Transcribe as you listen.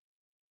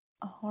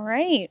All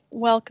right.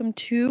 Welcome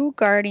to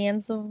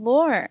Guardians of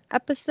Lore,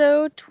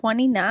 episode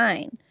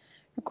 29,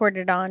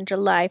 recorded on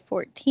July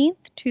 14th,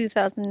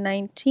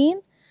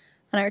 2019.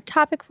 And our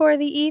topic for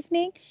the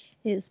evening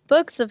is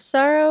Books of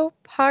Sorrow,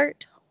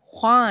 Part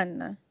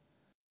 1.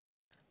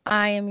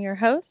 I am your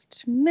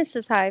host,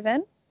 Mrs.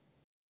 Hyven.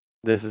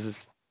 This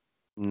is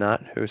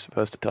not who's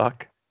supposed to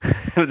talk.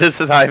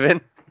 This is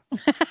Ivan.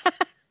 And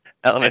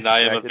Elemis I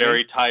am a distracted me.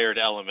 very tired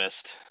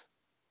Elemist.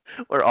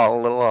 We're all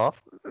a little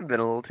off. It's been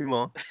a little too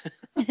long.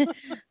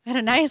 Had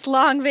a nice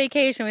long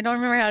vacation. We don't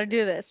remember how to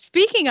do this.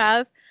 Speaking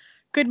of,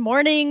 good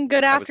morning,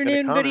 good I was going to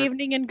afternoon, good comment.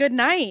 evening, and good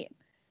night.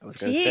 I was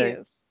going to say,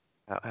 Jeez.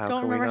 how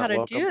Don't can we remember how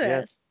not to do welcome?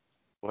 Yes. this.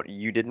 What,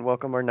 you didn't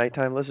welcome our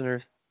nighttime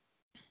listeners.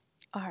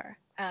 Our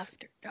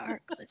after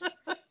dark listeners.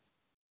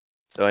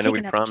 So I know we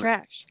Taking out the promised.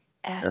 trash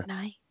at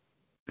night.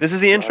 This is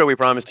the intro we Love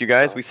promised you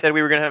guys. song. We said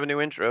we were going to have a new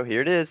intro.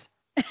 Here it is.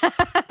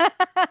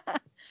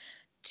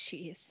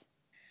 Jeez.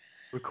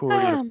 Recording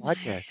a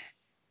podcast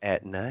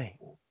at night.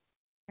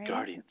 Right?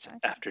 Guardians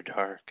After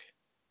Dark.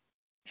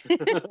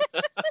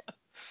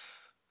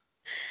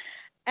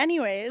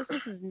 Anyways,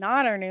 this is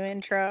not our new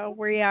intro.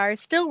 We are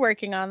still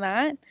working on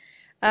that.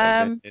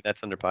 I was going to say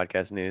that's under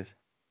podcast news.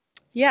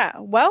 Yeah,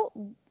 well,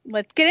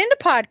 let's get into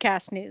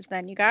podcast news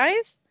then, you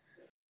guys.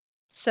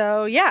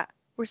 So, yeah,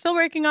 we're still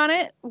working on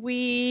it.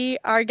 We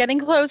are getting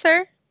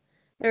closer.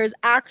 There's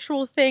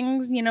actual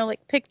things,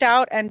 like picked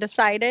out and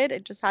decided.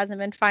 It just hasn't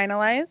been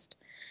finalized.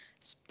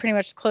 It's pretty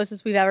much the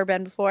closest we've ever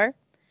been before.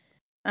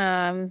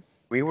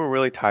 We were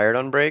really tired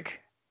on break.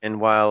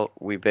 And while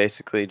we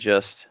basically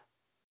just,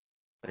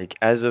 like,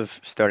 as of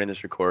starting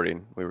this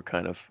recording, we were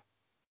kind of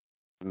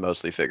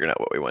mostly figuring out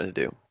what we wanted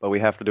to do. But we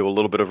have to do a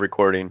little bit of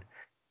recording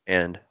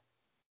and a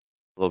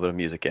little bit of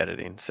music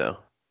editing. So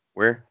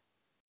we're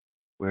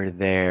we're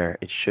there.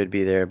 It should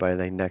be there by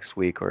like next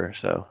week or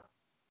so.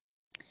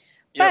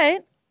 Yep.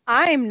 But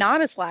I'm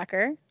not a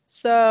slacker.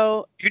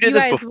 So You did you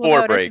this guys will before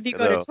notice break, if you go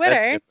to though. That's Twitter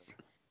different.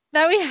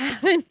 that we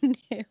have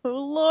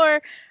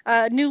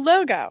a new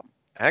logo.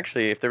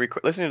 Actually, if they're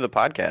listening to the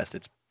podcast,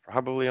 it's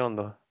probably on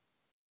the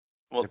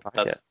Well, their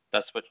podcast.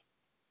 that's what.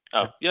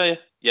 Oh, yeah.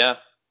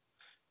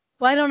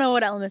 Well, I don't know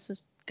what Elmas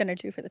was gonna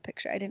do for the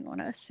picture. I didn't want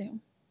to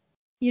assume.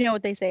 You know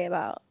what they say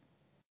about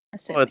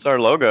Well, it's assuming. our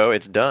logo.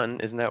 It's done.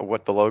 Isn't that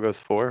what the logo's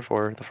for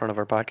the front of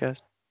our podcast?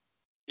 I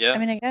Yeah.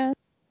 mean, I guess.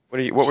 What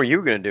were you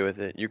gonna do with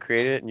it? You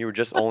created it and you were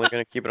just only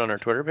gonna keep it on our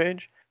Twitter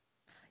page?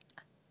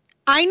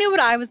 I knew what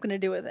I was gonna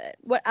do with it.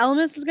 What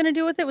Elmas was gonna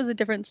do with it was a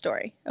different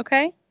story.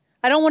 Okay.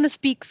 I don't want to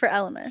speak for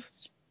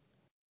Elmas.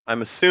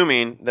 I'm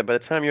assuming that by the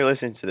time you're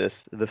listening to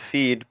this, the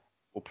feed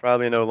will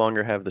probably no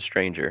longer have the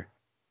stranger,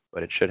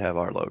 but it should have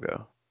our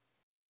logo.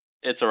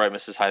 It's all right,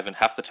 Mrs. Hyven.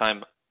 Half the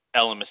time,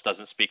 Elemist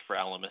doesn't speak for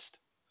Elemist.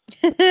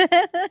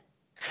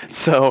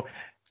 So,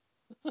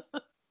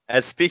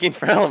 as speaking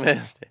for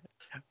Elemist,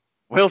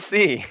 we'll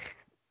see.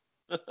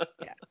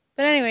 Yeah.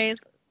 But anyways,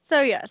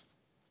 so yes,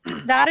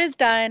 that is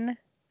done.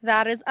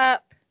 That is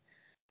up.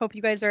 Hope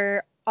you guys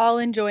are all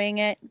enjoying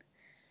it.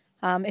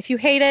 If you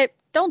hate it,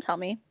 don't tell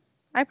me.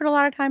 I put a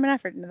lot of time and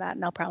effort into that,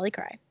 and I'll probably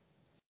cry.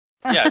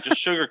 Yeah,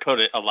 just sugarcoat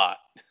it a lot.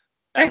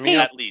 I mean,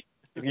 Right? At least.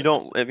 if you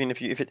don't, I mean,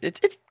 if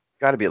it's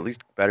got to be at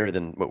least better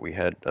than what we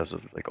had as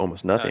of like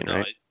almost nothing, No,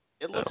 right?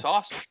 it looks So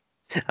awesome.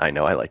 I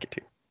know I like it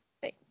too.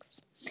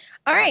 Thanks.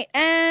 All right,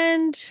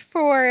 and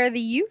for the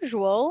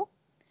usual,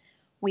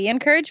 we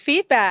encourage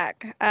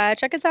feedback.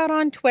 Check us out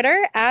on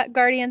Twitter at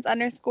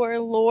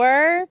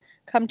guardians_lore.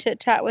 Come chit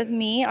chat with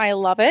me. I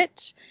love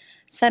it.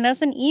 Send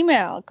us an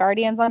email,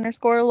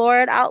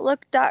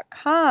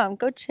 guardians_lore@outlook.com.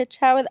 Go chit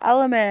chat with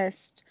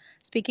Elemist.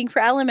 Speaking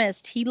for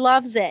Elemist, he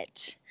loves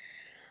it.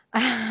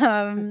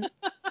 Um,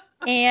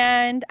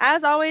 and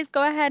as always,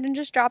 go ahead and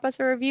just drop us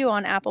a review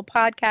on Apple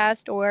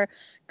Podcast or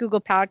Google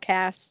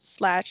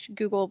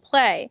Podcast/Google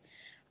Play.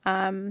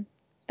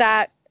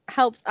 That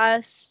helps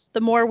us. The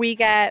more we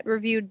get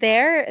reviewed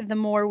there, the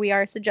more we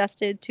are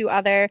suggested to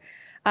other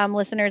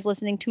listeners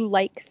listening to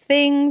like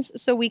things,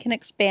 so we can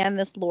expand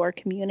this lore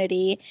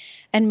community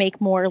and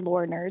make more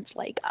lore nerds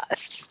like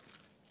us.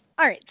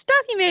 All right,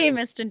 stuff you may have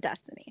missed in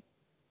Destiny.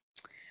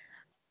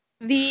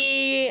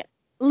 The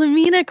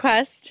Lumina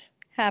quest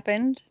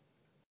happened.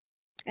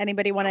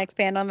 Anybody want to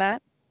expand on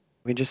that?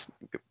 We just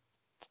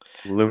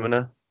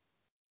Lumina.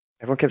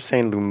 Everyone kept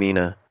saying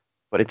Lumina,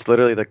 but it's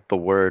literally like the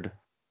word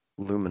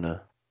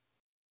Lumina.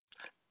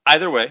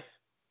 Either way,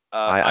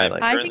 I I'm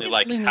like I it. think currently it's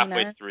like halfway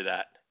Lumina. through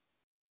that.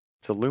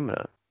 It's a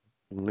Lumina.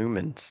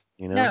 Lumens,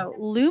 you know? No,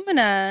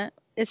 Lumina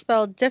is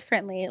spelled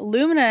differently.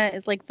 Lumina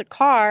is like the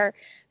car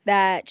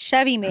that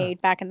Chevy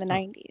made back in the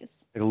 90s. Like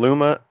And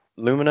Lumina,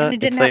 it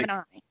didn't it's have an like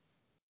eye.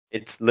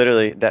 it's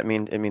literally that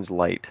means it means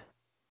light.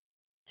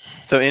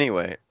 So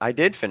anyway, I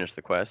did finish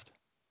the quest,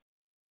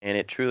 and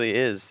it truly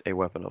is a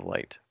weapon of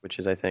light, which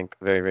is I think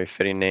a very, very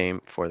fitting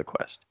name for the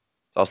quest.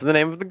 It's also the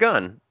name of the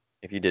gun,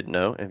 if you didn't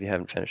know, if you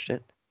haven't finished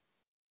it.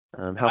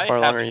 How I far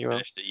along are haven't you?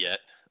 finished it yet.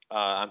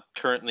 I'm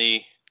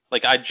currently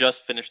I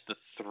just finished the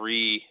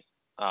three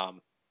um,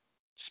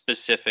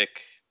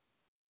 specific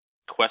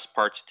quest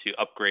parts to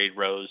upgrade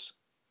Rose.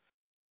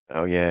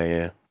 Oh yeah,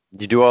 yeah.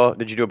 Did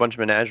you do a bunch of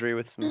menagerie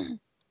with some?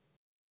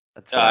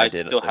 That's what I I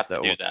did. still There's have to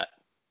that do one. that.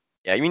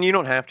 Yeah, I mean you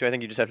don't have to. I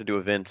think you just have to do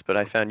events. But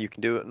I found you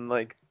can do it in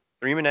like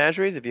 3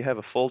 menageries if you have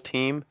a full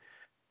team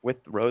with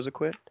Rose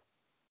equipped.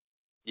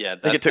 Yeah, I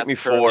think it took me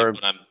that's currently 4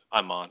 what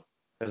I'm on.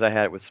 because I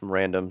had it with some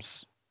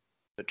randoms.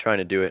 But trying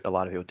to do it, a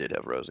lot of people did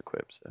have Rose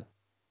equipped. So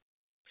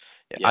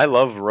yeah, Yeah. I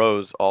love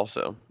Rose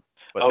also,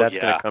 but Oh that's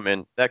gonna yeah. come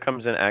in. That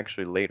comes in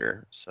actually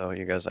later. So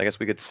you guys, I guess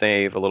we could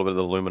save a little bit of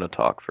the Lumina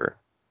talk for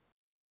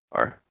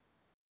our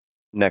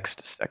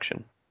next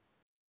section.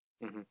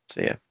 hmm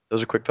So yeah,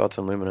 those are quick thoughts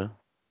on Lumina.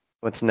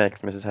 What's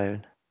next, Mrs.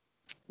 Hyden?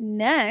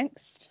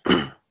 Next,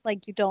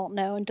 like you don't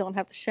know and don't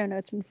have the show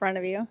notes in front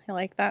of you. I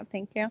like that.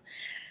 Thank you.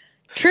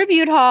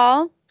 Tribute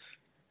Hall.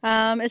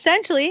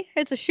 Essentially,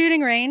 it's a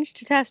shooting range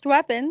to test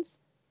weapons.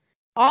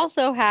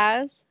 Also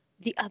has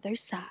the other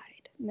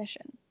side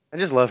mission. I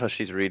just love how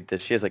she's read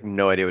this. She has like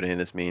no idea what any of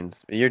this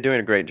means. You're doing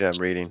a great job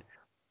reading,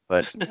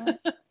 but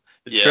the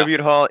Yeah. tribute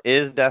hall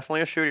is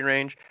definitely a shooting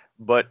range,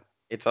 but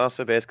it's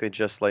also basically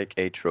just like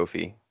a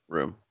trophy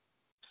room.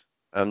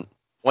 Um,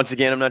 Once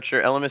again, I'm not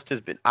sure. Elemist has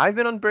been. I've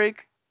been on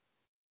break,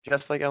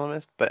 just like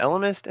Elemist, but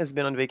Elemist has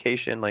been on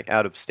vacation, like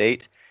out of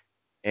state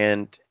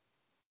and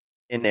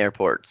in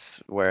airports,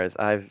 whereas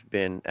I've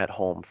been at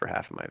home for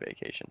half of my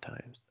vacation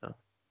time. So,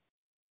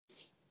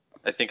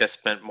 I think I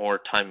spent more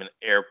time in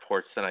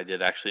airports than I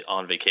did actually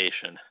on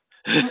vacation.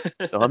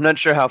 so I'm not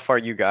sure how far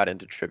you got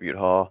into tribute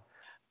hall.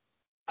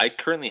 I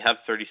currently have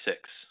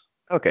 36.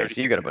 Okay, so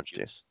you 36 got a bunch too.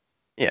 tributes.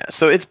 Yeah,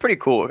 so it's pretty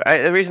cool.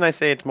 The reason I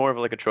say it's more of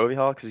like a trophy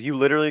hall because you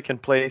literally can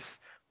place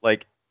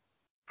like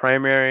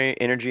primary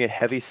energy and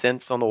heavy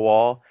synths on the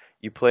wall.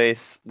 You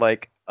place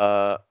like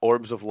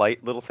orbs of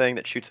light little thing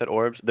that shoots at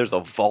orbs. There's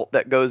a vault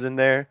that goes in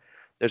there.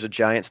 There's a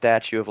giant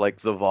statue of like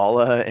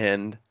Zavala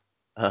and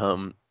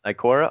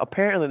Ikora.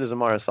 Apparently there's a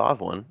Marasov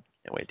one.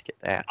 Can't wait to get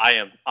that. I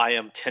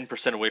am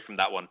 10% away from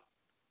that one.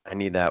 I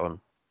need that one.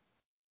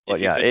 But If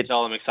you yeah, couldn't it's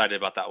tell, I'm excited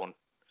about that one.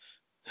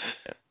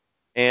 yeah.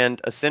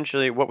 And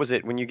essentially what was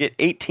it? When you get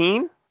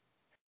 18,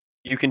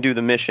 you can do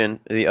the mission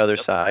the other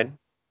Yep. side.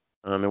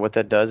 And what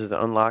that does is it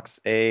unlocks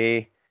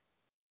a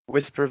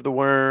Whisper of the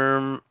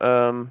Worm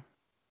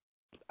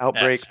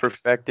Outbreak Esque.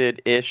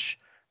 perfected-ish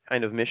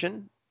kind of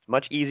mission. It's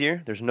much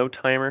easier. There's no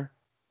timer.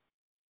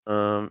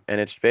 And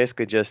it's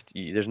basically just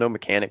there's no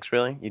mechanics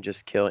really. You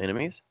just kill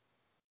enemies.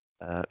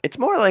 It's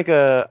more like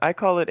I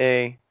call it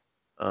a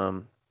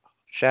um,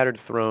 Shattered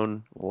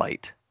Throne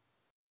light.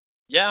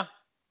 Yeah.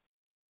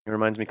 It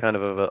reminds me kind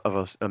of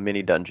a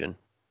mini dungeon.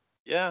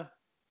 Yeah.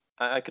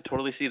 I could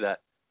totally see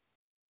that.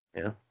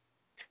 Yeah.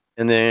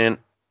 And then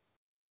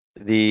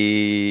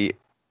the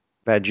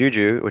Bad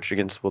Juju, which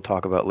again we'll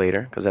talk about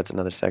later because that's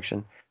another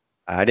section.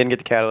 I didn't get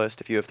the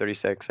catalyst. If you have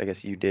 36, I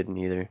guess you didn't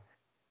either.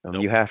 You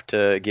Nope. have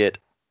to get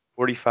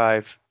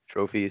 45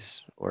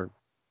 trophies or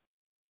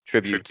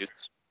tributes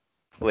Tributes.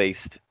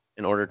 placed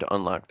in order to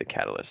unlock the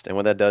catalyst. And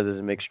what that does is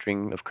it makes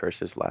String of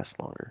Curses last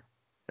longer.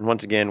 And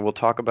once again, we'll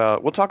talk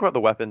about the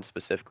weapons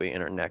specifically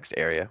in our next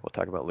area. We'll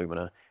talk about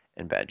Lumina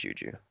and Bad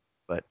Juju.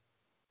 But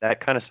that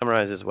kind of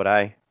summarizes what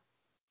I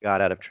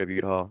got out of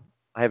Tribute Hall.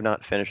 I have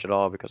not finished it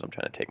all because I'm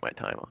trying to take my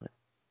time on it.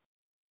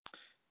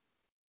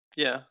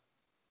 Yeah.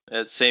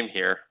 Same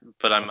here,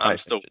 but I'll I'm probably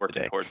still finish it working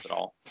today. towards it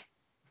all. I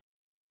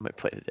might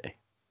play today.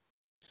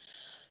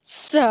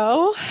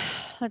 So,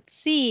 let's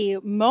see.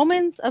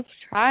 Moments of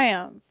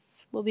Triumph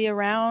will be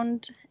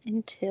around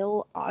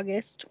until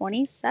August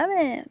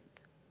 27th.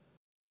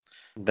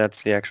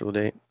 That's the actual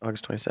date,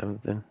 August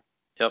 27th then.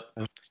 Yep.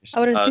 I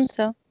would Uh, assume s-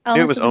 so. It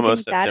Elmas was doesn't give me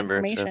almost bad September,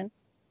 so information.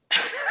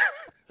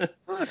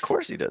 well, of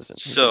course he doesn't.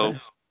 He's the so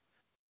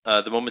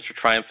best. the moments of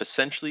triumph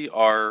essentially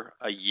are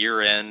a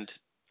year-end,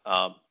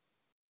 um,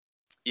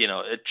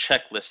 a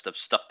checklist of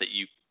stuff that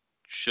you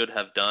should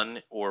have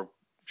done or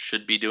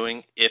should be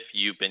doing if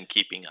you've been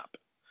keeping up.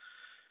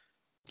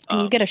 And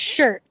you Um, get a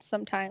shirt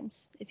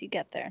sometimes if you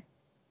get there.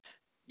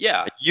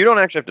 yeah, You don't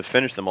actually have to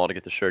finish them all to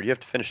get the shirt. You have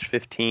to finish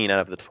 15 out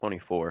of the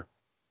 24.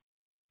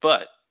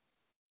 but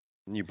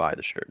And you buy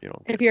the shirt. You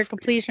don't get If it you're a for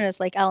free. completionist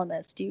like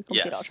Elmas, do you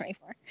complete all yes.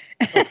 24?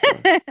 Of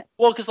course.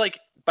 Well, because like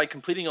by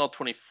completing all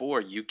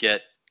 24, you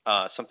get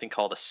something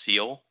called a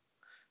seal.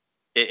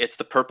 It's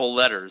the purple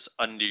letters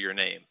under your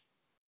name,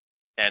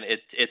 and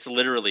it's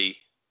literally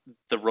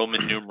the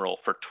Roman numeral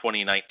for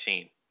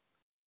 2019.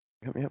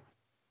 Yep, yep.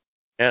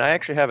 And I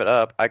actually have it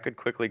up. I could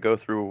quickly go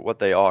through what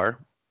they are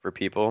for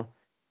people.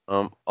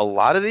 A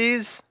lot of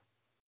these,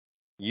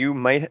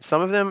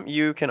 some of them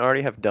you can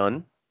already have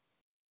done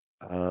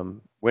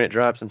when it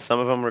drops, and some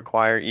of them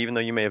require, even though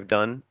you may have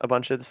done a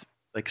bunch of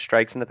like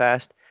strikes in the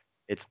past,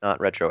 it's not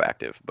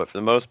retroactive. But for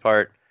the most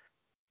part,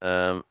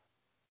 um,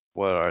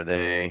 what are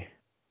they?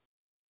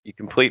 You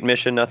complete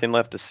mission, nothing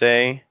left to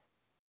say.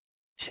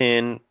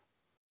 10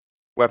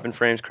 weapon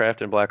frames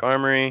crafted in Black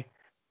Armory.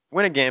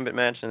 Win a Gambit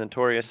match in the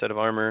Notorious set of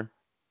armor.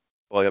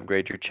 While you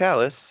upgrade your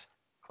Chalice.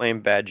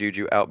 Claim Bad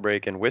Juju,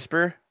 Outbreak, and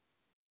Whisper.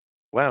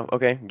 Wow,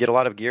 okay. Get a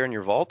lot of gear in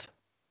your vault.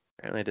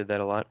 Apparently I did that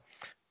a lot.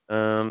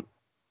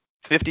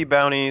 50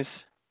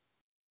 bounties.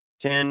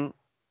 10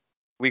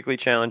 weekly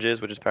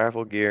challenges, which is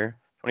powerful gear,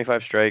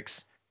 25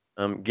 strikes.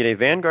 Get a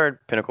Vanguard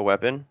pinnacle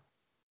weapon.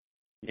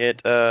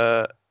 Get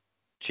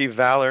Chief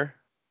Valor,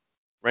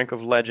 rank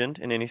of legend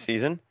in any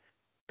season.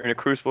 Earn a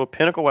Crucible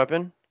pinnacle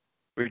weapon.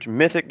 Reach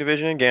Mythic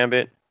Division and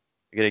Gambit.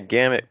 You get a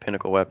Gamut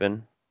pinnacle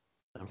weapon.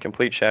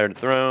 Complete Shattered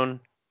Throne.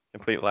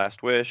 Complete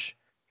Last Wish.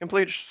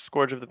 Complete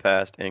Scourge of the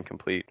Past. And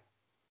complete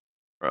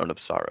Throne of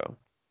Sorrow.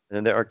 And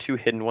then there are 2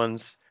 hidden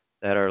ones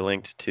that are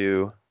linked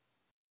to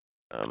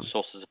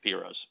Solstice of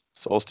Heroes.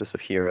 Solstice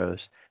of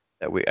Heroes.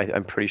 That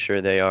I'm pretty sure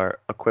they are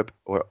equip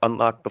or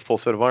unlock the full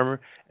set of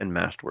armor and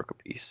masterwork a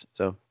piece.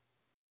 So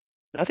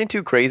nothing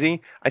too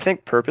crazy. I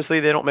think purposely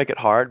they don't make it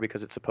hard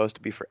because it's supposed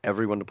to be for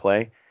everyone to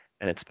play,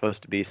 and it's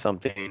supposed to be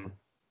something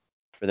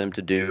for them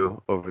to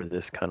do over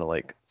this kind of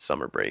like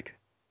summer break.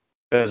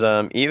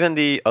 Because even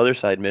the other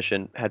side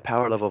mission had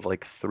power level of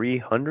like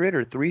 300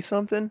 or 3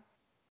 something.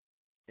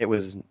 It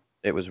was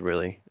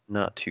really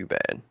not too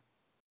bad.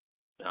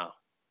 No.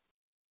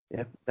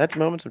 Yeah, that's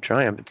Moments of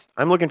Triumph.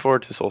 I'm looking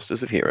forward to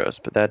Solstice of Heroes,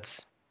 but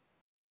that's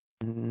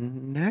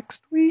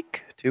next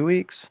week, 2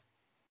 weeks,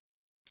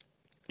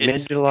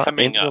 It's mid-July,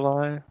 coming in up,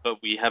 July.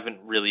 but we haven't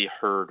really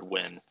heard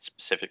when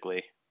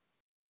specifically.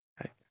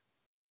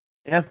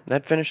 Yeah,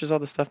 that finishes all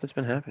the stuff that's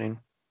been happening.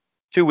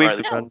 2 All weeks right,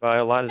 have let's- run by.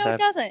 A lot has No, it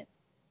happened. doesn't.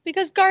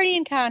 Because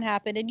Guardian Con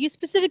happened, and you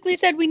specifically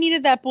said we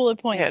needed that bullet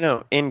point. Yeah,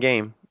 no, in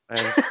game.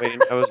 I was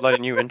waiting. I was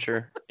letting you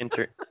enter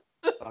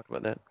talk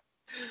about that.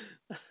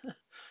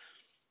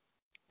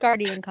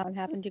 Guardian Con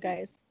happened, you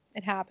guys.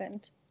 It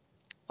happened.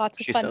 Lots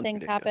of She fun sounds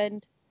things ridiculous.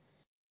 happened.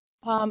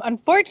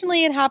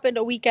 Unfortunately, it happened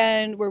a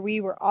weekend where we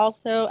were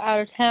also out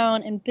of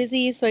town and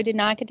busy, so I did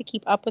not get to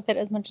keep up with it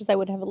as much as I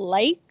would have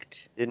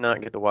liked. Did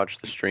not get to watch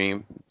the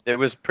stream. It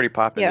was pretty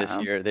poppin' this Yeah.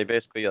 year. They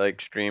basically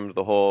like streamed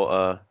the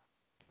whole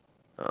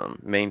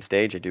main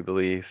stage, I do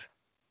believe.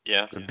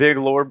 Yeah. A big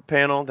lore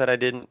panel that I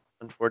didn't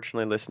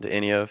unfortunately listen to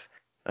any of.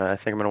 I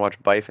think I'm gonna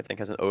watch Bife. I think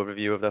has an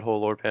overview of that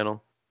whole lore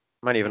panel.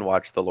 Might even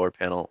watch the lore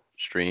panel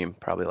stream,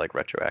 probably like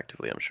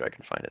retroactively. I'm sure I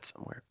can find it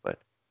somewhere. But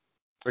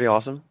pretty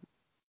awesome.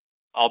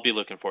 I'll be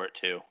looking for it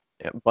too.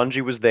 Yeah,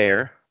 Bungie was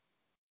there.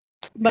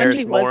 Bungie Paris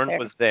was Morn there.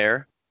 was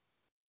there.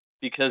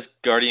 Because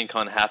Guardian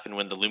Con happened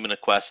when the Lumina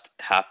Quest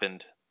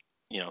happened,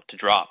 to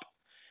drop.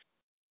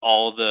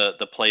 All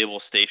the playable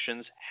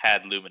stations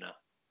had Lumina.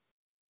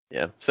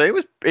 Yeah, so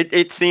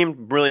it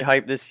seemed really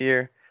hyped this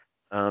year.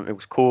 It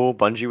was cool.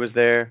 Bungie was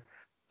there. There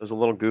was a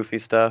little goofy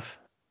stuff.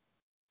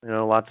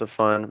 Lots of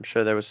fun. I'm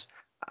sure there was.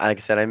 Like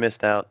I said, I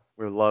missed out.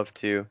 Would love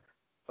to.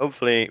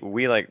 Hopefully,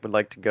 we would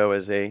like to go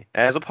as a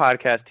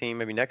podcast team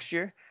maybe next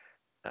year.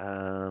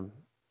 Um,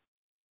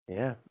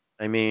 yeah,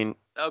 I mean,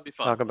 That would be let's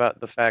fun. talk about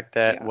the fact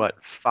that Yeah.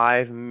 what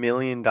 $5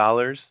 million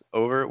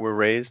over were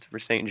raised for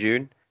St.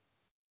 Jude.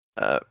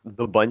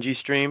 The Bungie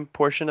stream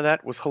portion of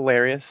that was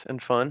hilarious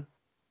and fun.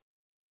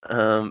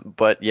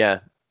 But yeah,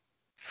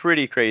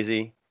 pretty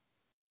crazy.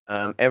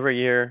 Every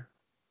year,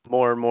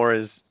 more and more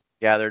is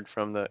gathered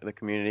from the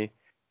community.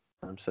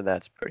 So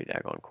that's pretty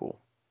daggone cool.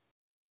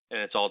 And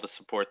it's all to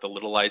support the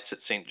Little Lights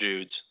at St.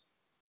 Jude's.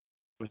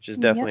 Which is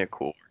definitely a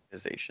cool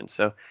organization.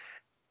 So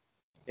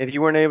if you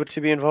weren't able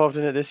to be involved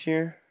in it this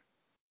year,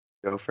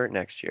 go for it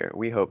next year.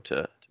 We hope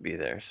to be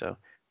there. So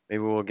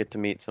maybe we'll get to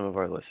meet some of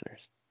our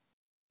listeners.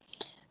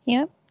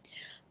 Yep.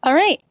 All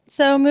right.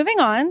 So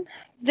moving on,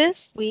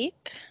 this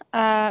week,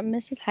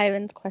 Mrs.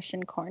 Hyven's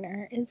question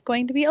corner is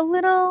going to be a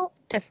little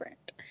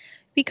different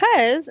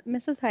because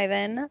Mrs.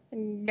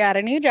 Hyven got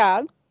a new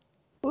job.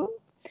 Woo.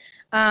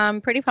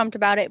 Pretty pumped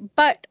about it,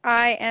 but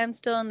I am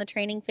still in the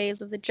training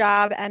phase of the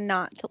job and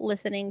not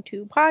listening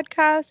to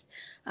podcasts.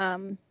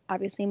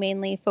 Obviously,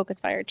 mainly Focus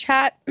Fire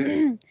Chat.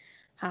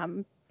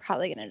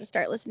 Probably going to just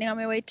start listening on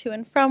my way to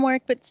and from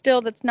work, but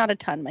still, that's not a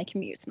ton. My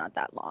commute's not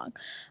that long.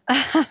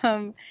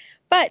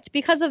 But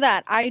because of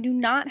that, I do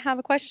not have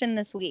a question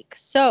this week.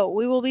 So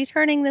we will be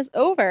turning this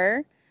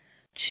over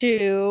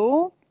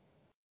to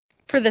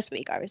for this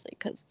week, obviously,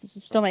 because this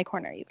is still my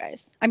corner, you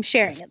guys. I'm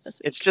sharing it this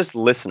week. It's just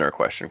listener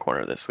question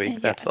corner this week.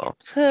 That's all.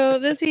 So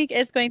this week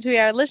is going to be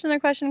our listener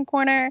question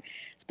corner,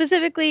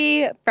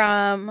 specifically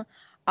from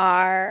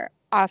our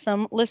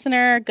awesome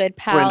listener, good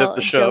pal, Friend of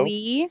the show.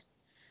 Joey.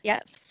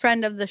 Yes,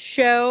 friend of the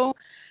show.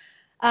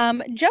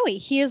 Joey,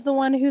 he is the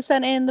one who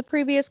sent in the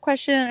previous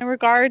question in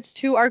regards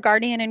to our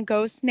guardian and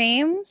ghost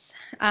names.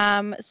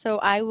 So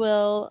I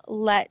will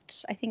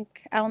I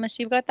think, Alamis,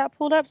 you've got that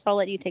pulled up, so I'll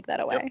let you take that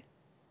away. Yep.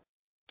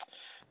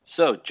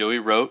 So Joey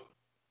wrote,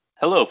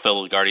 "Hello,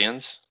 fellow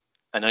Guardians.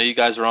 I know you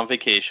guys are on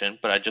vacation,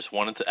 but I just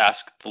wanted to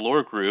ask the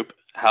lore group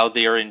how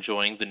they are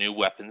enjoying the new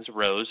weapons,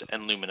 Rose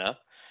and Lumina,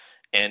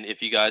 and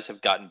if you guys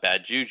have gotten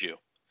bad juju.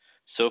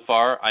 So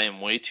far, I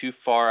am way too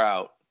far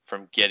out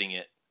from getting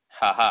it.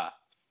 Haha.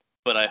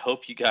 But I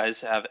hope you guys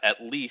have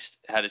at least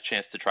had a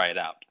chance to try it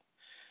out.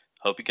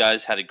 Hope you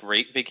guys had a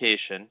great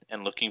vacation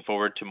and looking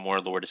forward to more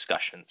lore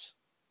discussions."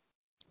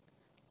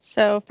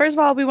 So first of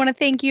all, we want to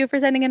thank you for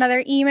sending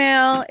another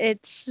email.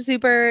 It's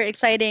super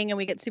exciting, and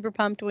we get super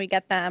pumped when we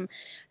get them.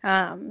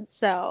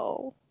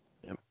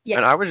 Yep. Yeah.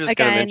 And I was just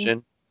going to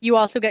mention, You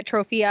also get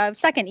trophy of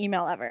second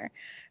email ever.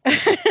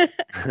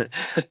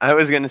 I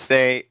was gonna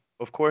say,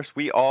 of course,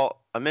 we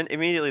all. I mean,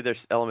 immediately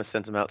there's Elemis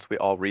sends them out, so we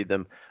all read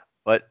them.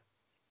 But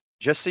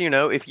just so you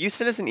know, if you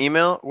send us an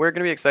email, we're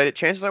gonna be excited.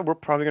 Chances are we're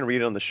probably gonna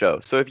read it on the show.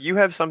 So if you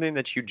have something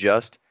that you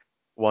just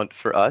want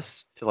for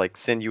us to like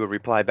send you a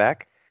reply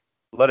back,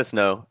 let us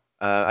know.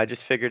 I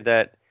just figured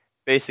that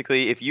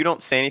basically, if you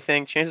don't say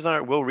anything, chances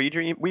are we'll read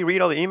we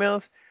read all the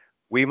emails.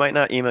 We might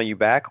not email you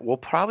back. We'll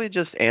probably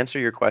just answer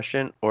your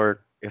question,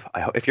 or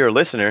if you're a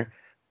listener,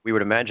 we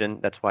would imagine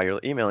that's why you're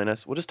emailing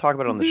us. We'll just talk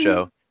about it on the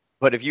show.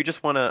 But if you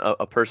just want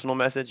a personal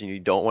message and you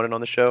don't want it on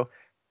the show,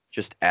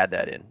 just add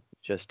that in.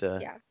 Just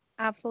Yeah,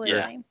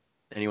 absolutely.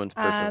 anyone's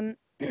personal.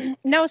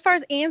 Now, as far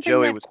as answering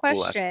Joey that was cool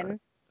last time. question,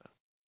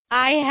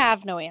 I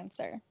have no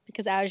answer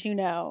because, as you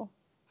know,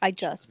 I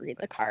just read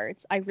the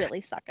cards. I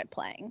really suck at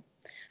playing.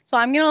 So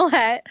I'm going to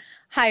let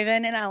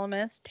Hyven and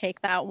Elemis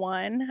take that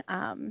one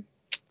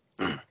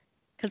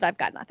because I've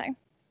got nothing.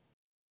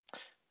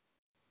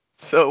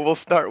 So we'll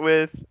start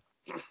with,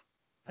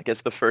 I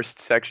guess, the first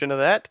section of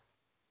that,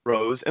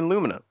 Rose and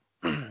Lumina.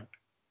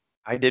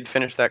 I did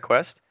finish that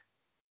quest.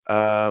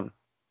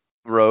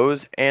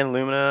 Rose and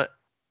Lumina,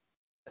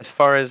 as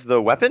far as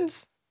the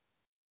weapons,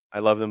 I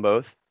love them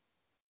both.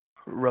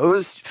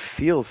 Rose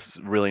feels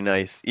really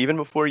nice. Even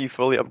before you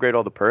fully upgrade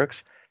all the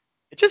perks,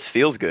 it just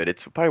feels good.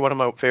 It's probably one of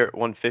my favorite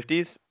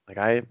 150s. Like,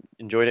 I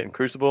enjoyed it in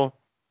Crucible.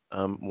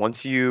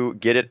 Once you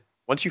get it,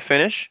 once you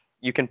finish,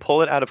 you can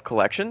pull it out of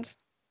collections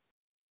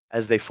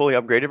as a fully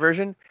upgraded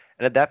version.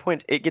 And at that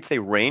point, it gets a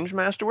range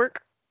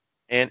masterwork.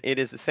 And it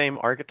is the same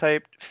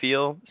archetype,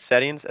 feel,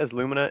 settings as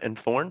Lumina and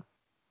Thorn,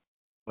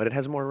 but it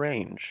has more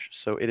range.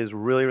 So it is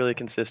really, really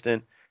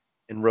consistent.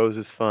 And Rose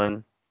is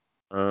fun.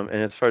 And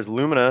as far as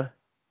Lumina,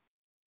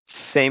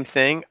 same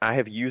thing. I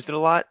have used it a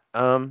lot.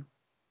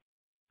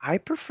 I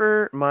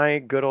prefer my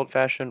good old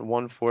fashioned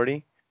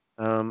 140.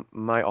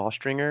 My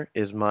Austringer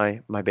is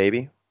my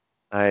baby.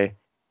 I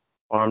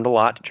farmed a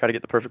lot to try to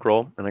get the perfect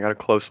roll, and I got a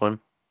close one.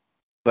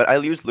 But I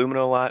use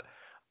Lumina a lot.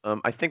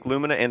 I think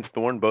Lumina and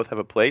Thorn both have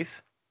a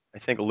place. I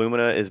think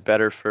Lumina is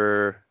better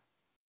for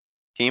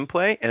team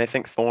play, and I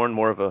think Thorn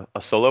more of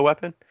a solo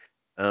weapon,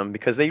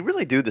 because they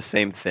really do the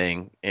same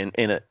thing.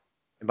 And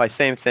by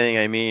same thing,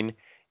 I mean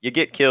you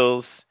get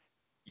kills,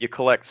 you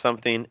collect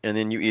something, and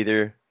then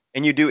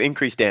you do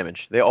increase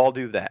damage. They all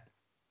do that,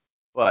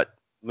 but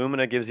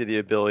Lumina gives you the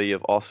ability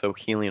of also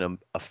healing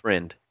a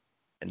friend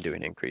and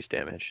doing increased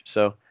damage.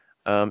 So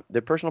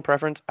their personal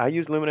preference. I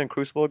use Lumina and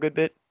Crucible a good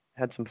bit.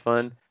 Had some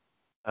fun.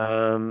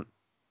 Um,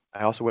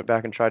 I also went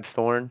back and tried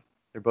Thorn.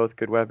 They're both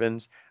good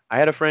weapons. I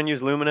had a friend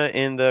use Lumina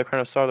in the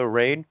Crown of Sarlo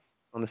raid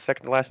on the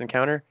second to last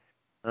encounter.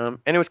 And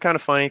it was kind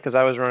of funny because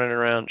I was running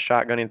around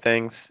shotgunning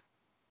things,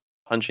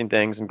 punching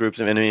things in groups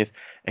of enemies,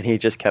 and he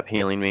just kept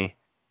healing me.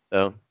 So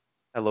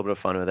I had a little bit of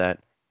fun with that.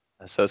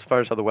 So as far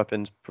as how the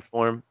weapons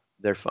perform,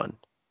 they're fun.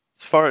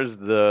 As far as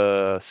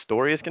the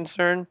story is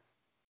concerned,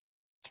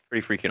 it's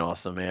pretty freaking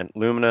awesome, man.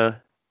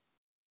 Lumina,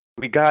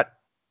 we got,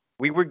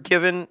 we were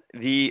given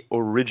the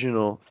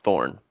original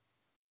Thorn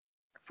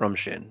from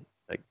Shin,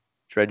 like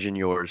Dredgen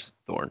Yours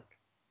Thorn.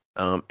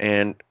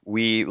 And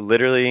we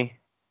literally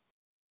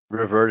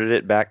reverted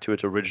it back to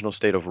its original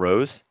state of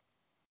Rose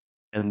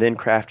and then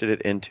crafted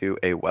it into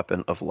a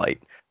weapon of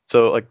light.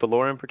 So like the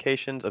lore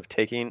implications of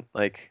taking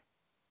like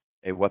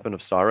a weapon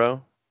of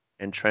sorrow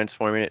and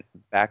transforming it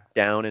back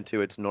down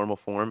into its normal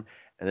form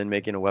and then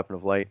making a weapon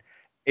of light,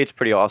 it's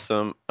pretty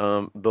awesome.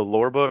 The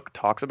lore book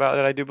talks about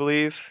it, I do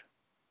believe.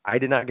 I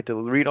did not get to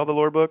read all the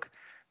lore book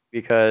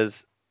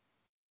because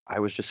I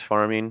was just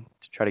farming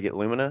to try to get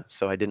Lumina,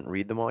 so I didn't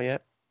read them all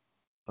yet.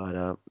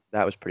 But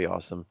that was pretty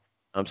awesome.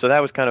 So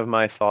that was kind of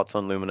my thoughts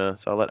on Lumina.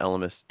 So I'll let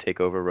Elemis take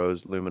over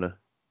Rose Lumina.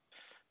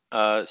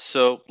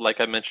 So,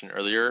 like I mentioned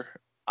earlier,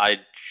 I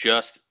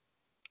just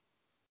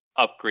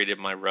upgraded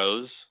my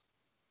Rose.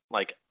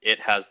 Like, it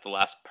has the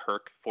last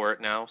perk for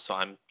it now, so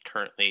I'm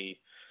currently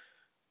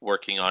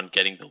working on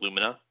getting the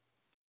Lumina.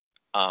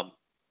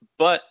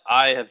 But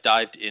I have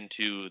dived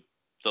into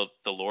the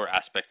lore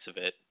aspects of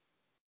it,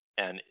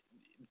 and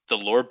the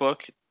lore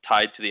book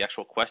tied to the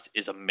actual quest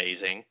is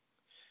amazing.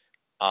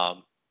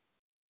 Um,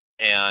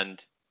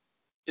 and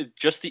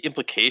just the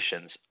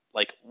implications.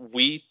 Like,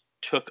 we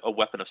took a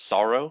weapon of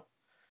sorrow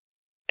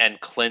and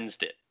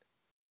cleansed it,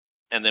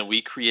 and then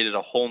we created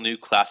a whole new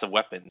class of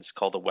weapons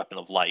called a weapon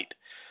of light.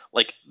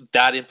 Like,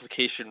 that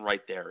implication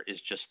right there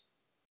is just,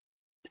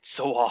 it's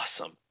so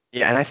awesome.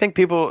 Yeah, and I think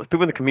people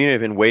in the community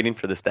have been waiting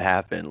for this to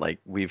happen. Like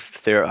we've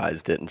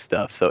theorized it and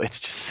stuff, so it's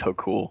just so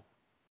cool.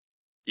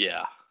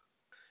 Yeah.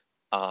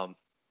 Um,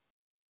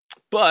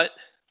 but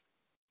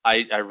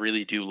I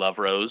really do love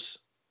Rose.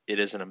 It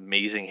is an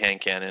amazing hand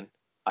cannon.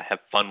 I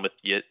have fun with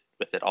it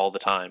all the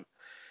time.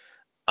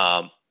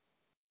 Um,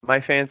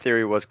 My fan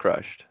theory was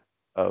crushed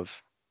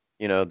of,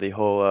 the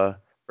whole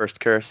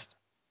first curse.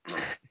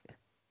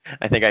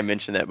 I think I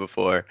mentioned that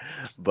before,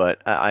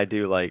 but I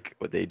do like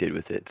what they did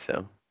with it,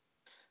 so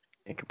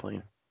can't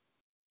complain.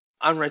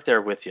 I'm right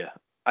there with you.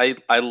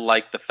 I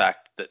like the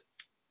fact that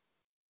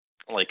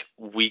like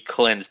we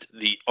cleansed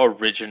the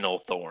original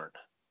Thorn.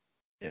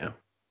 Yeah.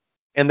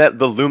 And that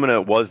the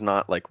Lumina was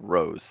not like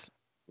Rose.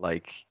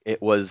 Like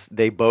it was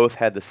they both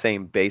had the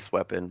same base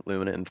weapon,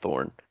 Lumina and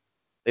Thorn.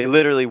 They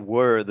literally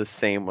were the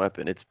same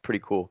weapon. It's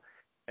pretty cool.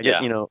 I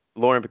get, Yeah.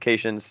 lore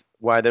implications,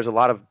 why there's a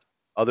lot of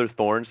other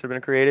Thorns that have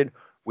been created.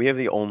 We have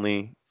the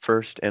only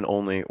first and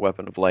only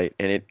weapon of light,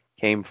 and it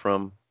came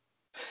from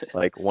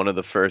like one of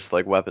the first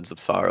like weapons of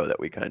sorrow that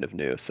we kind of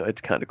knew. So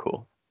it's kind of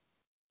cool.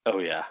 Oh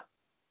yeah.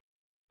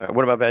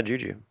 What about Bad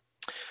Juju?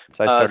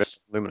 So I started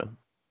Lumina.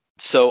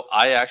 So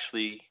I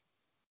actually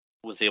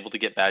was able to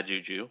get Bad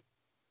Juju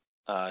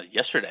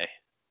yesterday,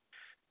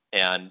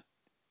 and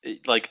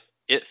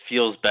it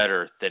feels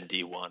better than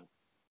D1.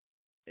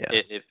 Yeah.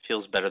 It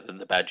feels better than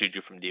the Bad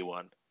Juju from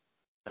D1.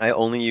 I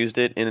only used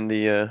it in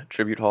the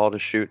tribute hall to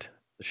shoot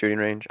the shooting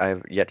range. I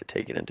have yet to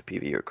take it into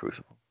PvE or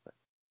Crucible. But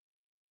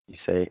you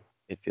say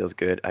it feels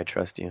good. I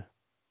trust you.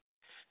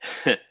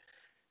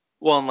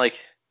 Well, and like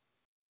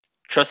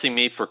trusting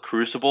me for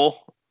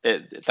Crucible,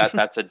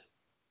 that's a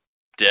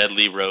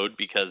deadly road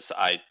because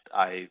I'm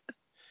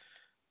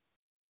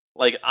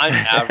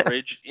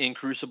average in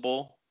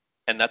Crucible,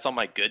 and that's on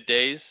my good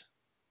days.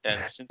 And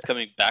since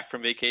coming back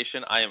from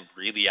vacation, I am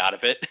really out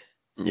of it.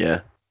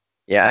 Yeah.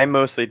 Yeah, I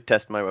mostly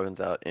test my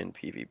weapons out in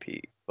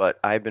PvP, but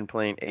I've been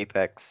playing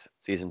Apex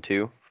Season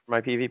 2 for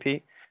my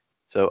PvP.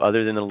 So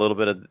other than a little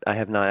bit of, I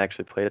have not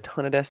actually played a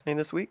ton of Destiny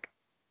this week.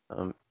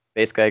 Um,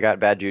 Basically, I got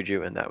Bad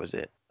Juju, and that was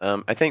it.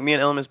 I think me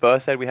and Elemis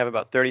both said we have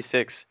about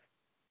 36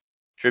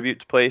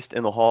 tributes placed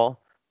in the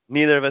hall.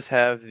 Neither of us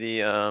have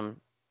the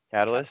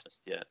Catalyst,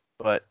 Yet.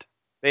 but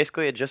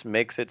basically it just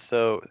makes it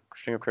so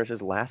String of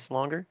Curses lasts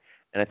longer,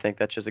 and I think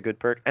that's just a good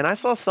perk. And I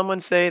saw someone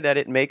say that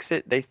it makes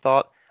it, they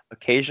thought,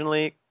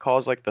 occasionally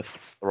cause like the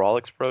Thrall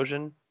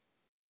explosion.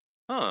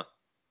 Huh.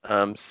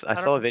 I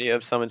saw a video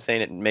of someone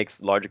saying it makes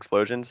large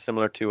explosions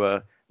similar to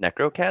a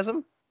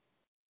Necrochasm.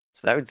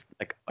 So that would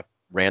like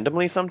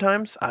randomly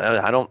sometimes.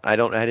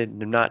 I did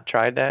not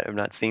tried that. I've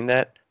not seen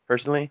that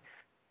personally.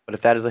 But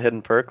if that is a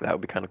hidden perk, that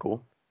would be kind of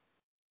cool.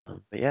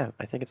 But yeah,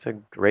 I think it's a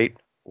great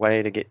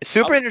way to get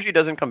super energy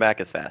doesn't come back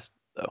as fast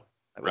though.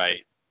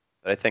 Right.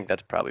 But I think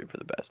that's probably for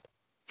the best.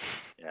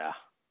 Yeah.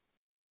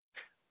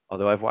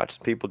 Although I've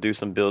watched people do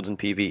some builds in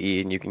PvE,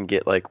 and you can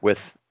get like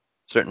with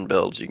certain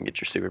builds, you can get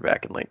your super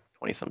back in like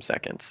 20 some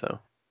seconds. So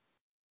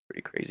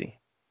pretty crazy.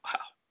 Wow.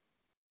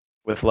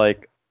 With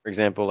like, for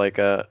example, like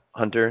a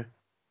hunter,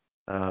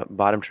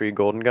 bottom tree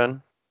golden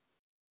gun,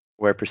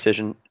 where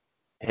precision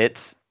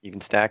hits, you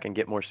can stack and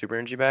get more super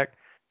energy back.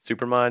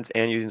 Super mods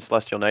and using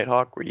Celestial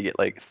Nighthawk, where you get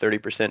like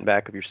 30%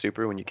 back of your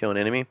super when you kill an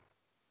enemy.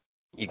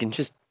 You can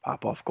just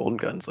pop off golden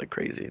guns like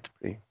crazy. It's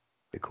pretty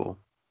cool.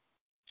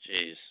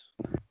 Jeez.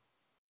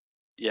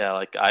 Yeah,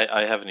 like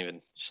I haven't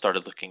even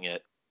started looking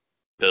at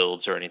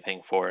builds or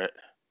anything for it.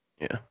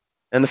 Yeah.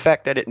 And the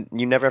fact that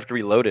you never have to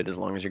reload it as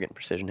long as you're getting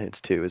precision hits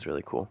too is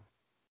really cool.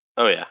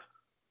 Oh yeah.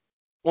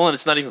 Well, and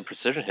it's not even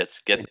precision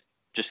hits.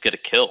 Just get a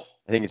kill.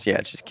 I think it's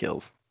just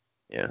kills.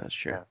 Yeah, that's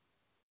true.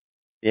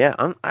 Yeah,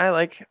 I'm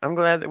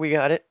glad that we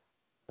got it.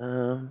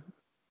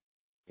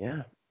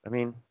 Yeah. I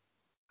mean,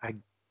 I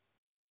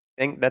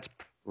think that's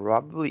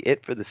probably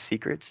it for the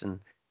secrets and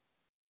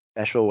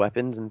special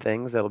weapons and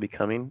things that'll be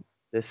coming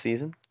this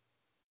season.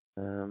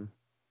 And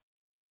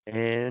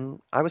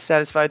I was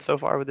satisfied so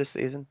far with this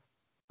season.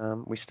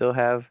 We still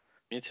have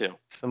Me too.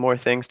 some more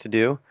things to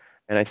do,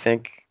 and I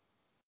think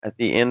at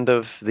the end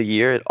of the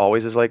year, it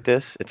always is like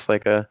this. It's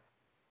like a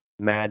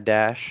mad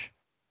dash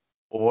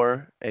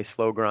or a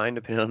slow grind,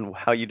 depending on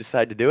how you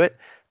decide to do it,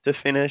 to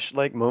finish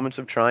like Moments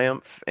of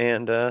Triumph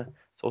and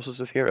Solstice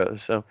of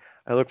Heroes. So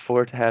I look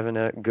forward to having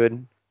a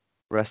good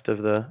rest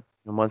of the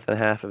month and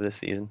a half of this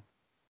season.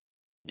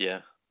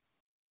 Yeah.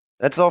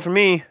 That's all for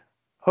me.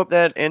 Hope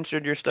that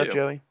answered your stuff, Too.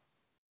 Joey.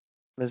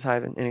 Ms.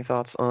 Hyven, any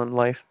thoughts on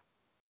life?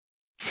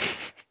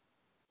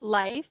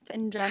 Life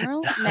in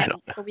general, I many,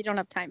 don't know. but we don't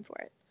have time for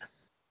it.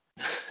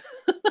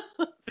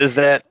 Does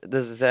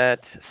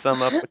that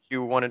sum up what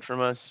you wanted from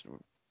us? I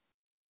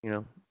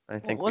Well,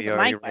 it think we wasn't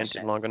my already ranted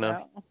question, long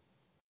enough. so.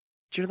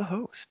 But you're the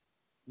host.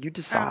 You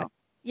decide. Oh,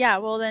 yeah.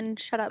 Well, then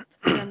shut up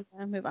and I'm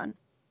gonna move on.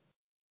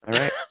 All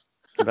right.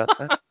 It's about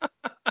that.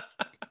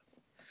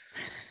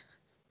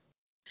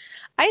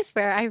 I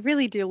swear, I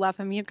really do love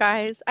him, you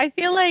guys. I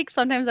feel like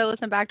sometimes I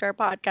listen back to our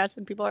podcast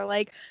and people are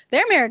like,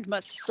 their marriage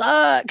must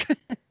suck.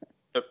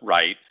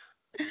 Right.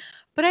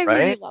 But I really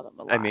Right? love him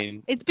a I lot.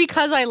 mean, It's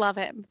because I love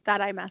him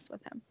that I mess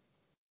with him.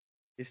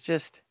 he's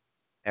just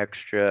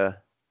extra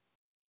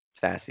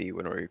sassy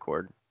when we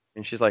record.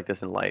 And she's like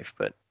this in life,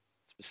 but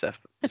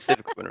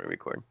specifically when we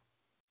record.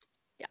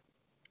 Yeah.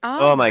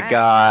 Oh my Right.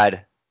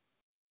 God.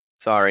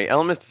 Sorry.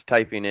 Elemist is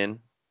typing in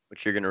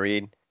what you're going to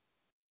read.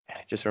 And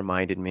it just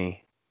reminded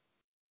me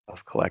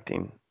of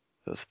collecting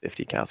those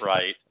 50 calcium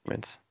Right.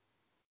 segments.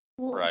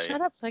 Well, Right. shut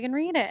up so I can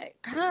read it.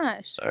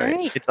 Gosh. All All right.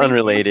 right. It's Brief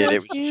unrelated. intro It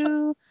was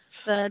to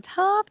the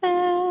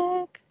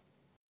topic.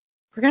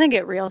 We're gonna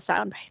get real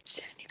sound bites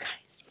soon, you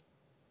guys.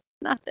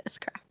 Not this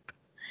crap.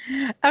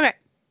 Okay.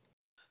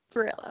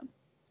 For real though.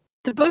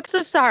 The Books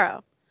of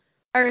Sorrow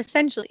are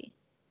essentially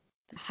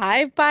the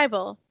Hive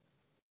Bible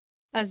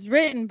as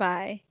written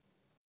by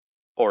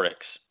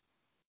Oryx.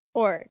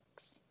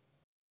 orcs.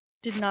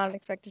 Did not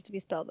expect it to be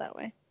spelled that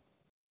way.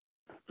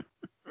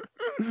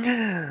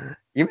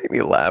 You make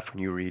me laugh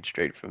when you read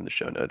straight from the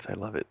show notes. I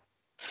love it.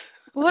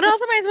 What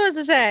else am I supposed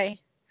to say?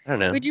 I don't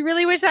know. Would you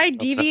really wish I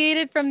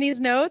deviated from these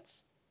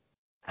notes?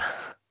 I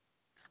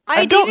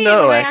I don't deviate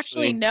know, when I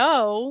actually actually.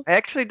 know, I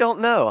actually don't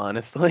know,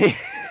 honestly.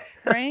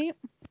 right?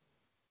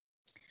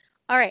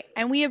 All right,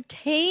 and we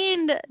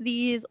obtained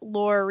these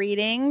lore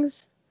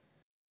readings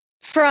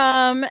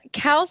from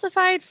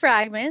calcified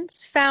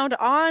fragments found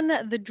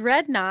on the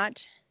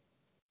Dreadnought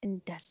in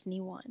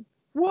Destiny 1.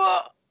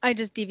 What? I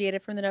just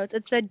deviated from the notes.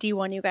 It said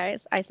D1, you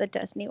guys. I said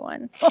Destiny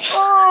 1.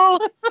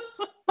 Oh!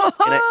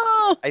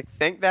 And I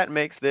think that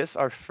makes this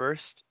our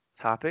first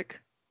topic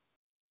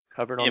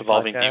covered on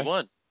Involving the podcast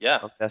D1. Yeah.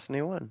 of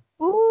Destiny 1.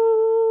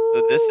 Ooh.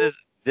 So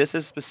this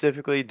is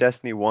specifically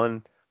Destiny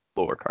 1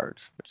 lore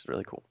cards, which is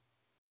really cool.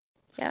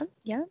 Yeah,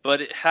 yeah.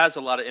 But it has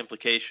a lot of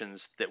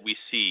implications that we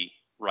see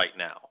right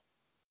now.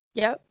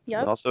 Yep, This is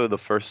yep. also the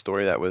first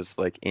story that was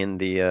like in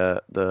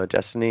the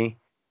Destiny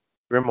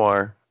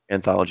Grimoire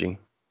anthology.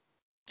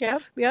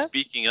 Yep, yep.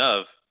 Speaking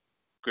of,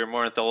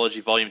 Grimoire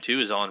Anthology Volume 2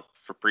 is on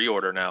for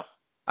pre-order now.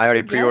 I already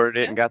Yep, pre-ordered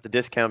it yep. and got the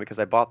discount because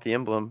I bought the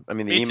emblem. I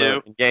mean the Me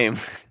emote too. in game.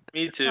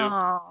 Me too.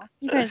 Aw,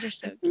 you guys are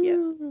so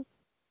cute.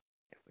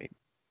 Wait.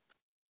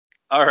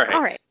 All right.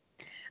 All right.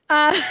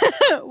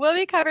 We'll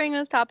be covering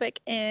this topic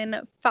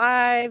in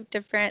 5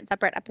 different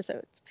separate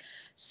episodes.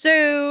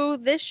 So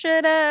this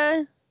should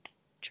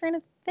trying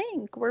to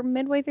think. We're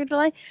midway through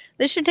July.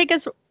 This should take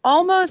us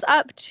almost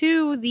up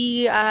to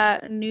the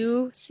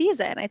new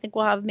season. I think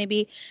we'll have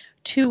maybe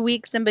 2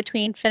 weeks in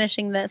between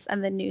finishing this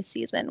and the new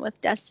season with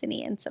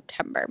Destiny in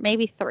September,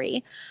 maybe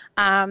 3.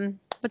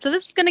 But so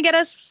this is going to get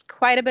us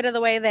quite a bit of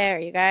the way there,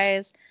 you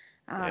guys.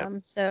 Yeah.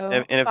 So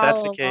And if that's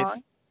the follow case,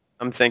 along.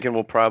 I'm thinking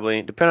we'll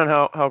probably, depending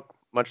on how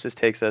much this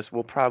takes us,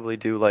 we'll probably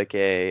do like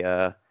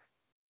a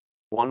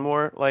one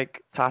more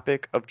like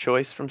topic of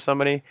choice from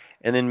somebody,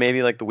 and then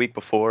maybe like the week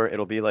before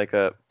it'll be like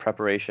a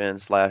preparation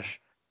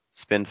slash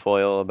spin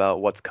foil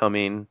about what's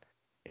coming.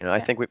 You know, I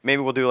Yeah. think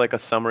maybe we'll do like a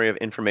summary of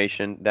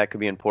information that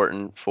could be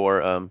important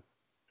for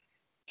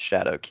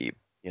Shadowkeep.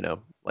 You know,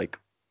 like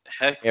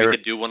Heck, we Air.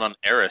 could do one on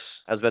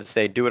Eris. I was about to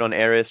say do it on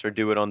Eris or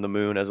do it on the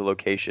moon as a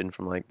location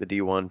from like the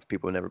D1 for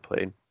people who never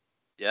played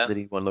Yeah. the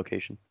D1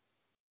 location.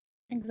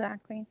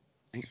 Exactly.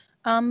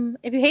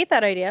 If you hate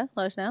that idea,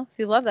 let us know. If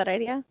you love that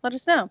idea, let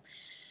us know.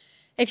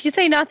 If you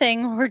say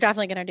nothing, we're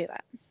definitely going to do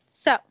that.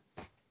 So,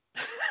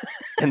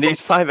 And these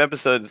 5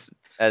 episodes,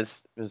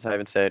 as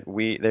Ivan said,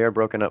 they are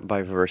broken up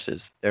by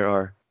verses. There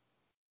are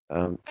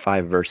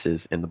 5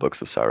 verses in the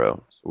Books of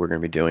Sorrow. So we're going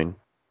to be doing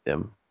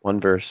them 1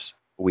 verse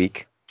a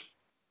week.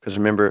 Because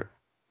remember,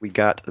 we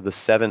got the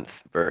 7th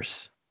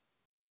verse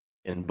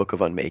in Book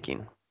of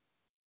Unmaking.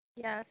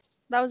 yes,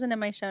 that wasn't in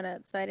my show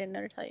notes, so I didn't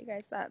know to tell you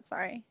guys that.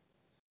 Sorry.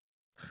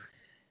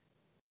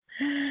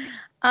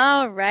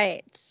 All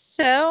right,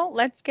 so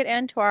let's get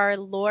into our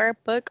lore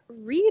book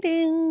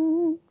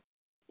reading.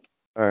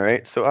 All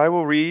right, so I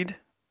will read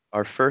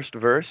our first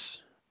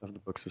verse of the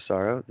Books of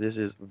Sorrow. This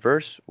is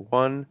verse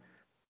 10,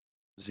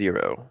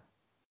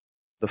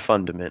 the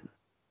fundament.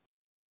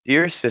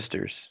 Dear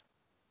sisters,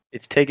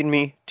 it's taken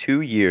me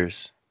 2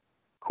 years,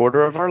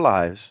 quarter of our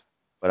lives,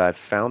 but I've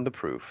found the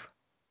proof.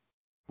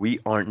 We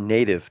aren't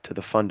native to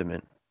the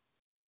fundament.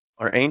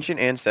 Our ancient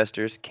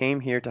ancestors came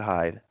here to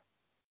hide.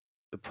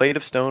 The plate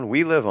of stone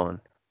we live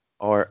on,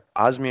 our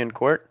Osmian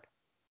court,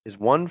 is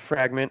one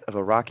fragment of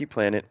a rocky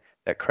planet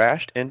that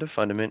crashed into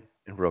fundament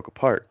and broke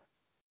apart.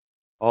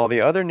 All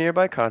the other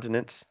nearby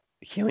continents,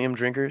 the helium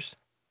drinkers,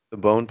 the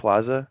bone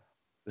plaza,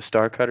 the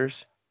star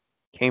cutters,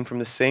 came from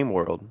the same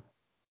world.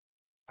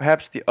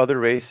 Perhaps the other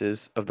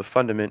races of the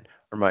fundament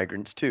are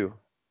migrants too.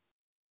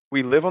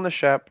 We live on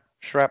the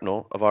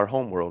shrapnel of our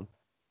homeworld,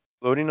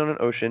 floating on an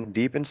ocean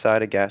deep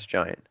inside a gas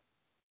giant.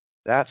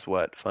 That's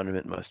what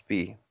fundament must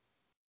be.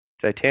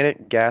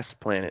 Titanic gas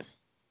planet.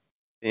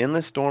 The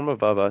endless storm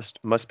above us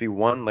must be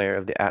one layer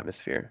of the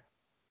atmosphere.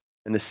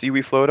 And the sea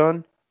we float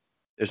on,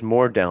 there's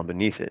more down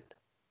beneath it.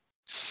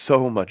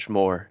 So much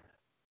more.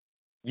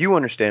 You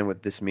understand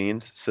what this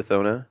means,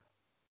 Sithona.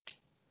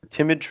 The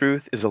timid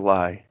truth is a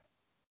lie.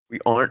 We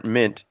aren't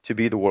meant to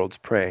be the world's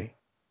prey.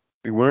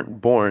 We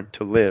weren't born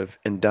to live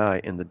and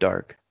die in the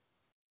dark.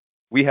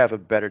 We have a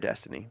better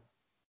destiny.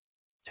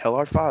 Tell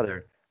our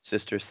father,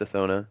 Sister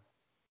Sithona,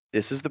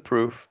 this is the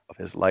proof of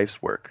his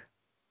life's work.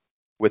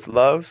 With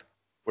love,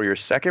 for your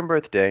second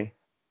birthday,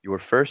 your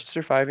first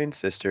surviving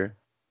sister,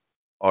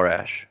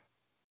 Arash.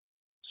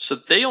 So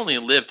they only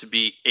live to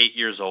be 8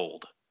 years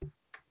old.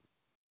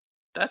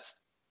 That's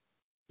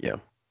Yeah.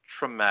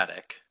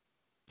 traumatic.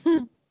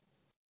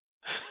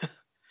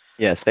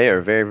 Yes, they are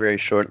a very, very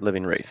short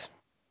living race.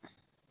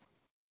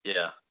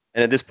 Yeah.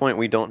 And at this point,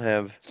 we don't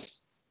have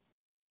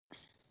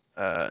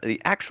the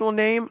actual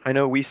name. I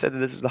know we said that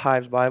this is the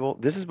Hive's Bible.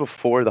 This is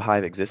before the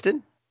Hive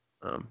existed.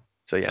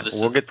 So yeah, So this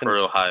we'll is the get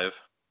proto hive.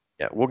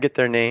 we'll get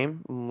their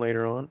name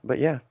later on. But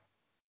yeah,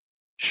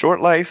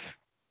 short life,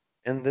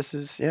 and this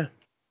is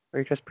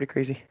just pretty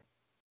crazy.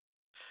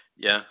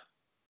 Yeah.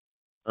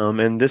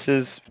 And this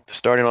is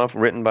starting off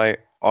written by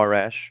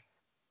Arash,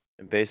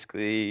 and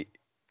basically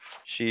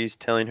she's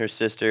telling her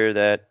sister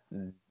that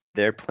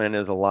their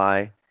planet is a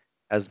lie,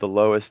 as the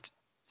lowest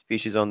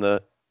species on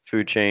the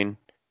food chain.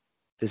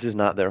 This is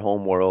not their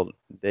home world.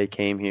 They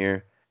came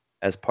here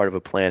as part of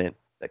a planet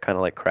that kind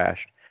of like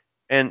crashed.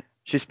 And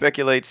she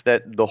speculates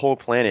that the whole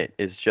planet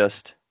is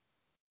just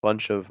a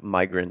bunch of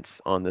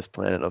migrants on this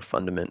planet of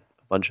Fundament,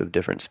 a bunch of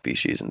different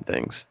species and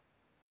things.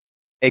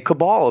 A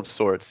cabal of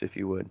sorts, if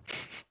you would.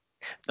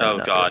 No,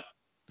 Oh God.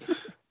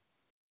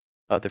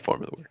 not the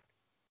form of the word.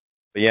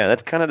 But yeah,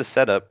 that's kind of the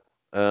setup.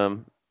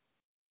 Um,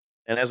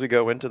 and as we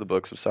go into the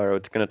Books of Sorrow,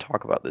 it's going to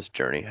talk about this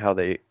journey, how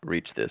they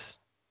reach this.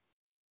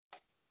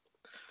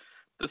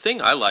 The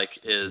thing I like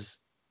is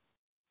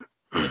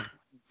like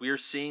we're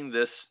seeing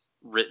this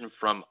written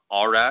from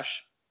Arash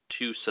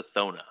to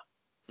Sathona.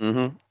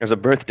 As a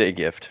birthday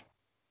gift.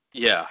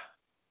 Yeah.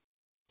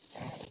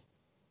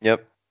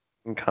 Yep.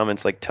 And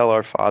comments like, tell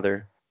our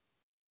father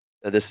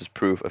that this is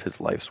proof of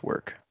his life's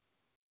work.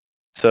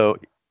 So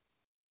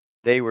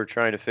they were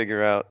trying to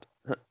figure out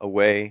a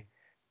way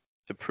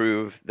to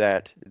prove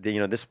that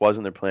this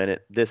wasn't their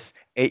planet. This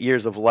 8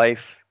 years of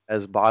life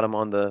as bottom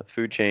on the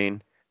food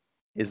chain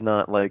is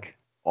not like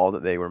all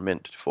that they were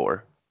meant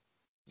for.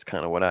 It's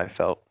kind of what I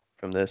felt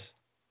from this.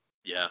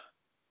 Yeah.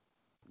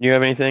 You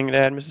have anything to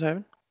add, Mrs.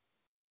 Ivan?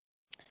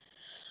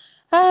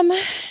 Um,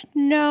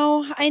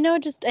 no, I know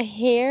just a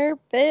hair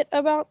bit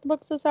about the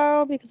Books of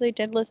Sorrow because I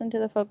did listen to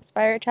the Focus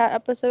Fire Chat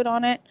episode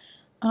on it.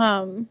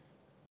 Um,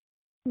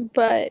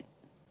 but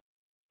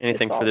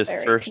Anything it's for all this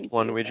very first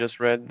one we confusing. just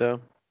read, though?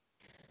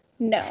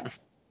 No.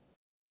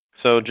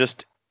 So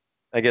just,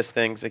 I guess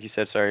things, like you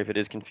said, sorry if it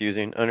is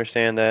confusing.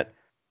 Understand that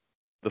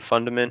the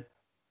Fundament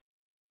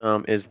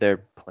is their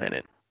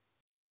planet.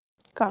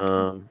 Got it.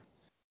 Um,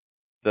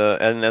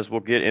 and as we'll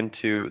get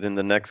into in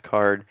the next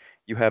card,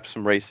 you have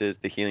some races: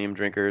 the Helium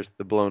Drinkers,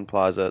 the Blown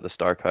Plaza, the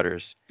Star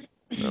Cutters.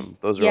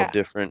 Those are all Yeah.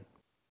 different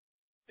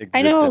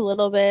I know a existent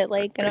little bit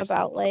like and races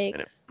about on the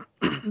like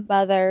planet.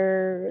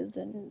 mothers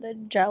and the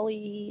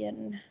jelly,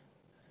 and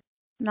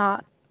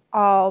not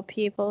all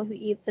people who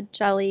eat the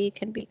jelly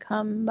can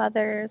become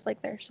mothers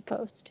like they're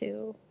supposed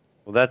to.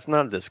 Well, that's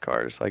not this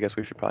card, so I guess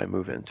we should probably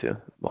move into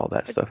all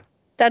that stuff.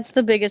 That's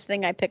the biggest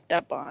thing I picked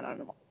up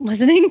on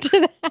listening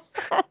to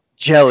that.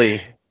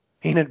 Jelly,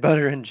 peanut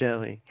butter and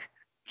jelly.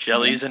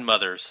 Jellies and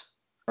mothers.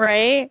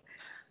 Right?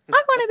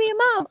 I want to be a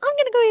mom. I'm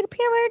going to go eat a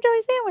peanut butter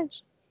jelly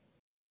sandwich.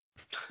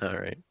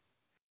 All right.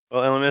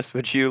 Well, Elemis,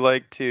 would you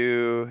like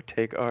to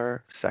take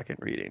our second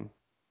reading?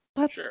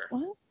 That's Sure.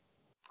 what?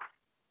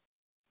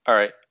 All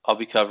right. I'll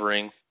be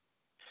covering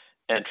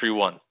entry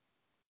 1,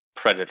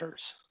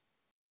 Predators.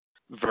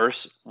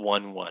 Verse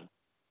 1-1.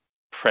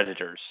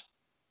 Predators.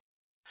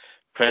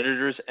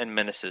 Predators and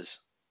menaces,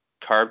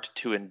 carved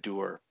to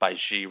endure by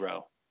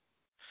Jiro,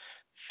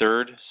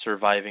 third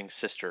surviving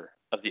sister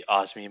of the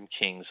Osmium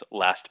King's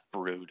last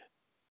brood.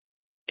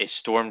 A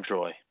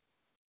Stormjoy.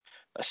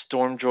 A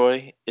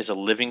Stormjoy is a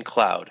living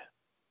cloud.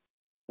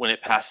 When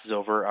it passes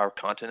over our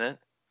continent,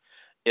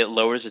 it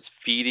lowers its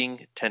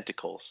feeding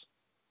tentacles.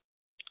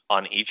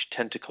 On each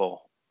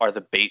tentacle are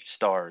the bait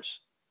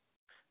stars.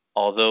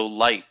 Although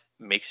light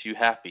makes you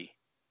happy,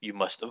 you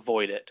must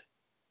avoid it.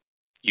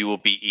 You will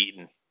be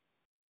eaten.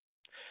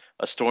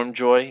 A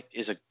Stormjoy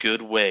is a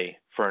good way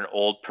for an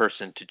old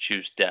person to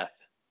choose death.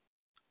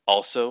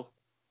 Also,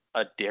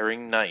 a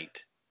daring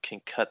knight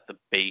can cut the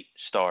bait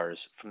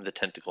stars from the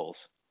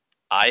tentacles.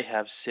 I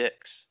have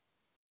 6.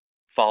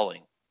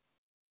 Falling.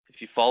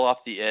 If you fall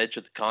off the edge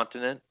of the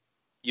continent,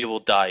 you will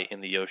die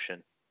in the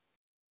ocean.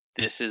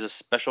 This is a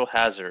special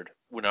hazard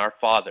when our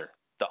father,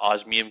 the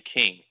Osmium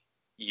King,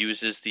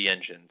 uses the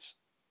engines.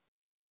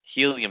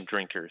 Helium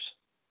drinkers.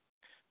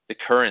 The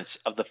currents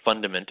of the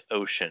Fundament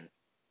Ocean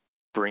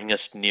bring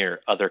us near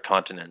other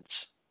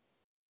continents.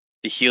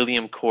 The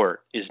Helium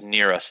Court is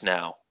near us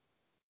now.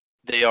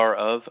 They are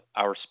of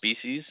our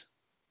species,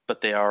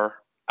 but they are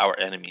our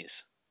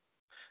enemies.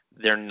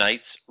 Their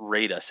knights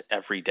raid us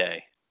every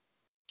day.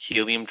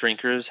 Helium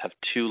drinkers have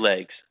 2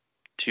 legs,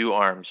 2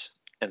 arms,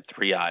 and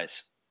 3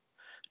 eyes,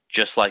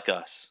 just like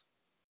us.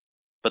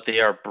 But they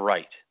are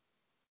bright/evil.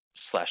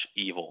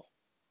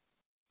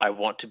 I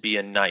want to be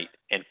a knight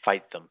and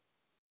fight them.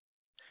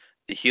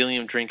 The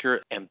Helium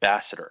drinker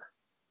ambassador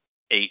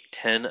ate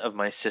 10 of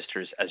my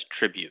sisters as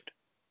tribute.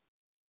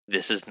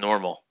 This is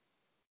normal.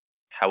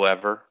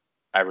 However,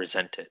 I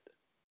resent it.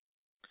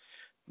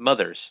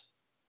 Mothers.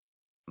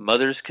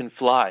 Mothers can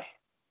fly.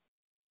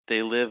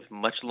 They live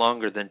much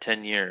longer than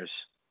 10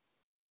 years.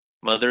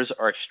 Mothers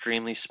are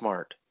extremely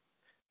smart,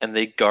 and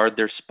they guard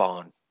their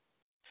spawn.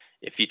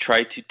 If you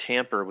try to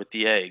tamper with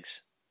the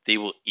eggs, they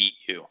will eat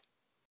you.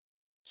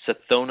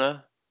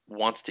 Sathona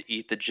wants to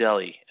eat the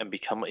jelly and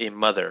become a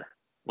mother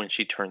when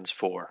she turns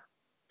 4.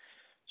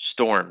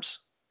 Storms.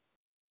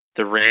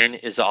 The rain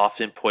is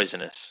often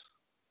poisonous.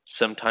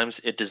 Sometimes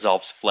it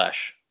dissolves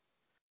flesh.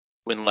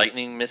 When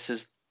lightning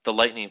misses the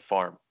lightning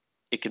farm,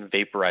 it can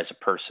vaporize a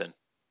person.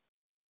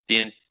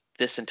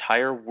 This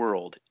entire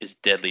world is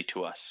deadly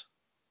to us.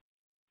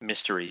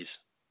 Mysteries.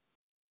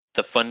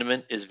 The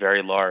fundament is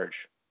very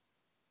large.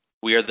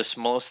 We are the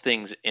smallest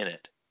things in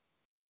it.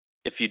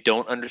 If you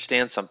don't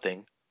understand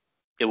something,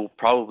 it will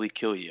probably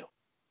kill you.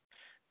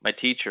 My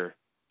teacher,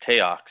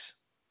 Teox,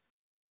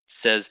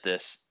 says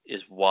this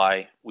is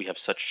why we have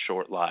such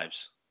short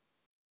lives.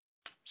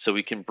 So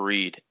we can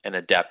breed and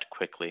adapt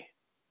quickly.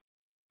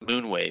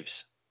 Moon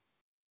waves.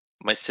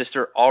 My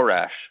sister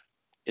Alrash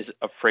is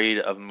afraid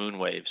of moon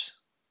waves.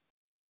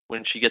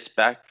 When she gets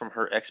back from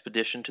her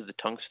expedition to the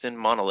tungsten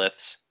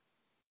monoliths,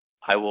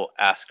 I will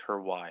ask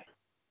her why.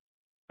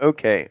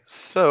 Okay,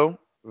 so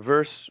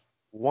verse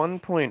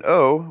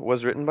 1.0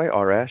 was written by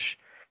Arash,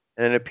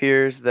 and it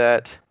appears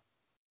that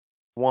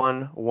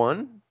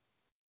 1:1,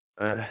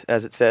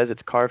 as it says,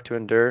 it's carved to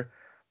endure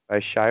by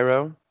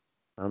Shiro.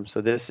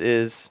 So this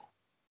is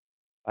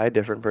by a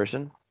different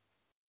person.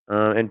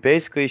 And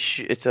basically,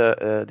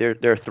 there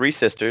are three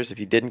sisters. If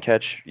you didn't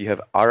catch, you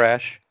have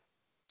Arash,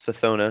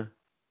 Sathona,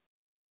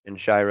 and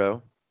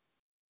Shiro.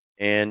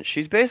 And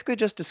she's basically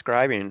just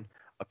describing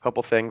a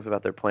couple things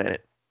about their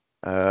planet.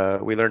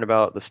 We learned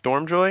about the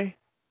Stormjoy,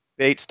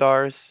 the 8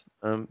 stars,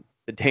 the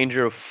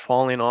danger of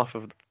falling off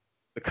of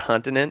the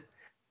continent,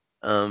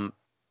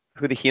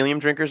 who the helium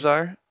drinkers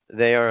are.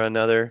 They are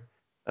another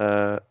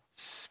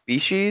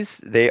species.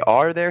 They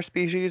are their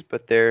species,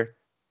 but they're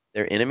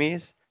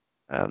enemies.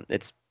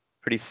 It's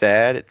pretty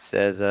sad. It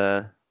says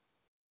the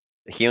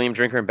helium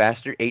drinker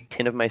ambassador ate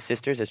 10 of my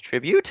sisters as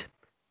tribute.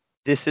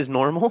 This is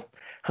normal.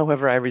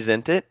 However, I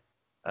resent it.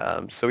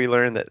 So we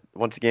learn that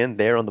once again,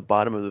 they're on the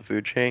bottom of the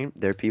food chain.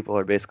 Their people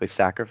are basically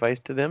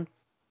sacrificed to them.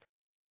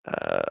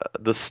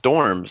 The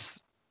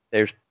storms,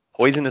 there's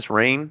poisonous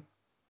rain.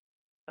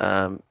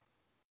 Um,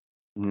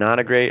 Not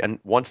a great. And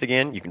once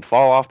again, you can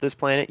fall off this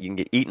planet. You can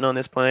get eaten on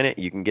this planet.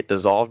 You can get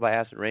dissolved by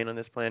acid rain on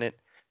this planet.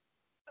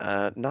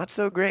 Not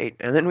so great.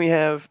 And then we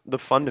have the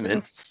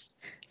fundament. Is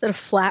it a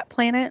flat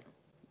planet?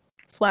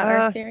 Flat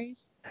Earth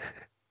theories?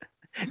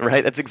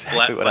 Right? That's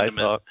exactly Flat what fundament.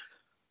 I thought.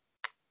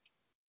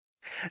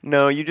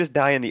 No, you just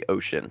die in the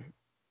ocean.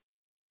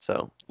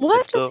 So Well, that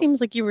it's just still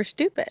seems like you were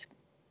stupid.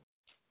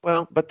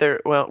 well, but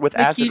with Like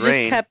acid you just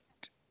rain.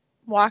 kept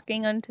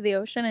walking onto the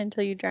ocean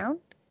until you drowned?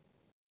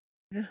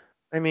 Yeah,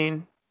 I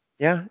mean,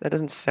 yeah, that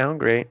doesn't sound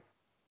great.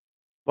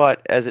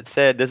 But as it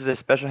said, this is a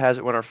special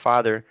hazard when our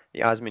father,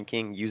 the Osman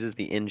King, uses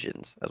the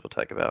engines, as we'll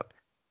talk about.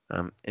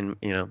 And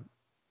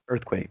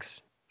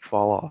earthquakes,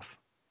 fall off.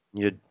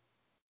 You'd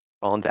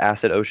fall into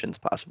acid oceans,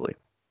 possibly.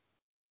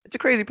 It's a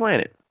crazy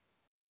planet.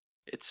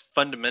 It's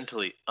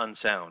fundamentally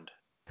unsound.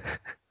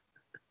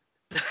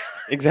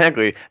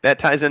 Exactly. That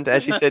ties into,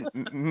 as she said,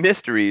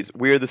 mysteries.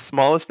 We are the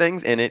smallest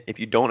things in it. If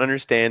you don't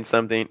understand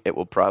something, it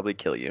will probably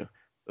kill you.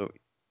 So,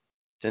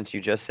 since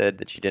you just said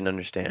that you didn't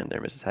understand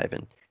there, Mrs.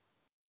 Hyven,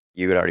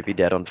 you would already be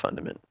dead on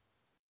fundament.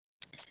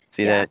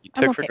 See Yeah, that? You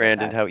I'm took for okay with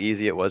granted that. how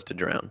easy it was to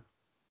drown.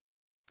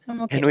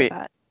 I'm okay And with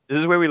that. this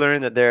is where we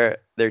learn that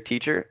their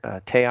teacher,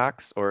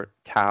 Teox or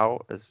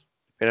Tao, is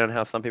depending on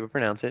how some people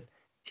pronounce it,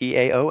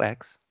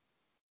 Taox.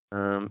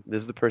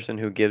 This is the person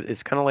who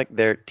is kind of like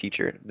their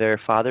teacher. Their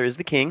father is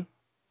the king,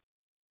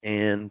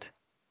 and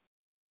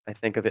I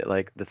think of it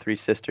like the three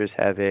sisters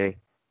have a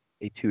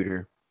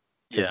tutor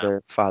because Yeah.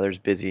 their father's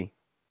busy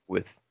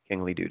with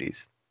kingly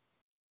duties.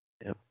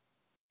 Yep.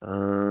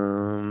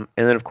 And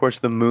then of course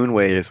the moon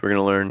waves. We're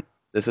gonna learn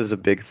this is a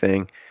big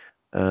thing.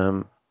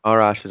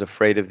 Arash is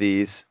afraid of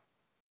these,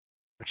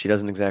 but she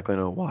doesn't exactly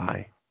know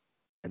why.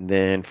 And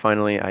then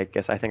finally, I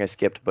think I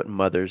skipped, but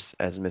mothers,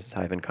 as Mrs.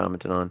 Hyven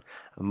commented on,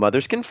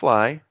 mothers can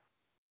fly,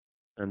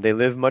 and they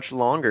live much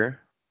longer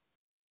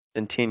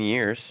than 10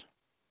 years.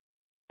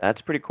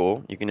 That's pretty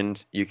cool. You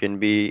can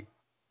be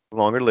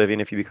longer living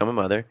if you become a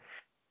mother.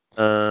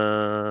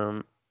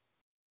 Um,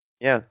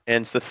 yeah,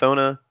 and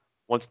Sathona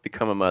wants to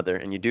become a mother,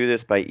 and you do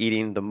this by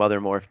eating the mother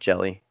morph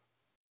jelly,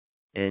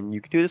 and you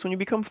can do this when you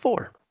become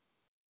 4.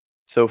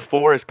 So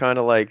 4 is kind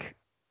of like,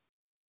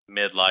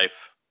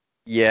 Midlife.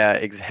 yeah,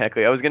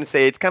 exactly. I was gonna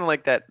say it's kind of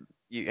like that.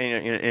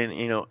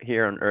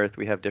 Here on Earth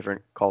we have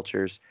different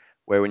cultures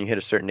where when you hit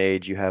a certain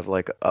age, you have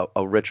like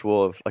a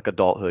ritual of like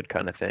adulthood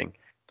kind of thing,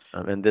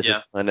 and this is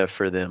Yeah. kind of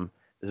for them.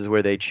 This is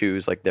where they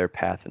choose like their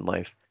path in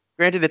life.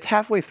 Granted, it's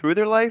halfway through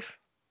their life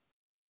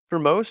for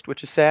most,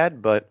 which is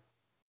sad, but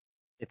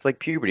it's like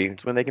puberty.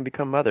 It's when they can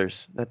become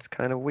mothers. That's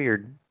kind of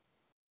weird.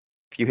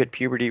 If you hit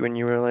puberty when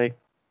you were like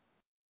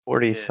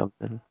 40 Yeah.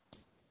 something.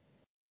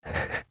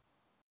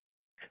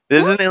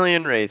 This is an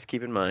alien race,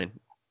 keep in mind.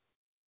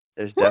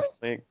 There's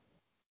definitely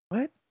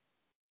what?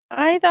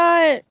 I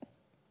thought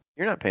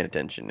You're not paying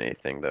attention to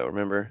anything though,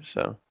 remember?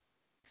 So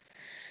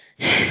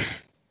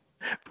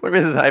poor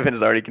Mrs. Hyven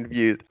is already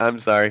confused.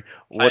 I'm sorry.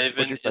 What's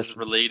Ivan your is question?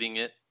 relating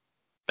it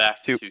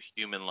back To to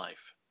human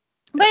life.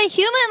 But yes.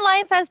 human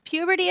life has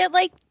puberty at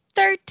like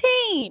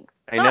 13,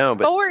 I not know,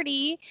 but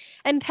 40.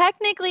 And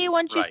technically,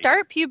 once you Right.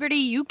 start puberty,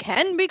 you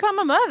can become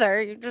a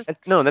mother. You just.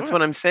 no, that's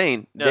what I'm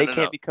saying. No, They no,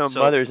 can't no. become So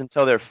mothers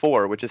until they're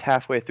 4, which is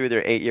halfway through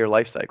their 8-year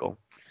life cycle.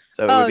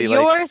 So it Oh, would be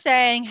you're like,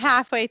 saying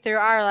halfway through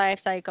our life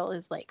cycle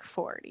is like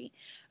 40.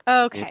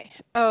 Okay.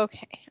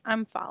 Okay.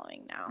 I'm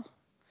following now.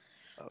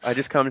 I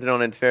just commented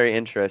on it, it's very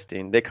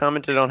interesting. They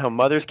commented on how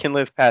mothers can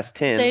live past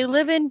 10, They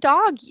live in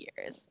dog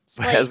years. It's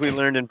but like as we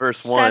learned in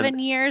verse 1, 7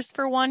 years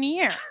for 1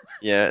 year.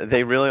 yeah,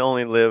 they really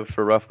only live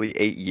for roughly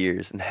 8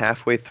 years, and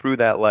halfway through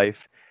that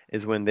life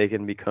is when they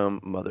can become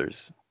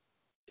mothers.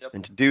 Yep.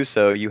 And to do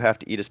so, you have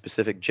to eat a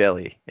specific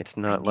jelly. It's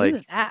I not knew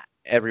like that.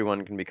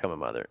 everyone can become a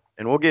mother.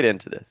 And we'll get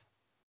into this.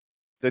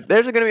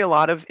 There's going to be a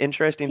lot of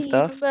interesting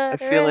Peanut stuff. I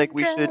butter feel like and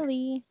we should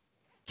jelly.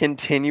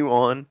 continue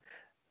on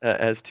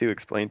as to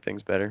explain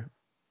things better.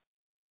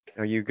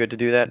 Are you good to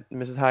do that,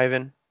 Mrs.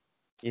 Hyven?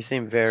 You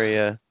seem very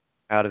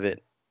out of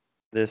it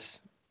this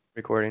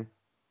recording.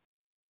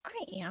 I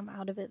am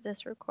out of it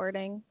this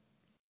recording.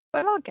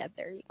 But I'll get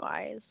there, you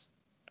guys.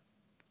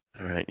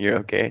 All right, you're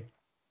okay.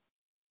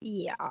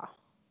 Yeah.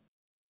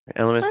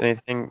 Elemist, Let's-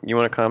 anything you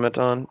want to comment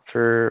on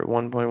for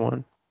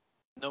 1.1?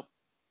 Nope.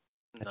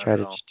 I Not tried at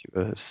to all. just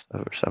do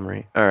a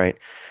summary. All right.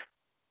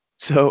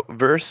 So,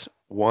 verse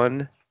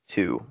 1,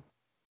 2,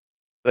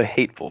 the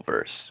hateful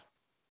verse.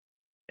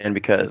 And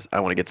because I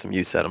want to get some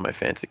use out of my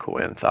fancy cool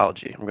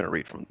anthology, I'm going to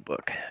read from the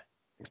book.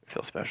 Makes me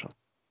feel special.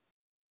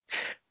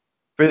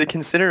 For the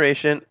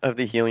consideration of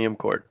the helium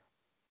court,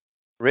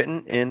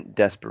 written in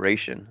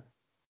desperation,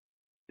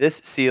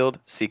 this sealed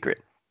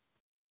secret.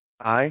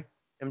 I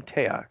am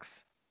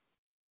Teox,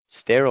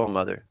 sterile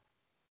mother,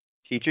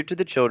 teacher to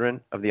the children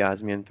of the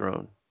Osmian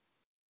throne.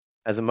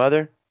 As a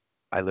mother,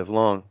 I live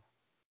long.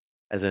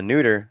 As a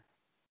neuter,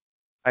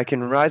 I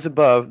can rise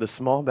above the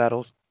small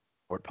battles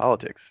or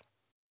politics.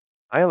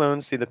 I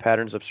alone see the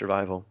patterns of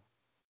survival.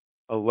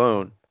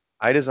 Alone,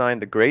 I design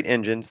the great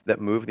engines that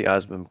move the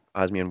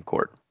Osmium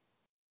court.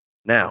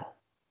 Now,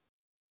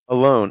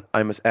 alone,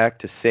 I must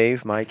act to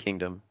save my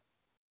kingdom.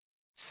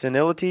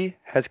 Senility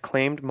has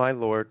claimed my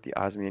lord, the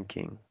Osmian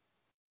king.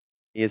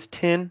 He is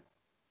tin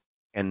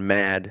and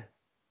mad.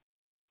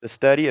 The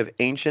study of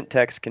ancient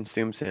texts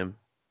consumes him.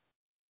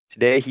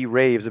 Today he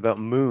raves about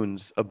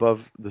moons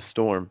above the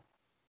storm.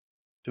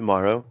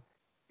 Tomorrow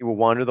he will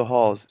wander the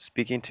halls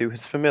speaking to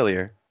his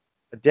familiar,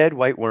 a dead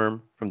white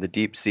worm from the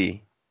deep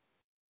sea.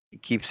 He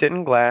keeps it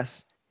in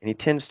glass and he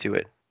tends to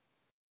it,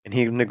 and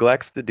he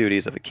neglects the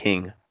duties of a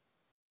king.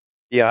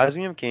 The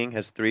Osmium king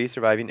has 3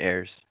 surviving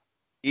heirs,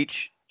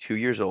 each 2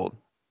 years old.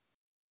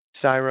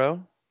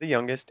 Syro, the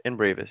youngest and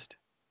bravest,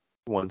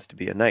 who wants to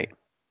be a knight.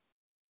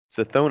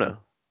 Sathona,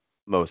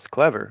 most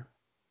clever,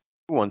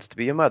 who wants to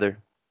be a mother.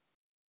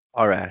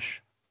 Arash,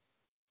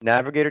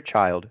 navigator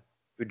child,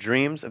 who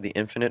dreams of the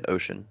infinite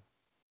ocean.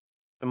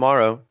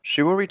 Tomorrow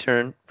she will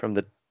return from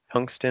the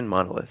tungsten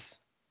monoliths.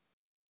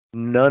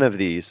 None of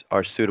these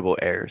are suitable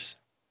heirs.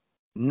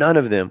 None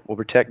of them will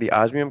protect the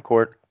Osmium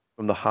court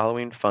from the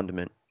hollowing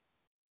fundament.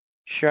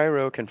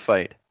 Shiro can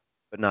fight,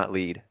 but not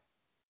lead.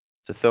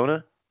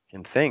 Sathona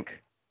can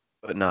think,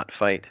 but not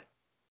fight.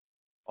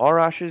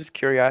 Arash's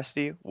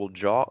curiosity will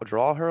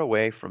draw her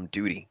away from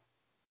duty.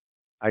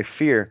 I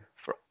fear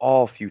for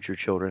all future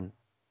children.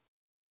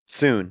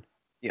 Soon,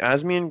 the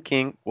Osmian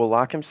king will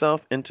lock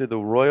himself into the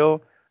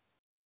royal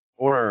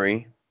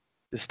orrery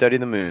to study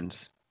the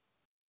moons.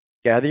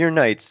 Gather your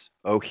knights,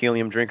 O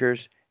helium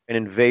drinkers, and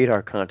invade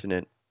our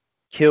continent.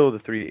 Kill the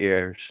 3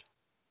 heirs.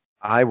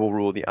 I will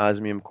rule the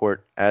Osmium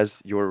court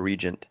as your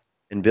regent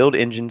and build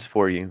engines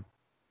for you.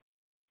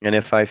 And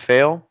if I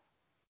fail,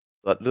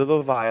 let the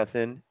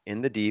Leviathan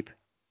in the deep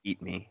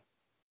eat me.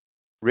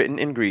 Written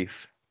in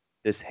grief,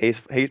 this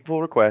hateful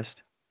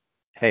request,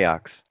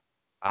 Heox,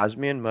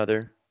 Osmian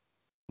mother,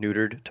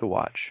 neutered to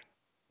watch.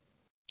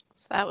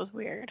 So that was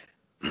weird.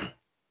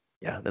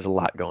 Yeah, there's a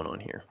lot going on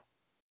here.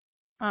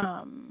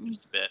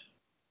 Just a bit.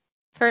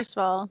 First of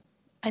all,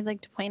 I'd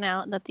like to point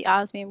out that the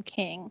Osmium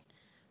King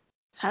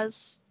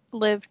has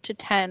lived to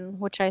 10,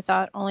 which I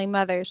thought only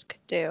mothers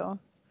could do.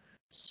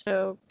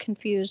 So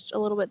confused a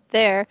little bit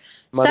there.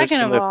 Mothers Second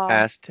can of live all,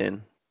 past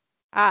 10.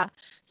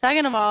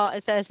 second of all,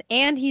 it says,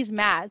 and he's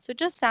mad. So it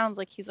just sounds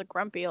like he's a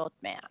grumpy old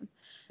man.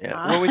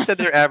 Yeah. Well, we said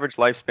their average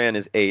lifespan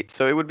is 8,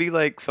 so it would be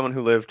like someone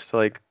who lived to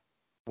like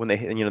when they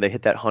they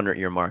hit that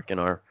 100-year mark in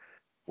our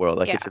world.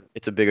 Like Yeah.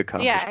 it's a big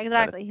accomplishment. Yeah, kind of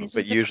exactly. thing. He's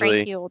But just a usually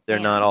cranky old they're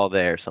man. not all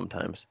there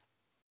sometimes.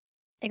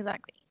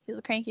 Exactly. He's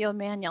a cranky old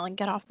man yelling,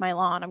 "Get off my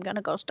lawn. I'm going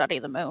to go study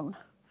the moon."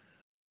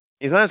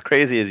 He's not as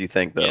crazy as you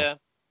think, though. Yeah.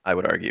 I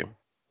would argue.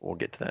 We'll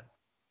get to that.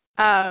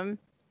 And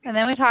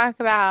then we talk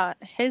about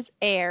his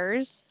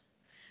heirs,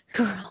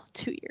 who are all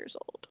 2 years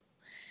old.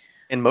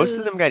 And most of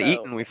This them is got so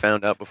eaten, we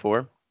found out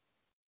before.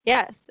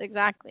 Yes,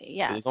 exactly. So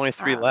Yes. there's only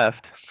 3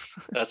 left.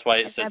 That's why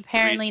it And says 3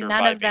 apparently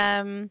none of surviving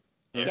them,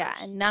 heirs. yeah,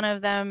 and none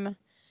of them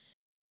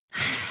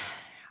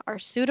are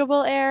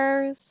suitable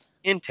heirs.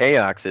 In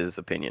Teox's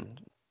opinion.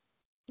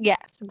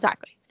 Yes,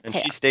 exactly. And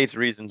Tail. she states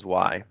reasons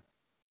why.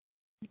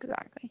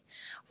 Exactly.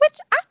 Which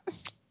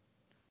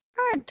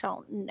I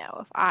don't know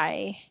if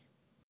I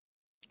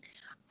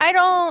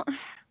don't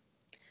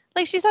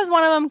like she says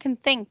one of them can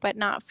think but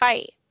not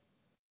fight.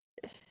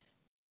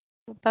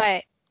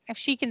 But if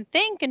she can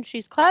think and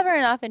she's clever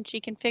enough and she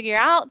can figure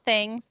out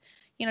things,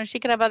 she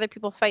could have other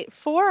people fight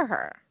for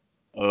her.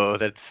 Oh,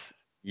 that's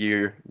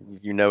you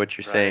know what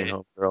you're saying,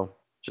 Right. homegirl.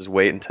 Just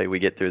wait until we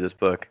get through this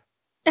book.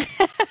 Oh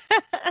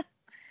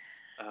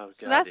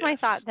So God, that's my yes.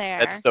 thought That's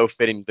there. so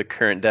fitting the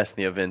current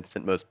Destiny events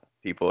that most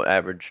people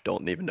average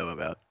don't even know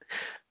about.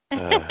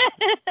 Uh,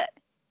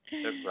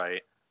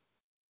 Right.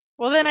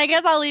 Well, then I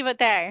guess I'll leave it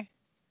there.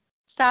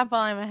 Stop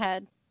while I'm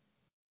ahead.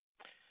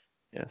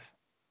 yes.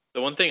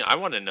 The one thing I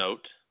want to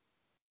note,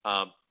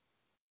 um,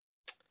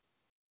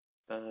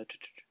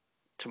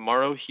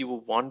 tomorrow he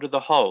will wander the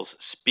halls,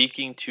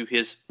 speaking to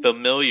his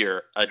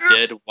familiar, a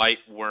dead white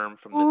worm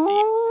from the deep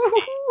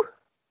sea. Ooh.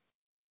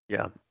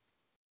 Yeah.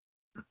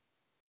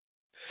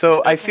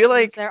 So I Yep. feel Means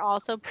like they're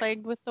also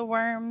plagued with the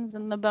worms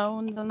and the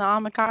bones and the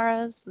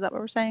amakaras. Is that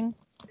what we're saying?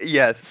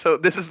 yes. So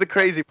this is the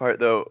crazy part,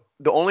 though.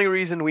 The only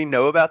reason we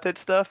know about that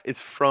stuff is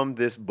from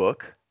this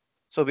book.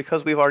 So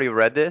because we've already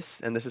read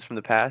this and this is from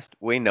the past,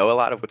 we know a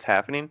lot of what's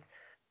happening.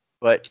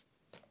 But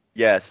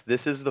yes,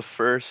 this is the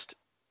first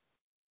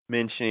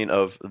mentioning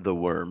of the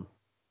worm.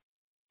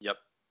 Yep.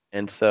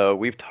 And so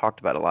we've talked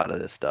about a lot of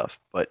this stuff,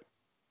 but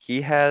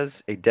he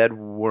has a dead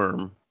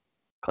worm,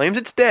 claims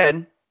it's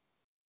dead,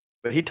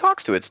 but he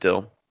talks to it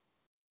still.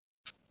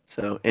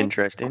 So Like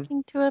interesting.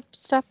 talking to a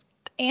stuffed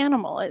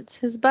animal. It's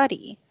his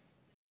buddy.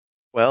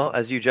 Well,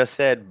 as you just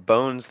said,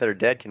 bones that are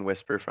dead can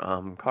whisper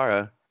from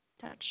Kara.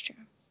 That's true.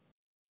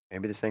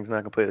 Maybe this thing's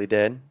not completely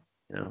dead.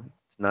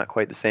 It's not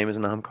quite the same as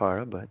an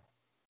Ahamkara, but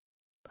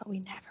But we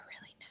never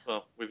really know.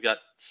 Well, we've got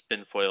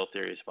spin foil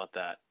theories about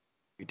that.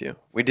 we do.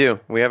 We do.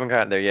 We haven't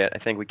gotten there yet. I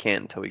think we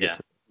can't until we get Yeah.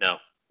 to No.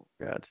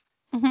 the gods.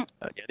 Mhm.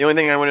 Yeah, the only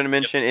thing I wanted to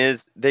mention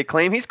is they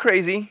claim he's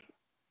crazy.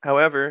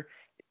 However,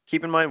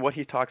 keep in mind what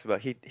he talks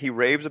about. He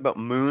raves about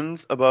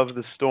moons above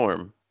the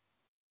storm.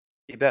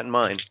 Keep that in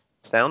mind.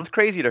 Sounds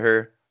crazy to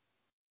her.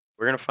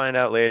 We're gonna find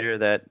out later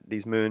that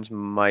these moons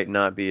might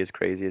not be as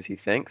crazy as he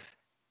thinks.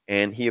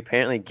 And he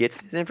apparently gets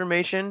this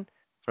information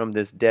from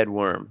this dead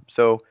worm.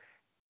 So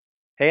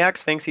Hayax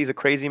thinks he's a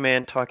crazy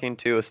man talking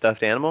to a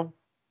stuffed animal,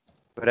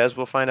 but as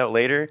we'll find out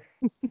later,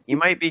 he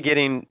might be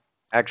getting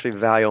actually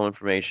valuable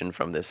information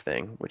from this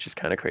thing, which is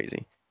kind of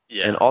crazy.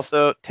 And Yeah.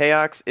 also,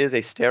 Teox is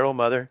a sterile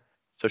mother,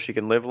 so she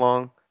can live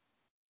long.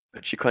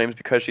 But she claims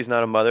because she's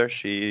not a mother,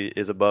 she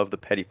is above the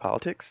petty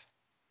politics.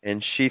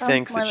 And she Sounds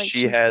thinks more that like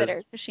she she's has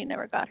bitter because she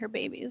never got her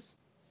babies.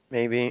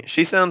 maybe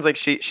she sounds like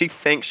she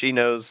thinks she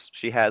knows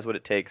she has what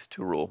it takes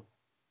to rule.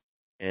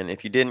 And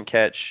if you didn't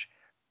catch,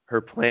 her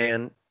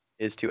plan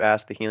is to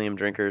ask the helium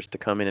drinkers to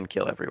come in and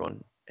kill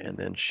everyone, and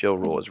then she'll I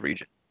rule think, as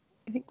regent.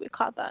 I think we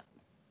caught that.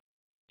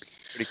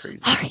 Pretty crazy.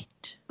 All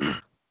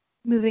right.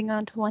 Moving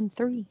on to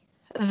 1-3.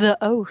 The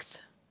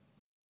Oath.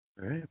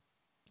 All right.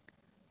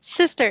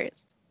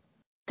 Sisters,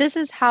 this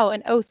is how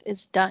an oath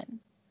is done.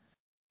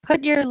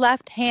 Put your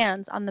left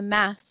hands on the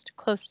mast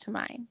close to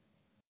mine.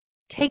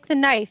 Take the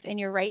knife in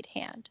your right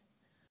hand.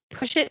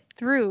 Push it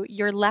through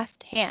your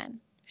left hand,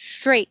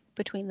 straight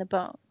between the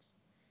bones.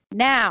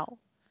 Now,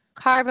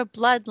 carve a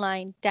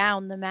bloodline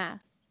down the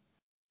mast.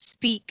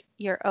 Speak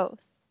your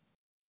oath.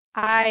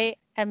 I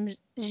am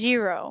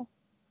Jiro,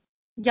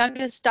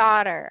 youngest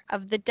daughter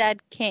of the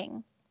dead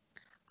king.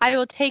 I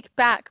will take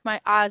back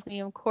my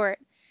osmium court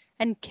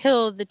and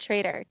kill the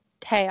traitor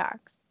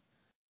Teox.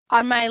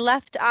 On my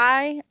left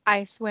eye,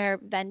 I swear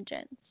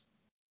vengeance.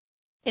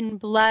 In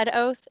blood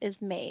oath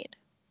is made.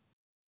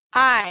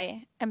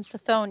 I am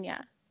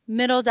Sithonia,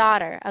 middle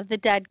daughter of the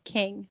dead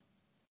king.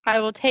 I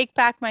will take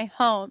back my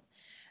home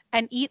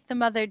and eat the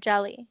mother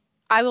jelly.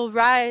 I will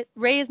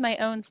raise my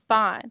own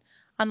spawn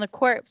on the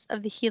corpse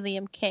of the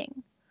helium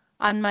king.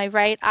 On my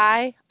right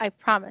eye, I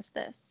promise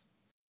this.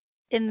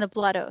 In the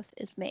blood oath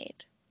is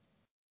made.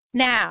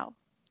 Now,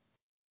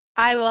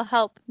 I will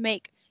help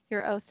make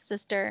your oath,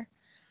 sister.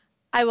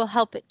 I will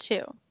help it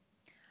too.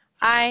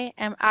 I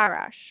am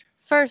Arash,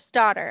 first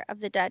daughter of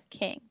the dead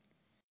king.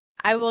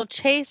 I will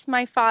chase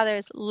my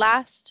father's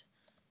last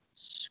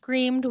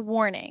screamed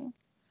warning.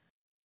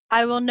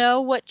 I will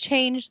know what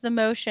changed the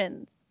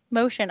motion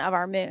of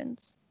our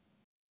moons.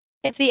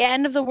 If the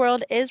end of the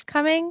world is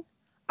coming,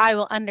 I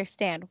will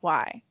understand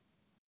why.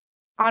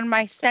 On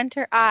my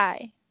center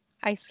eye,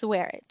 I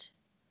swear it.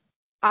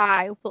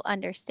 I will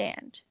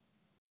understand.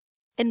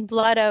 In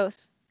blood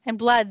oath, in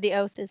blood the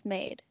oath is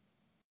made.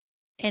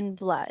 In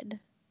blood.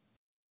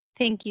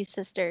 Thank you,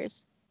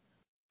 sisters.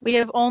 We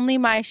have only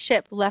my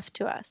ship left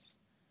to us,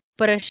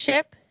 but a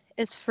ship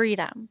is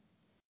freedom.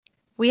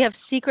 We have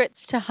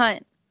secrets to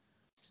hunt,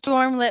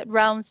 stormlit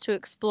realms to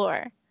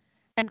explore,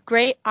 and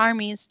great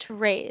armies to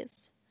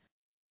raise.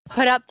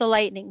 Put up the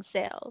lightning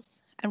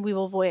sails, and we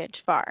will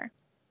voyage far.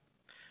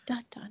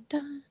 Dun dun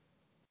dun.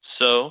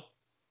 So,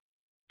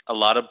 a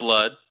lot of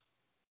blood,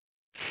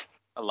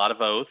 a lot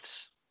of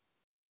oaths.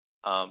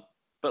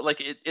 But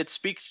like it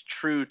speaks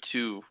true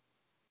to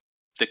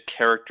the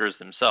characters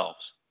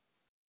themselves.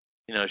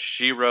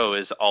 Shiro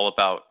is all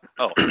about,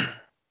 oh,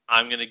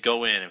 I'm gonna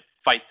go in and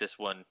fight this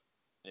one,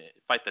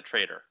 fight the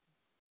traitor.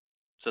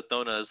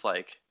 Sathona is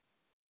like,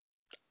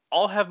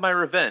 I'll have my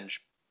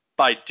revenge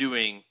by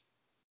doing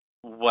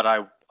what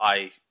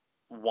I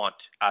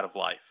want out of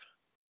life.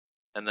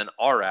 And then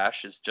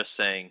Arash is just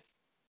saying,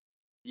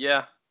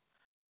 yeah,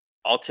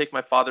 I'll take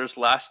my father's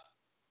last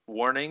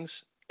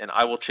warnings and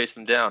I will chase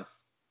them down.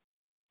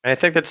 And I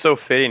think that's so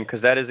fitting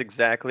because that is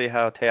exactly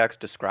how Teox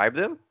described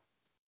them.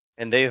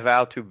 And they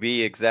vow to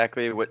be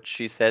exactly what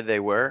she said they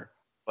were,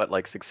 but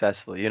like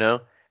successfully, you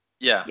know?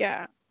 Yeah.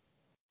 Yeah.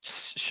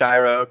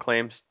 Shiro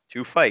claims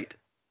to fight.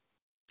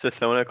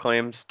 Sathona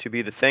claims to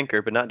be the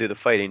thinker, but not do the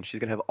fighting. She's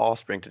going to have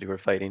offspring to do her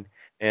fighting.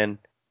 And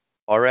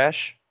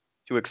Arash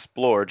to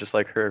explore, just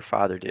like her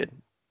father did.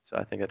 So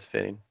I think that's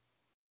fitting.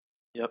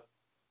 Yep.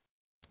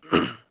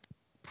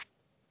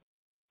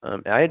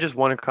 I had just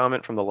one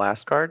comment from the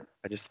last card.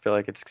 I just feel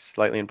like it's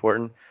slightly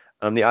important.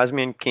 The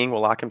Osmian king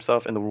will lock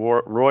himself in the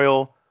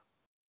royal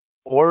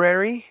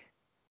orrery.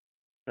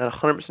 Not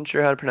 100%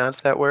 sure how to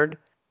pronounce that word,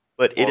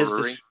 but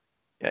Orrery.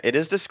 it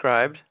is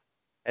described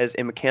as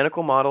a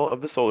mechanical model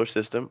of the solar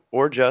system,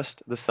 or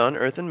just the sun,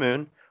 earth, and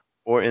moon,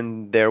 or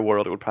in their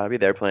world, it would probably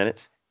be their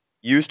planets,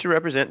 used to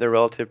represent their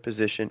relative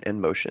position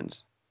and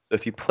motions. So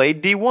if you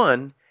played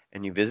D1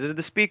 and you visited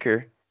the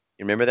speaker,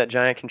 you remember that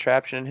giant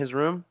contraption in his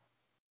room?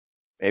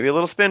 Maybe a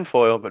little spin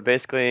foil, but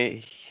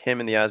basically him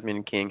and the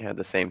Osmian King had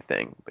the same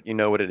thing, but you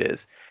know what it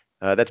is.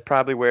 That's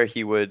probably where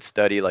he would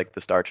study like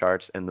the star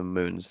charts and the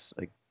moons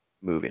like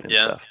moving and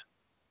Yeah. stuff.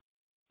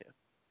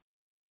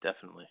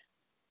 Definitely.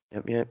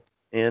 Yep.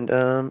 And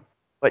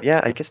but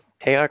yeah, I guess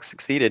Teox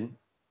succeeded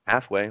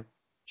halfway.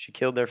 She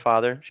killed their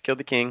father. She killed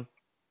the king.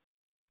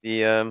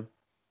 The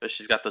But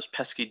she's got those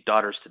pesky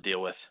daughters to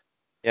deal with.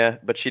 yeah,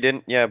 but she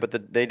didn't. Yeah, but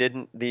they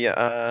didn't.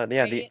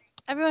 Right?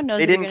 Everyone knows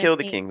they if you're didn't gonna kill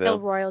the king kill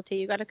though. royalty,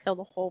 you got to kill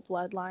the whole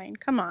bloodline.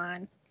 Come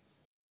on.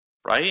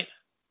 Right?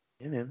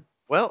 Yeah, man.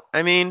 Well,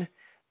 I mean,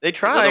 they Because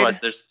tried. otherwise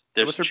That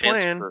there's was a her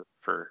chance plan.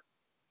 for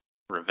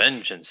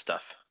revenge and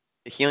stuff.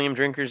 The helium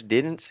drinkers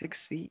didn't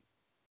succeed.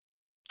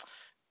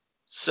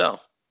 So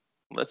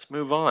let's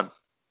move on.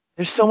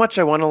 There's so much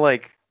I want to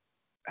like.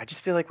 I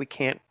just feel like we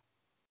can't.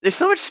 There's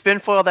so much spin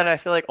foil that I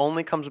feel like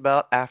only comes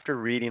about after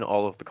reading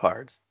all of the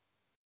cards.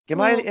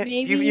 Well, You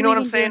maybe know we what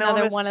I'm can do saying,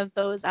 another Elvis? one of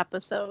those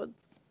episodes.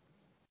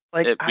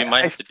 Like We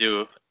might have to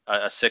do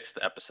a sixth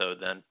episode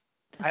then.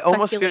 The I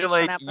almost feel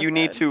speculation like you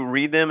need episode. to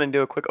read them and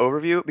do a quick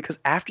overview because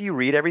after you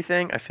read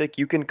everything, I feel like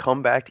you can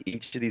come back to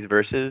each of these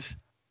verses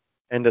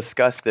and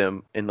discuss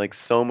them in like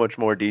so much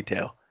more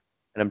detail.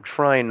 And I'm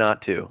trying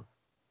not to.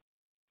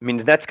 I mean,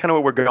 that's kind of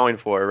what we're going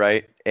for,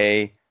 right?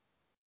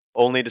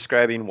 Only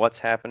describing what's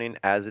happening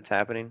as it's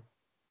happening.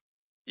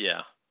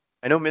 Yeah.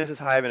 I know Mrs.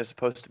 Hyven is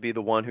supposed to be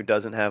the one who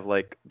doesn't have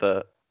like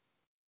the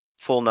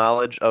full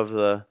knowledge of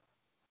the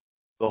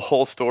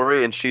whole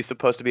story, and she's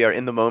supposed to be our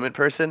in the moment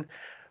person.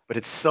 But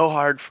it's so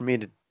hard for me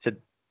to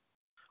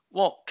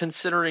Well,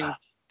 considering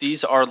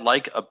these are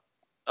like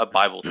a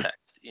Bible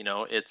text,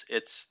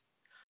 it's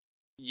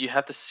you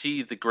have to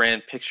see the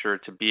grand picture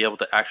to be able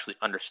to actually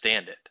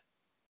understand it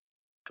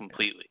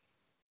completely.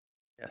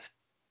 yes.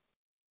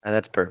 And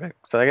that's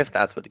perfect. So I guess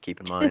that's what to keep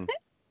in mind.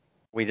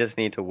 We just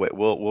need to wait.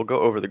 We'll go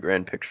over the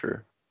grand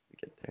picture when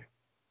we get there.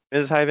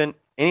 Mrs. Hyven,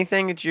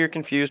 anything that you're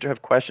confused or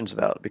have questions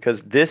about?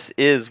 Because this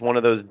is one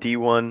of those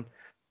D1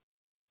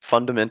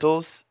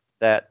 fundamentals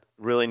that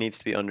really needs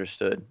to be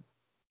understood.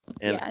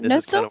 And Yeah. this No,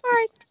 is so kind of far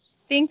I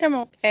think I'm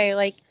okay.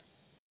 Like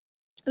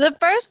the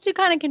first two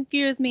kind of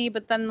confused me,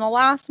 but then the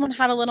last one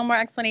had a little more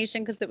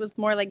explanation because it was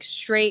more like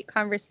straight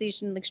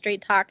conversation, like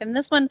straight talk. And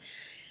this one,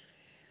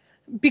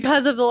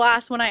 because of the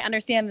last one, I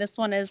understand this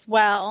one as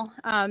well.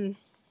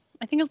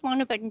 I think as long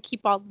as I can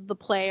keep all the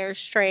players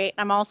straight,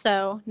 I'm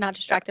also not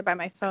distracted by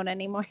my phone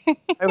anymore.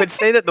 I would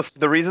say that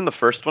the reason the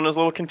first one is a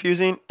little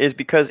confusing is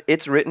because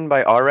it's written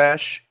by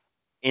Arash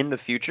in the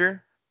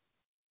future,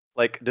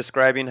 like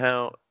describing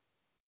how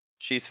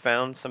she's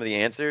found some of the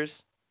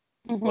answers,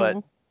 but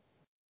Mhm.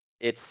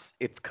 it's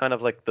kind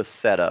of like the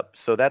setup.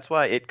 So that's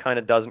why it kind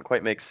of doesn't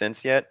quite make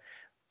sense yet,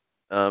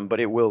 but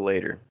it will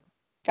later.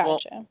 Well,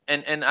 Gotcha.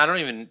 and I don't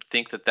even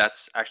think that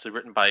that's actually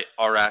written by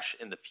Arash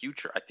in the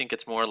future. I think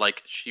it's more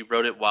like she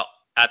wrote it while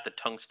at the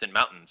Tungsten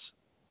Mountains.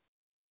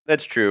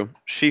 That's true.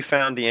 She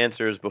found the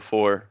answers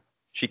before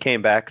she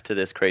came back to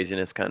this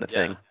craziness kind of Yeah.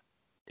 thing.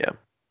 Yeah.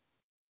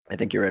 I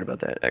think you're right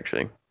about that,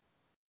 actually.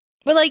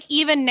 But like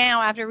even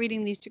now, after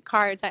reading these two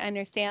cards, I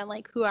understand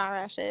like who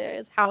Arash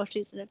is, how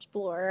she's an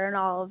explorer, and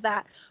all of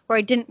that. Where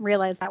I didn't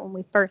realize that when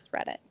we first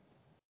read it.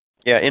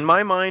 Yeah, in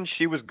my mind,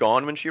 she was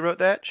gone when she wrote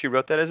that. She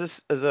wrote that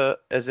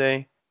as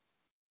a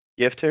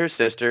gift to her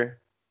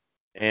sister,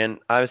 and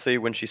obviously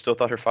when she still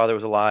thought her father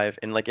was alive.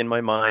 And like in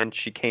my mind,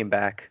 she came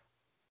back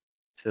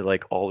to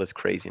like all this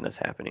craziness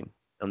happening,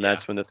 and Yeah.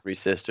 that's when the three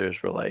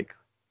sisters were like,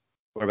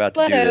 "We're about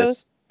to do Photos.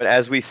 this." But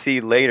as we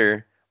see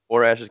later,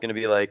 Orash is going to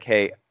be like,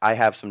 "Hey, I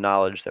have some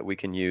knowledge that we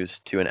can use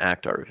to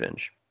enact our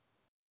revenge."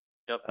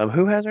 Yep.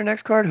 Who has our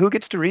next card? Who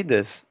gets to read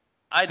this?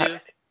 I All do.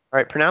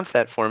 right, pronounce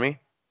that for me.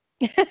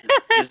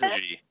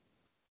 Syzygy.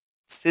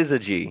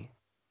 Syzygy.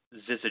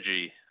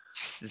 Syzygy.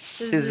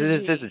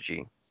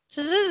 Syzygy.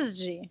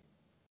 Syzygy.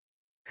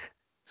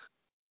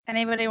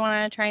 Anybody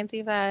want to try and see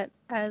if that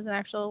as an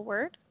actual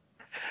word?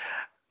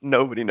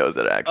 Nobody knows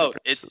how to actually Oh,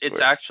 pronounce this it's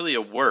word. actually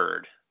a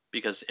word.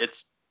 because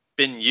it's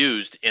been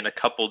used in a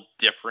couple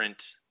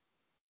different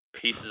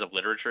pieces of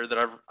literature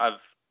that I've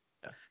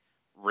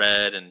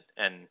read and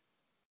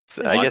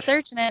We've I been guess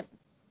searching it.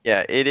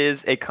 yeah, it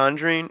is a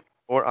conjuring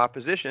or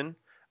opposition,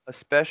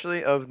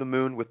 especially of the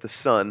moon with the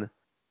sun.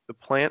 The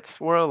plants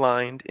were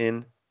aligned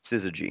in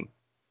syzygy.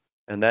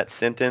 And that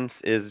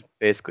sentence is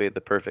basically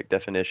the perfect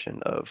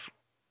definition of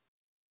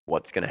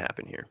what's going to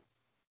happen here.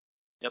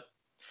 Yep.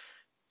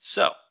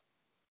 So,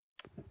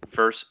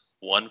 verse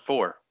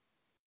 1-4.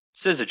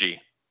 Syzygy.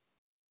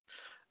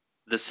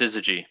 The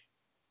syzygy,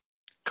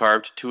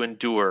 carved to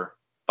endure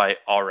by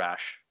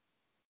Arash,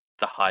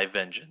 the high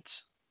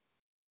vengeance.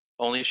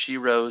 Only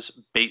Shiro's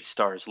bait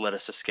stars let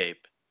us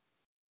escape.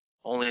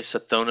 Only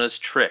Sathona's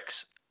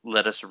tricks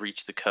let us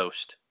reach the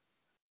coast.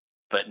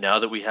 But now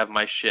that we have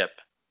my ship,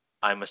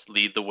 I must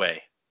lead the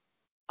way.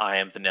 I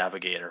am the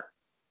navigator.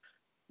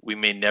 We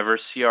may never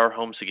see our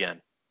homes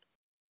again.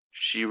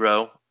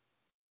 Shiro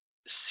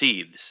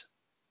seethes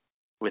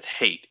with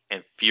hate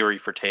and fury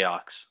for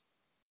Teox.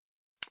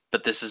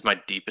 But this is my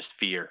deepest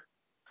fear.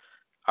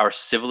 Our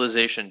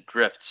civilization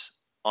drifts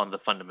on the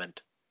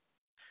fundament.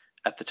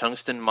 At the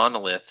tungsten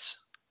monoliths,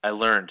 I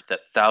learned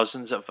that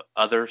thousands of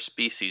other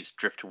species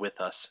drift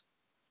with us,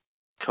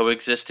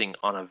 coexisting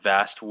on a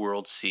vast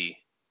world sea.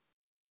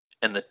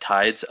 And the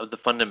tides of the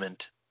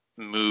fundament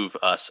move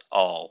us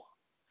all.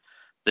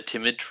 The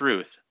timid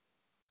truth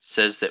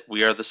says that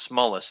we are the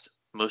smallest,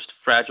 most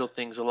fragile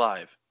things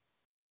alive,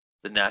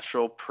 the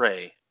natural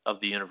prey of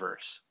the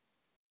universe.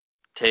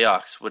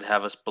 Teox would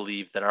have us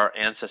believe that our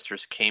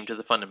ancestors came to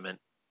the fundament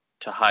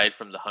to hide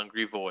from the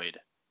hungry void.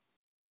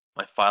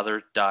 My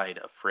father died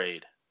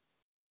afraid,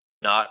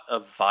 not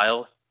of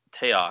vile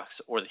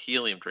Teox or the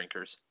helium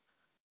drinkers,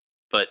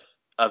 but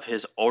of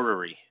his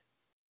orrery.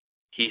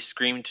 He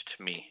screamed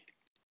to me,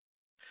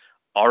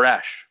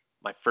 Arash,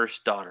 my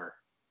first daughter,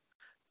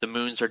 the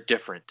moons are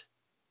different,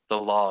 the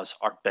laws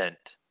are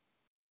bent.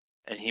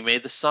 And he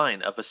made the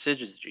sign of a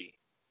syzygy.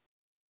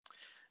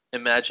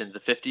 Imagine the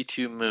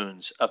 52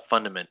 moons of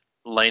Fundament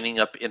lining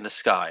up in the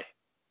sky.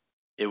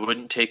 It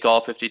wouldn't take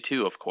all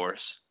 52, of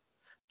course.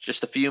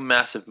 Just a few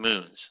massive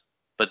moons,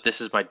 but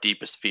this is my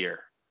deepest fear.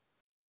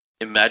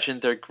 Imagine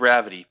their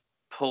gravity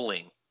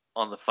pulling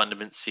on the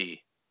Fundament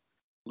Sea,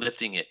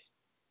 lifting it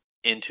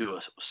into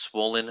a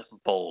swollen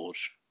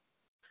bulge.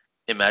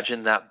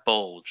 Imagine that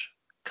bulge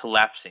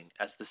collapsing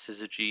as the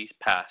syzygy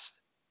passed,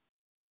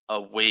 a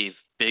wave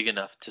big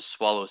enough to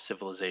swallow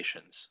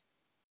civilizations.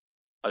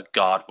 A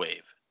god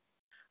wave.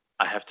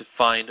 I have to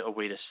find a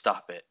way to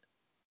stop it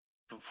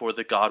before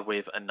the god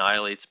wave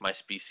annihilates my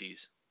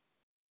species.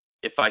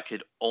 If I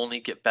could only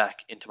get back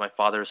into my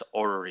father's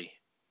orrery,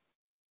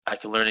 I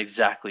could learn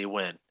exactly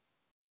when.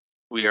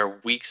 We are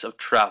weeks of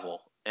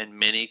travel and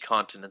many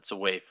continents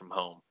away from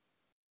home.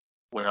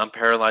 When I'm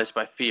paralyzed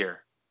by fear,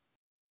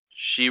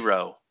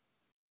 Shiro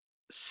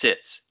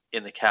sits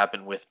in the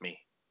cabin with me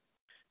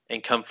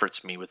and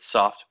comforts me with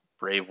soft,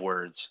 brave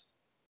words.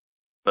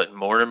 But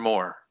more and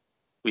more,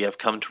 we have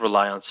come to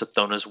rely on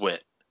Sathona's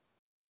wit.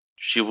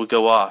 She will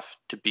go off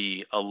to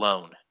be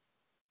alone.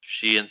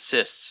 She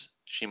insists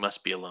she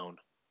must be alone,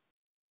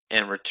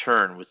 and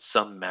return with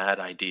some mad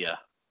idea.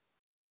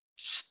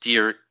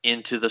 Steer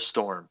into the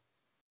storm,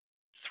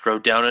 throw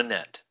down a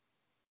net,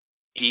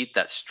 eat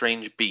that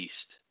strange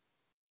beast,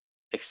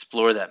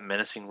 explore that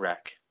menacing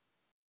wreck.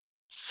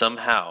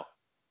 Somehow,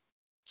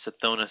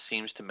 Sathona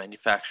seems to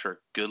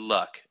manufacture good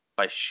luck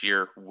by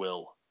sheer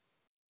will.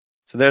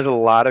 So there's a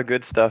lot of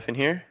good stuff in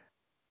here.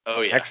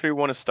 Oh yeah. Actually, we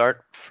want to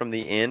start from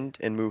the end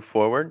and move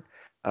forward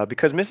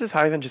because Mrs.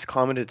 Hyven just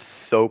commented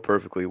so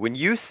perfectly. When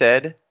you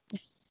said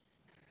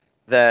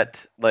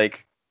that,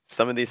 like,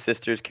 some of these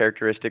sisters'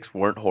 characteristics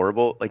weren't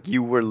horrible, like,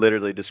 you were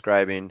literally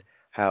describing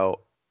how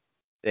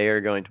they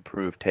are going to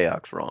prove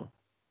Teox wrong.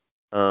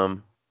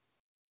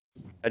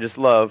 I just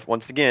love,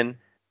 once again,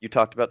 you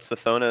talked about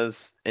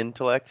Sathona's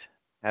intellect,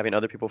 having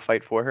other people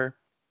fight for her.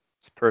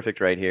 It's perfect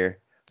right here.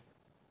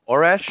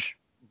 Orash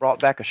brought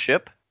back a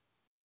ship,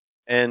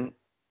 and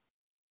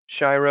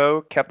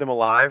Shiro kept them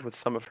alive with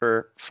some of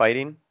her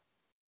fighting,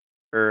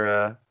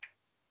 her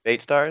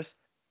bait stars.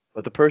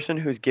 But the person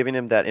who's giving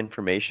him that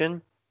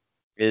information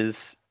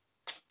is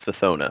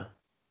Sathona.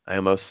 I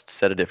almost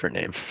said a different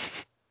name.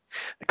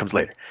 It comes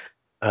later.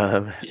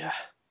 Yeah.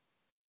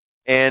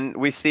 And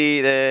we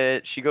see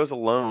that she goes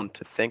alone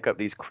to think up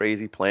these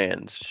crazy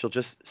plans. She'll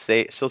just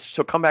say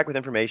she'll come back with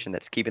information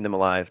that's keeping them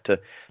alive to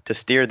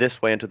steer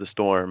this way into the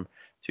storm,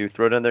 to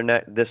throw down their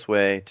net this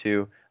way,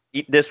 to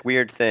eat this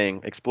weird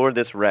thing, explore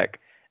this wreck.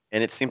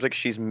 And it seems like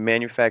she's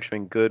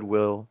manufacturing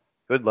goodwill,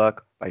 good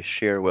luck by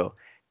sheer will.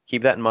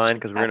 Keep that in mind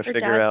because we're Got gonna her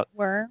figure dad's out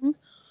worm.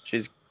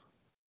 she's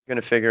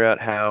gonna figure out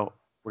how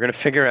we're gonna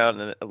figure out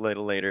a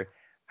little later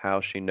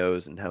how she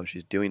knows and how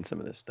she's doing some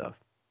of this stuff.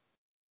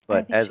 I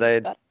But think she's got her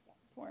dad's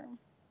worm.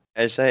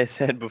 as I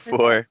said Her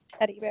before, dad's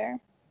teddy bear.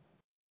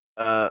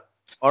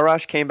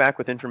 Arash came back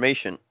with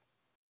information.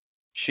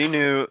 She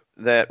knew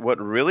that what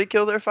really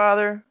killed her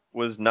father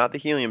was not the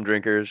helium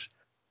drinkers,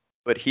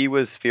 but he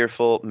was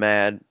fearful,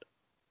 mad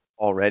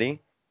already.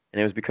 and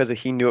it was because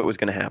he knew it was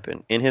going to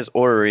happen. In his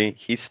orrery,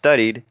 he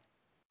studied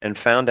and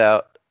found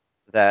out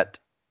that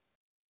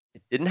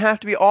it didn't have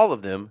to be all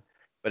of them,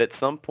 but at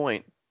some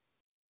point,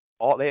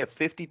 they have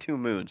 52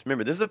 moons.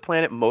 Remember, this is a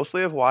planet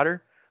mostly of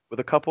water with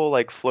a couple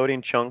like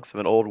floating chunks of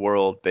an old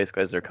world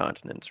basically as their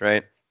continents,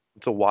 right?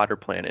 It's a water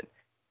planet.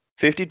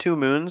 52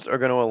 moons are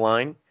going to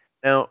align.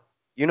 Now,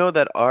 you know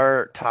that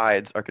our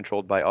tides are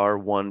controlled by our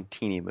one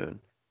teeny moon.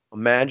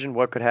 Imagine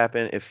what could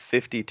happen if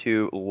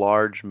 52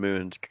 large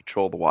moons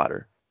control the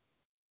water.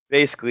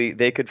 Basically,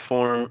 they could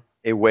form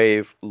a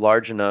wave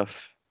large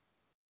enough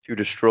to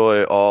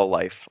destroy all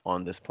life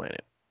on this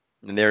planet.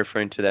 And they're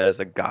referring to that as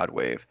a God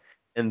wave.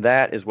 And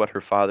that is what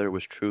her father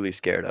was truly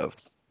scared of.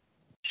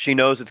 She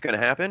knows it's going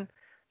to happen.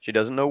 She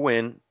doesn't know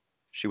when.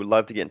 She would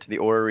love to get into the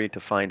orrery to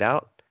find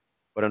out.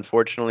 But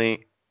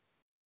unfortunately,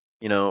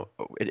 you know,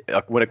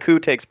 when a coup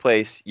takes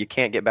place, you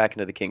can't get back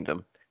into the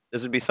kingdom.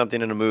 This would be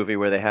something in a movie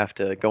where they have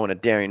to go on a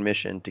daring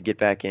mission to get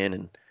back in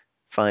and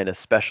find a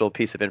special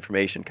piece of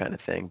information kind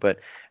of thing. But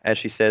as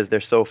she says,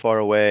 they're so far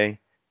away,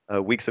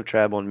 weeks of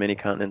travel and many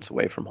continents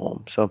away from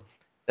home. So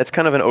that's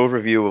kind of an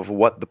overview of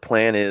what the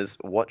plan is,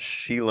 what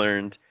she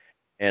learned,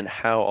 and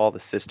how all the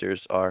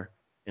sisters are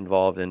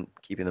involved in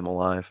keeping them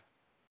alive.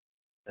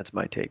 That's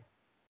my take.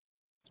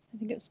 I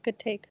think it was a good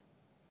take.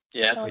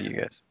 Yeah. What do you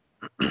guys?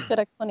 Good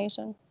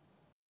explanation.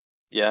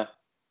 Yeah.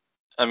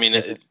 I mean,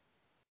 Yeah.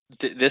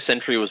 this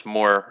entry was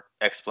more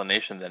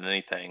explanation than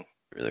anything.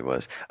 It really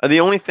was. The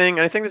only thing,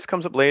 and I think this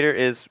comes up later,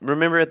 is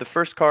remember at the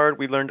first card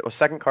we learned, or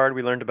second card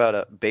we learned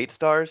about bait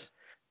stars,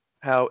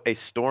 how a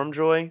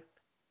Stormjoy.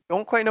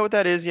 Don't quite know what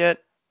that is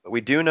yet, but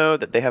we do know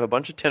that they have a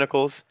bunch of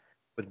tentacles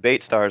with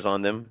bait stars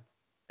on them,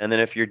 and then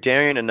if you're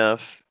daring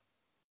enough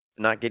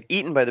to not get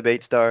eaten by the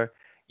bait star,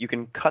 you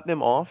can cut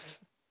them off.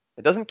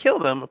 It doesn't kill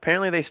them.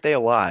 Apparently they stay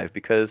alive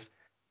because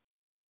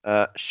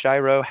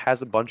Shiro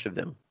has a bunch of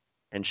them,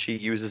 and she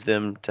uses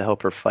them to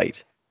help her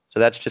fight. So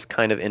that's just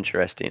kind of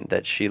interesting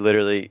that she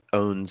literally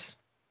owns.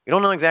 We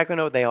don't know exactly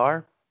know what they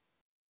are.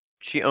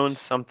 She owns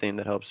something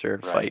that helps her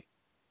Right. fight.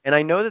 And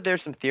I know that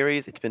there's some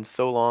theories. It's been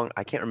so long,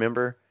 I can't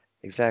remember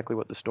exactly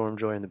what the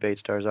Stormjoy and the Bait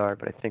Stars are,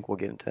 but I think we'll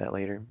get into that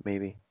later,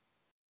 maybe.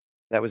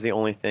 That was the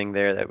only thing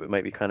there that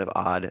might be kind of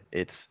odd.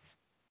 It's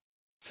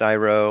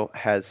Cyro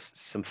has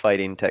some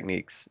fighting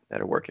techniques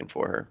that are working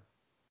for her.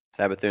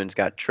 Sabathun's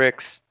got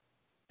tricks,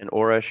 and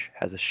Orish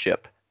has a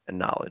ship and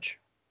knowledge.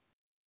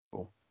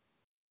 Cool.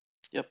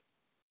 Yep.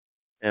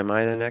 Am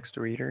I the next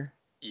reader?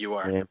 You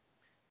are. Yeah.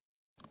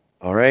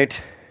 All right.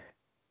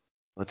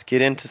 Let's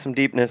get into some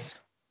deepness.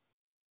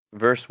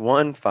 Verse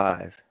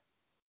 1-5.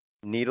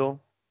 Needle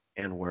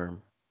and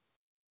worm.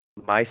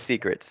 My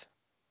secrets.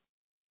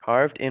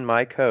 Carved in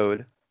my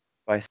code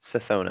by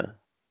Sethona.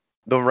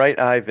 The right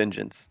eye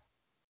vengeance.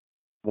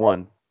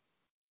 1.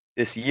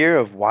 This year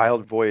of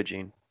wild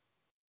voyaging.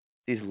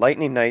 These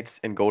lightning nights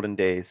and golden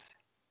days.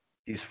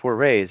 These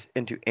forays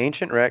into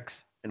ancient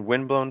wrecks and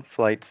windblown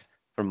flights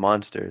from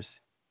monsters.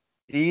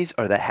 These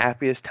are the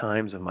happiest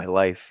times of my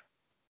life.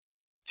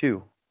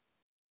 2.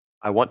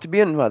 I want to be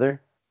a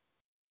mother,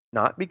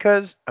 not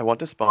because I want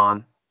to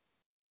spawn,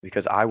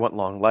 because I want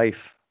long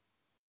life,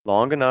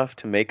 long enough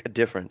to make a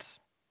difference.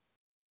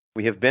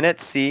 We have been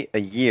at sea a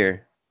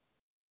year,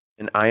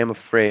 and I am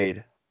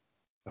afraid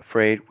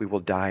we will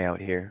die out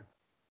here.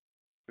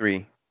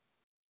 3.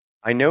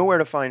 I know where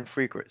to find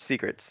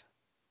secrets.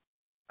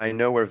 I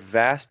know where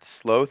vast,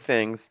 slow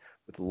things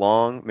with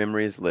long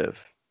memories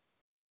live.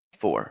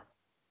 4.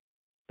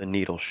 The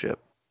Needle Ship.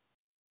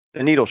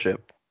 The Needle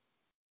Ship,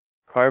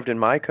 carved in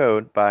my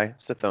code by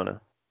Sethona.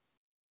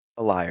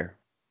 A liar.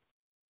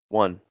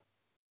 1.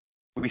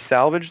 We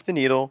salvaged the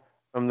needle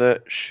from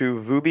the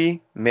Shuvubi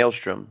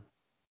Maelstrom.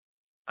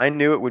 I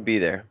knew it would be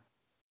there.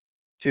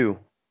 2.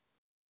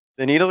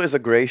 The needle is a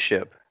gray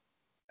ship,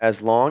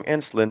 as long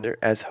and slender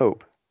as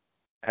hope,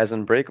 as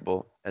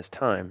unbreakable as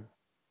time,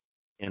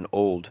 and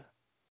old,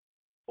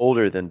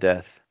 older than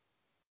death.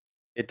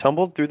 It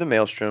tumbled through the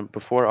maelstrom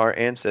before our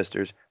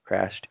ancestors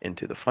crashed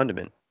into the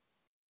fundament.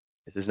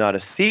 This is not a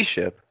sea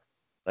ship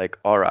like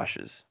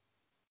Arash's.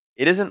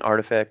 It is an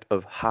artifact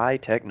of high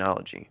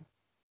technology.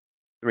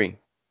 3.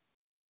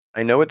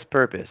 I know its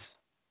purpose.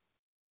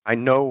 I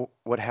know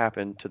what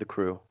happened to the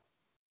crew.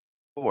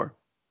 4.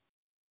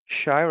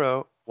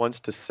 Shiro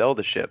wants to sell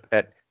the ship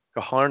at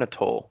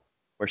Kaharnatol,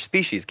 where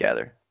species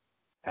gather,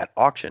 at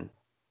auction.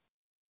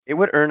 It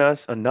would earn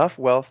us enough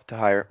wealth to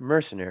hire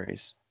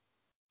mercenaries.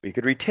 We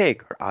could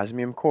retake our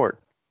osmium court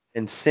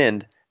and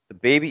send the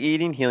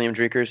baby-eating helium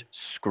drinkers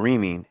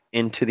screaming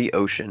into the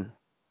ocean.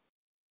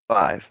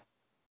 5.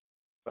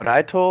 But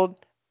I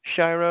told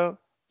Shiro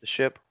the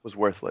ship was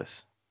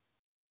worthless.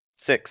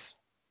 6.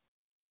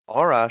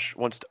 Arash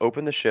wants to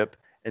open the ship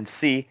and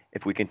see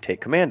if we can take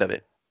command of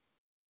it.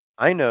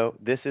 I know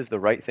this is the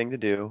right thing to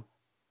do.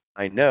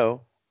 I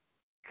know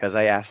because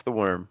I asked the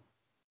worm.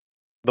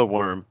 The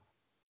worm,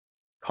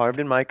 carved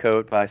in my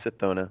code by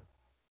Sethona.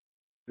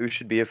 Who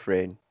should be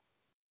afraid?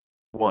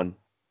 1.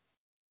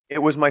 It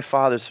was my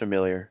father's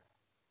familiar.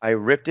 I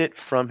ripped it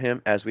from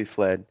him as we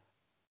fled.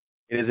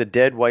 It is a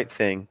dead white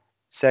thing,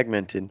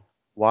 segmented,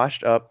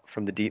 washed up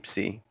from the deep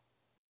sea.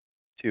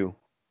 2.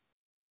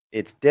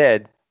 It's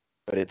dead,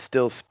 but it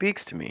still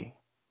speaks to me.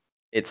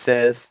 It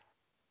says,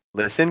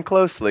 listen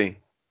closely,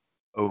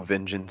 O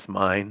vengeance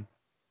mine.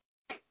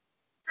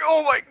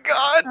 Oh my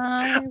god!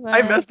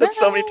 I messed up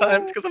so many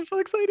times because I'm so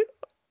excited.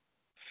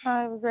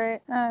 I was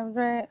right. I was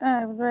right.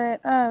 I was right.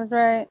 I was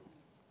right.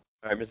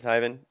 All right, Mrs.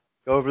 Hyven,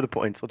 go over the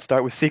points. Let's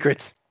start with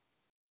secrets.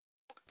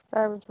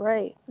 I was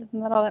right.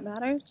 Isn't that all that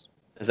matters?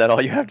 Is that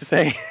all you have to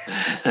say?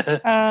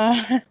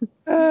 I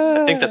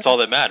think that's all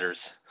that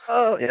matters.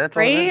 Oh, yeah, that's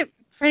all that matters. Right?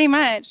 Pretty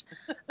much.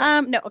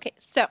 No, okay.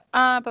 So,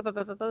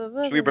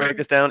 Should we break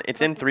this down?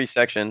 It's in 3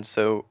 sections,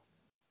 so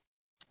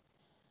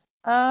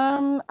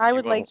I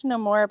would You, like to know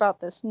more about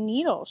this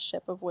needle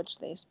ship of which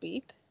they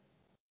speak.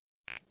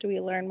 Do we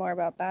learn more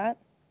about that?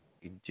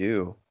 we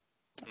do.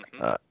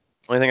 Mhm.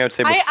 Only thing I would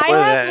say I before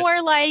have that.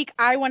 more like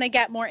I want to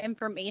get more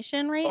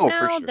information right Oh, for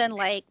now sure. than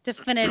like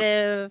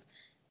definitive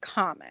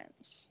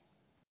comments.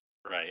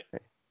 Right.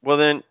 Well,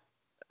 then,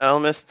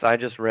 Alamists, I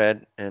just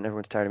read, and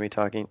everyone's tired of me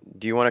talking.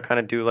 Do you want to kind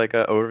of do like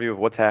an overview of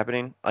what's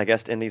happening, I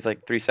guess, in these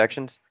like 3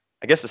 sections?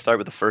 I guess to start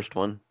with the first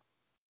one,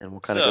 and we'll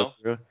kind of go So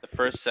through. the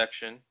first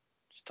section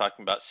is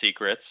talking about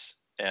secrets,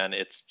 and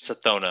it's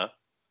Sathona,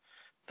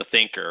 the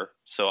thinker.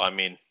 So I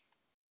mean,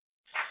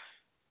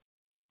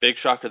 big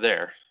shocker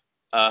there.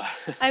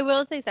 I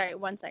will say, sorry,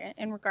 1 second.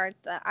 In regards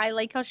to that, I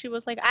like how she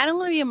was like, I don't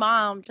want to be a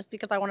mom just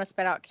because I want to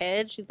spit out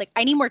kids. She's like,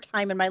 I need more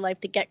time in my life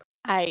to get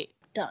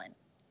done.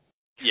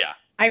 Yeah.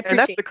 I And that's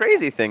appreciate the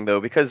crazy thing, though,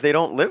 because they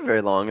don't live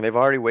very long. They've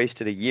already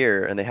wasted a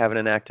year, and they haven't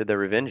enacted their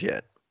revenge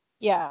yet.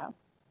 Yeah.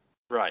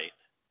 Right.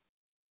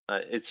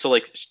 It's so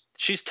like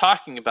she's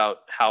talking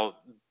about how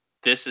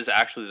this is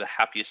actually the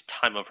happiest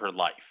time of her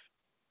life.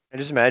 I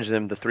just imagine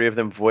them, the 3 of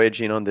them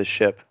voyaging on this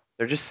ship.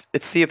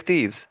 It's Sea of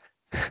Thieves.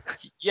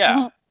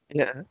 Yeah.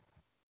 Yeah.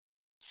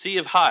 Sea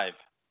of Hive.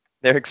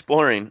 They're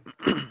exploring.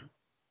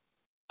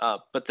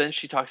 But then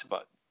she talks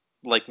about,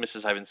 like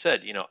Mrs. Ivan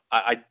said,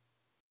 I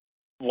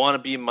want to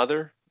be a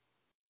mother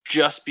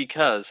just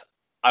because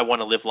I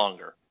want to live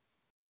longer.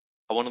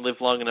 I want to live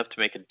long enough to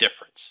make a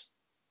difference.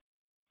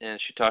 And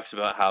she talks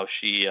about how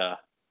she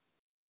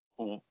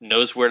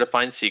knows where to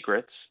find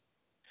secrets.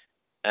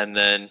 And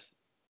then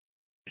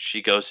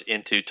she goes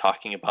into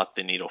talking about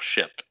the needle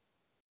ship.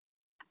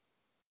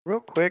 Real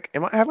quick,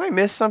 have I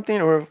missed something,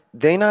 or have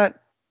they not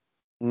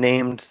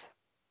named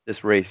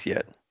this race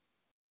yet?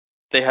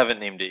 They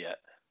haven't named it yet.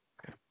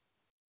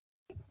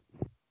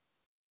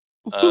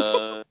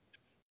 Uh,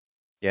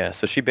 Yeah,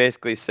 so she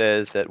basically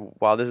says that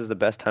while this is the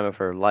best time of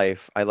her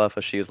life, I love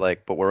how she was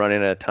like, but we're running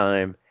out of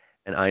time,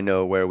 and I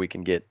know where we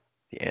can get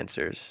the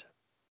answers.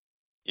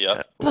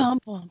 yep. Kinda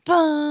cool. Bum,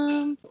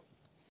 bum, bum.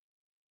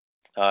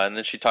 And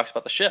then she talks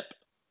about the ship.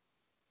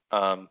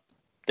 Um,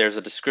 there's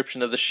a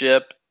description of the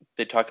ship.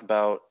 They talk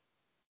about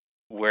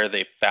where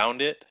they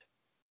found it.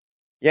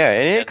 Yeah,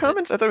 and it And then,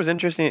 comments I thought it was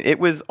interesting. It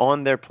was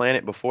on their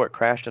planet before it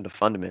crashed into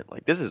Fundament.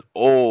 Like this is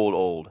old,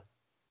 old.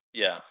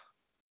 yeah.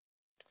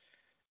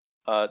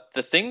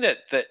 The thing that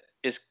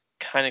is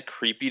kind of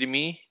creepy to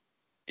me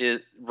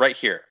is right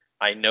here.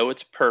 I know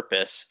its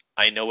purpose.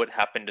 I know what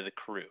happened to the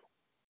crew.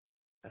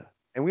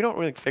 And we don't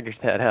really figure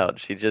that out.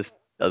 She just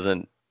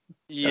doesn't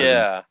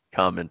Yeah.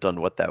 comment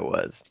on what that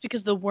was. It's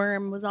because the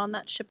worm was on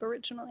that ship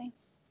originally.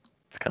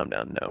 Let's calm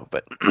down, no.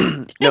 But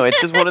no, it's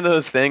just one of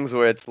those things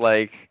where it's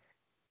like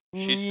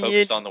She's it,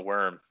 focused on the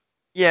worm.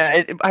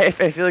 yeah, I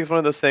feel like it's one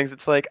of those things.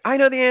 It's like I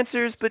know the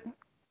answers, but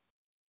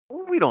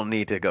we don't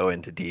need to go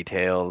into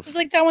details. It's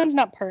like that one's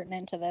not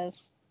pertinent to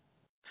this.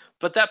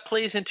 But that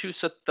plays into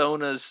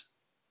Sathona's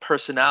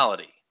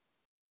personality.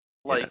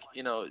 Yeah, Like,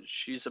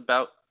 she's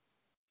about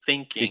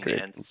thinking secret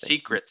and and thinking.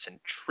 secrets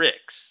and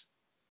tricks.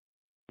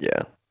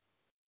 Yeah.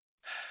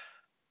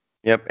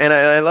 Yep. And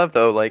I love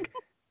though, like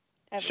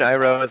Every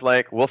Shiro time. is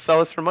like, "We'll sell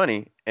this for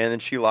money," and then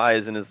she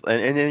lies and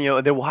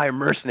then they will hire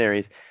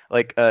mercenaries.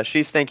 Like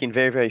she's thinking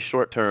very very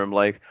short term.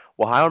 Like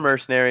we'll hire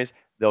mercenaries,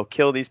 they'll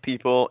kill these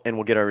people, and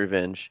we'll get our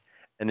revenge.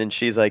 And then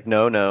she's like,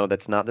 "No, no,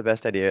 that's not the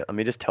best idea. Let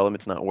me just tell them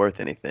it's not worth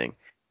anything."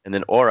 And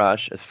then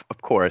Orash, is,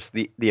 of course,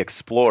 the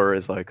explorer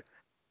is like,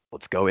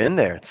 "Let's go in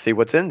there, see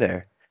what's in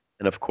there."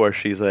 And of course,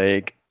 she's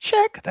like,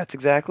 "Check. That's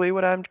exactly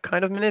what I'm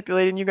kind of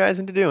manipulating you guys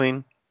into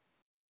doing."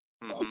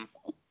 Hmm.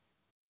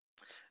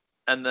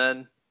 And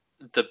then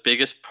the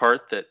biggest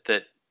part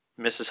that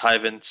Mrs.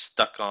 Hyven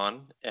stuck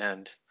on,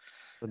 and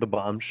The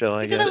bombshell,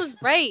 I Because I guess. was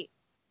right.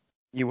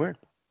 You were.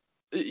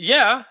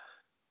 yeah,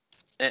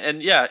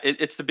 and yeah,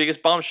 it's the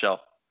biggest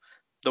bombshell.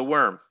 The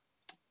worm.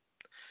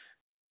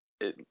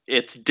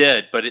 It's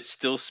dead, but it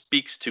still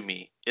speaks to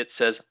me. It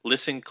says,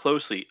 "Listen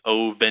closely,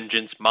 O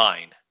vengeance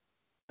mine."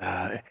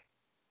 Uh,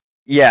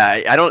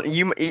 Yeah, I don't.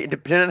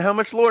 Depending on how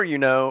much lore you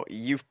know,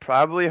 you've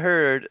probably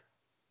heard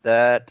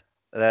that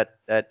that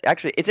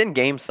actually it's in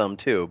game some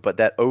too. But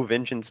that "Oh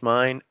vengeance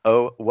mine,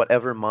 oh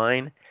whatever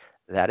mine,"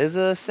 that is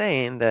a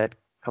saying that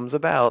comes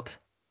about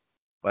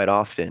quite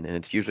often, and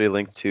it's usually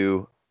linked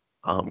to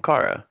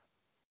Kara.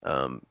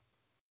 Um,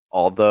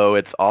 although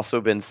it's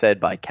also been said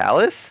by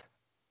Callus.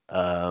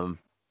 Um,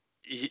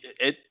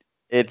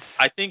 It's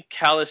I think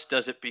Callus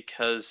does it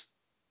because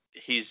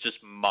he's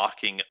just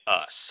mocking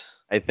us.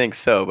 I think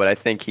so, but I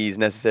think he's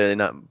necessarily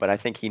not. But I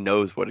think he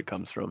knows what it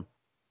comes from.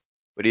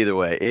 But either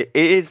way, it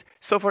is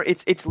so far.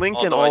 It's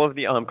linked in Although all I of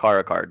the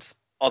Kara cards.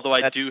 although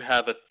I That's do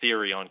have a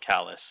theory on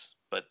Callus,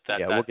 but yeah.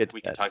 We'll that get to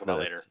we can that. talk It's about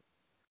another later. episode.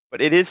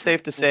 But it is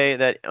safe to say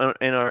that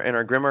in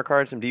our Grimoire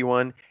cards from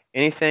D1,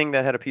 anything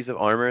that had a piece of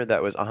armor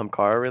that was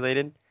Ahamkara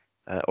related,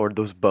 or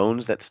those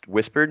bones that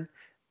whispered,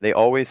 they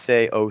always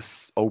say, "Oh,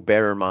 oh,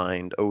 bearer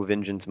mind, oh,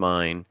 vengeance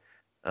mine."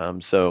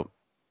 So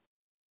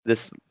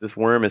this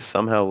worm is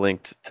somehow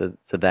linked to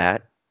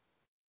that.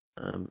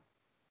 Um,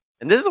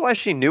 and this is why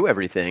she knew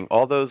everything.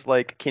 All those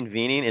like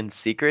convening in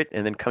secret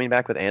and then coming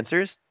back with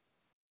answers.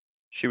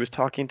 She was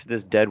talking to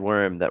this dead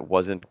worm that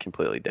wasn't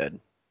completely dead.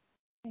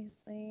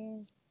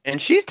 Obviously.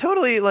 And she's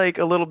totally like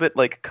a little bit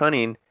like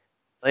cunning.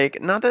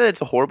 Like not that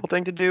it's a horrible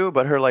thing to do,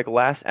 but her like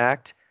last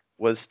act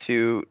was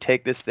to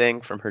take this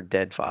thing from her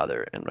dead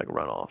father and like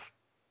run off.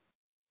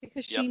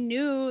 Because Yep. she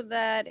knew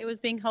that it was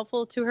being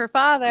helpful to her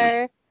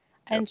father,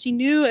 and Yep. she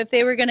knew if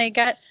they were going to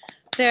get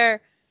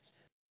their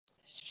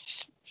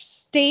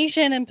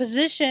station and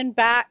position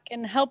back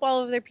and help all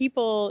of their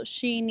people,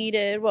 she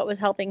needed what was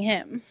helping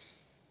him.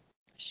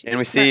 And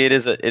we see it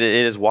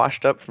is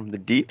washed up from the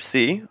deep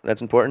sea.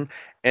 That's important.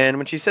 And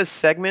when she says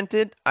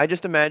segmented, I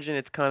just imagine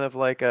it's kind of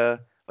like a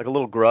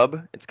little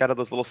grub. It's got all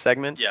those little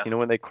segments. Yeah. You know,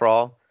 when they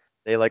crawl,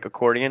 they like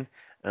accordion,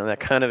 and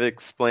that kind of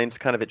explains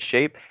kind of its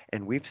shape.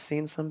 And we've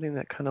seen something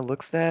that kind of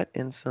looks that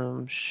in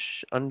some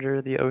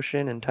under the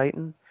ocean in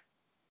Titan.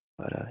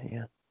 But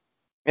yeah,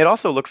 it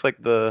also looks like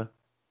the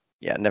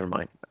yeah. Never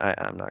mind.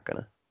 I'm not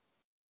gonna.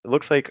 It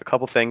looks like a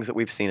couple things that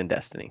we've seen in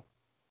Destiny.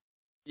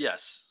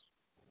 Yes.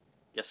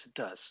 Yes, it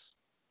does.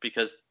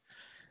 Because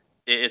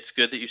it's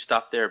good that you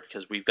stopped there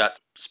because we've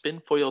got spin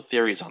foil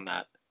theories on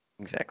that.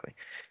 Exactly.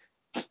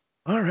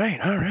 All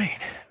right, all right.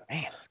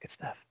 Man, that's good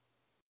stuff.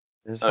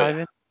 Is Oh yeah. 5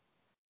 in?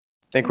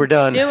 Think we're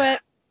done. Do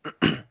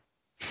it.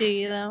 Do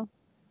you, though?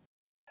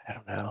 I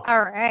don't know.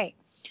 All right.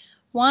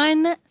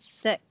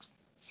 1/6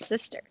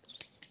 sisters.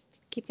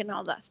 Keeping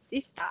all the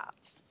stuff.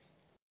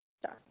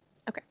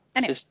 Okay.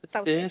 Anyway, Sister, that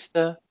was great.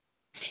 sister.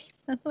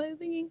 That's what I was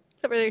thinking.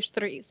 Except for there's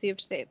 3, so you have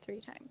to say it 3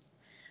 times.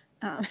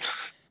 Um,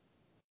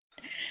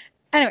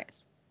 anyways,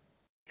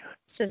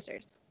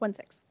 sisters.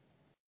 1/6.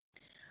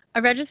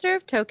 A register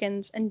of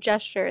tokens and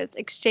gestures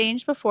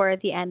exchanged before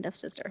the end of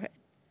sisterhood.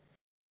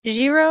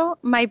 Jiro,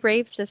 my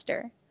brave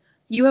sister,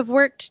 you have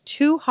worked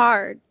too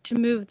hard to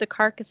move the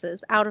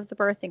carcasses out of the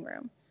birthing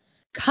room.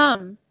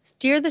 Come,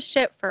 steer the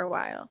ship for a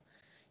while.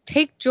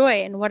 Take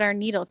joy in what our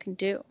needle can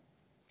do.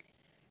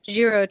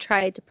 Jiro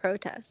tried to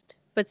protest,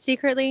 but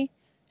secretly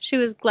she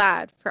was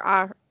glad for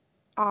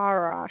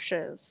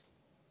Arash's.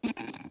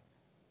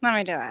 Let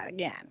me do that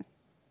again.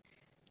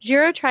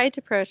 Jiro tried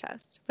to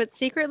protest, but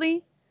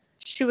secretly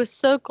she was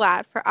so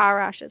glad for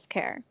Arash's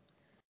care.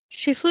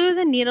 She flew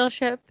the needle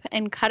ship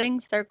in cutting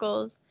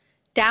circles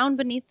down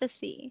beneath the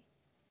sea,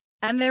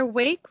 and their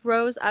wake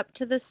rose up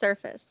to the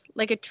surface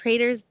like a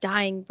traitor's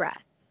dying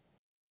breath.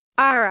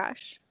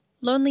 Arash,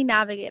 lonely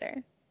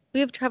navigator, we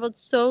have traveled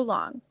so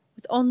long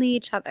with only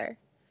each other.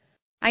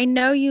 I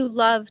know you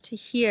love to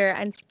hear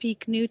and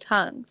speak new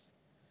tongues.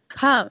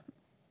 Come,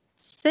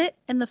 sit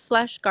in the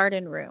flesh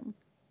garden room.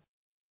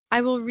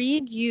 I will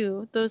read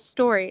you those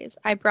stories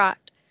I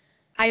bought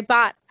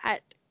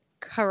at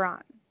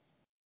Karan.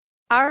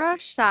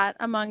 Arash sat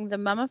among the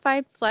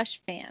mummified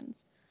flesh fans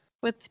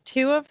with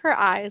 2 of her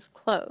eyes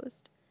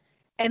closed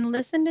and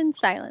listened in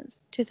silence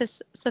to the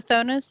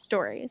Sathona's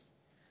stories,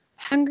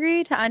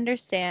 hungry to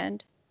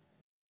understand,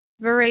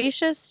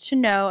 voracious to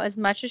know as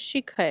much as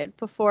she could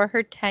before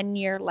her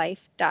 10-year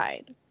life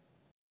died.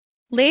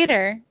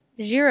 Later,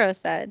 Jiro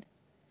said,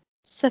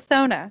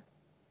 Sathona,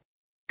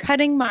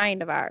 cutting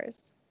mind of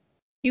ours,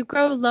 you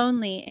grow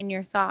lonely in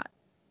your thought.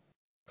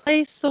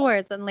 Play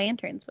swords and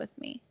lanterns with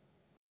me.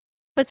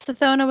 But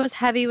Sathona was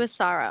heavy with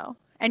sorrow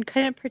and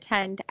couldn't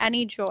pretend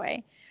any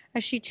joy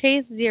as she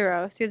chased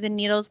Zero through the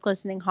needle's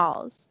glistening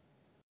halls.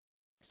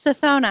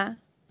 Sathona,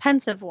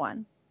 pensive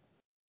one,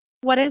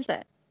 what is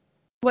it?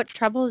 What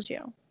troubles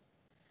you?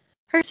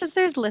 Her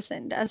sisters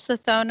listened as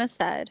Sathona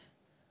said,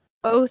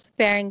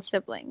 oath-bearing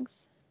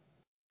siblings,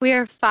 we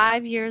are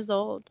 5 years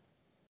old.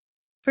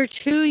 For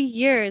 2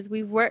 years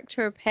we've worked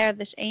to repair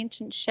this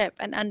ancient ship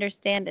and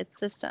understand its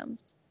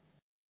systems.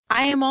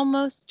 I am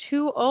almost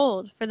too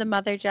old for the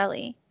mother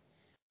jelly,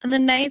 and the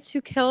knights who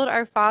killed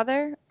our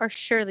father are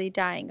surely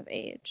dying of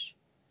age.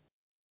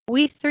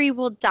 We 3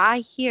 will die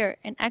here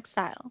in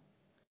exile.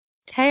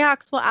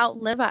 Teox will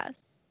outlive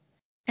us.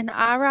 And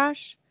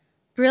Arash,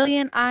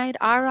 brilliant-eyed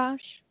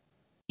Arash,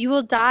 you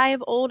will die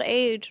of old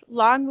age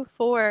long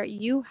before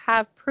you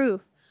have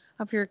proof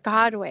of your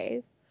god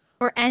wave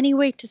or any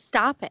way to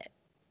stop it.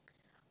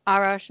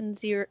 Arash and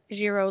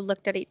Jiro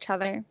looked at each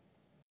other.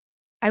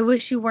 I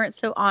wish you weren't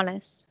so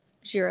honest,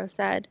 Jiro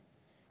said,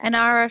 and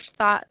Arash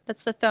thought that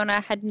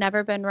Sathona had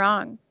never been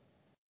wrong.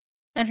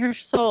 In her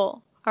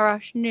soul,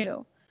 Arash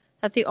knew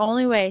that the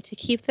only way to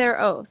keep their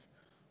oath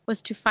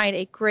was to find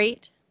a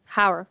great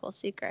powerful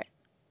secret.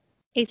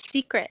 A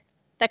secret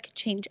that could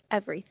change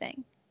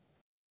everything.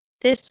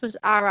 This was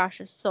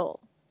Arash's soul,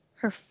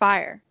 her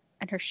fire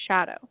and her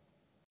shadow.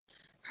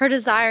 Her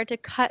desire to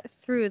cut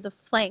through the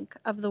flank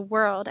of the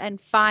world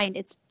and find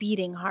its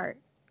beating heart.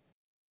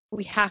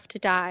 We have to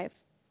dive,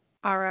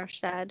 Arash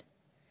said.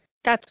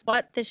 That's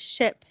what this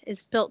ship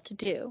is built to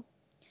do.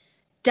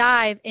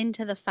 Dive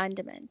into the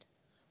fundament,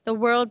 the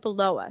world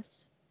below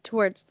us,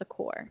 towards the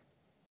core.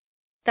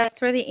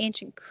 That's where the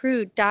ancient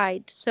crew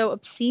died so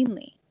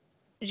obscenely,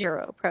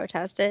 Jiro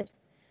protested.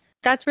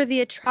 That's where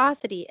the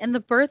atrocity in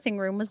the birthing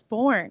room was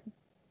born.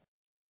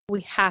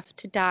 We have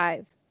to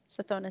dive,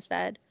 Sathona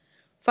said,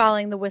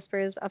 following the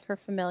whispers of her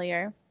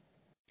familiar.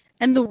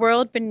 And the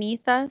world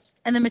beneath us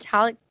and the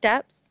metallic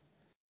depths,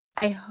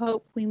 I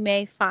hope we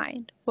may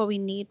find what we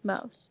need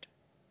most.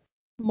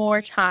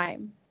 More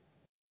time,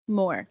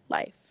 more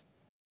life.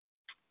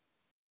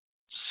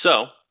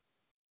 So,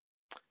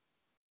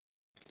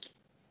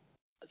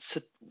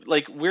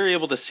 like, we're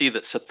able to see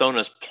that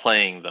Sathona's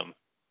playing them.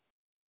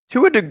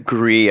 To a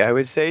degree, I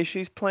would say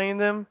she's playing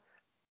them.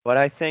 But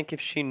I think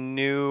if she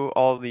knew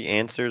all the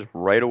answers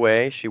right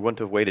away, she wouldn't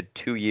have waited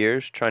 2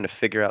 years trying to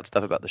figure out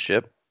stuff about the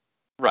ship.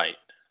 Right.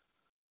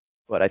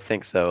 But I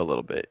think so a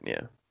little bit,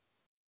 yeah.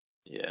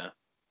 Yeah.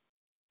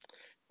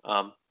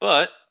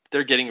 But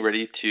they're getting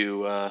ready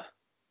to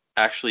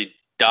actually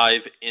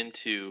dive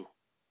into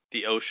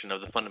the ocean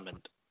of the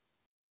fundament.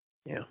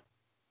 Yeah.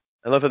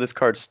 I love how this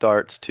card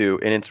starts too,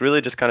 and it's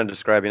really just kind of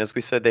describing, as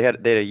we said, they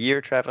had a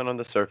year traveling on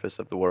the surface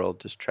of the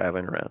world, just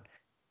traveling around.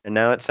 And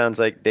now it sounds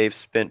like they've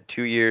spent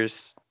 2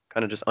 years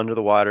kind of just under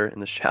the water in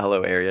the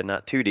shallow area,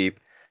 not too deep,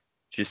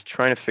 just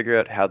trying to figure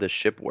out how this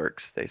ship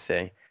works, they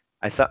say.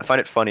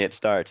 Find it funny it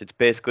starts. It's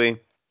basically,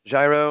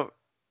 Gyro,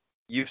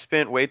 you've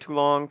spent way too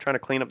long trying to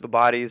clean up the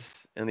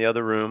bodies in the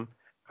other room.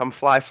 Come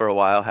fly for a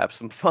while, have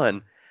some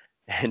fun.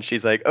 And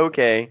she's like,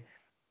 okay.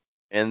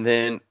 And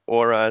then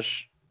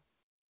Orash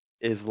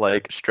is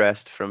like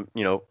stressed from,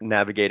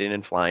 navigating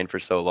and flying for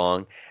so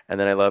long. And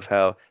then I love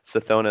how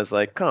Sathona's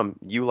like, come,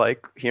 you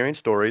like hearing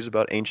stories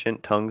about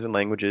ancient tongues and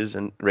languages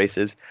and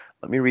races.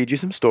 Let me read you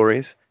some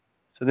stories.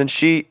 So then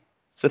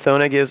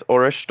Sathona gives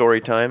Orish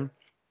story time.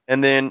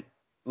 And then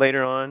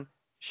later on,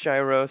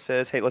 Shiro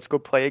says, hey, let's go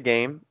play a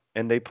game.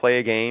 And they play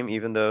a game,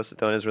 even though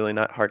Sathona's really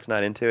not, heart's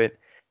not into it.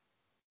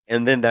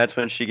 And then that's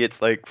when she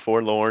gets like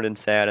forlorn and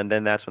sad. And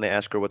then that's when they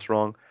ask her what's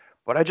wrong.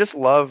 But I just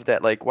love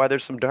that, like, while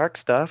there's some dark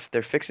stuff,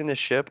 they're fixing this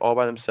ship all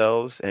by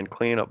themselves and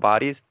cleaning up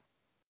bodies.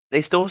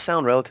 They still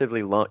sound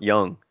relatively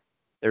young.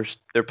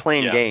 They're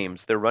playing Yeah.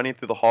 games. They're running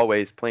through the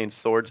hallways playing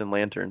swords and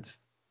lanterns.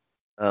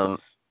 Um,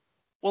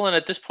 Well, and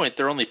at this point,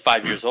 they're only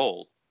 5 years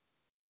old.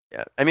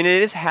 yeah, I mean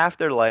it is half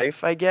their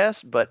life, I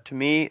guess, but to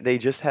me they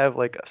just have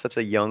like such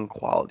a young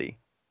quality.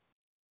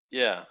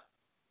 Yeah.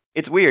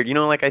 It's weird,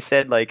 like I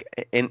said, like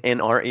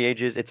in our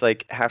ages, it's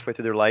like halfway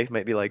through their life,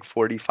 might be like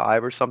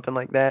 45 or something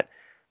like that.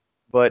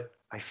 But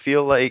I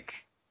feel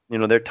like,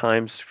 their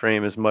time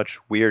frame is much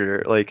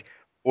weirder. Like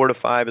 4 to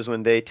 5 is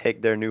when they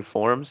take their new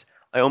forms.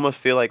 I almost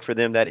feel like for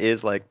them that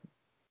is like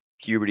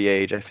puberty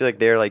age. I feel like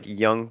they're like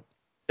young.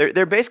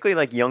 They're basically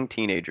like young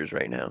teenagers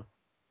right now.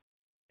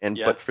 And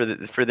Yeah. but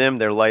for them,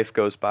 their life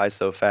goes by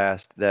so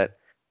fast that,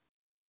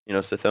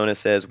 Sathona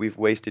says, we've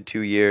wasted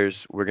 2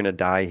 years. We're gonna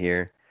die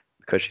here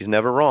because she's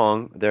never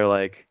wrong. They're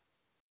like,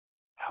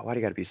 "Oh, why do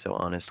you gotta be so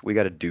honest? We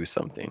gotta do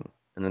something."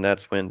 And then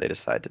that's when they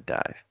decide to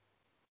dive.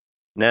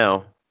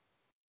 Now,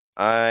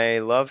 I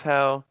love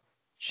how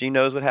she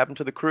knows what happened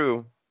to the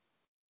crew.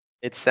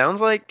 It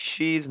sounds like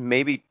she's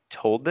maybe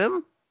told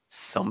them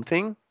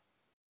something,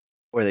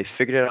 or they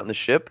figured it out on the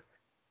ship.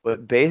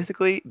 But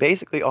basically,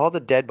 all the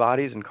dead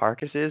bodies and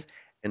carcasses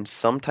and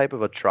some type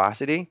of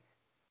atrocity,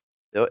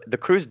 the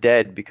crew's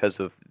dead because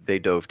of they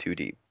dove too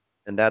deep,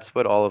 and that's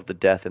what all of the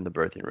death in the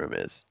birthing room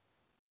is,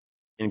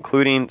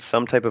 including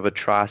some type of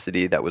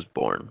atrocity that was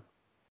born.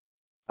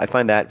 I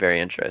find that very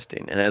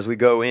interesting. And as we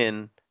go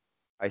in,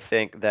 I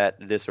think that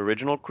this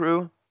original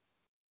crew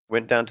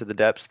went down to the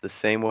depths the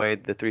same way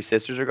the three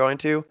sisters are going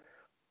to,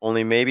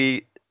 only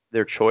maybe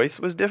their choice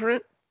was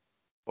different,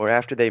 or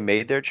after they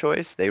made their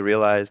choice, they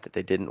realized that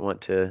they didn't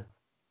want to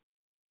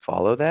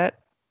follow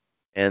that,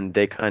 and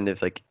they kind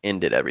of like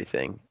ended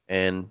everything.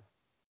 And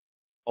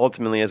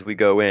ultimately, as we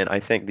go in, I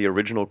think the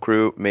original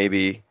crew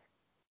maybe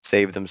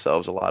saved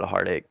themselves a lot of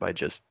heartache by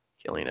just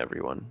killing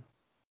everyone.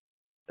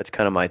 That's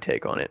kind of my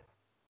take on it.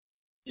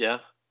 Yeah.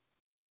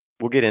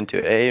 We'll get into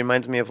it. It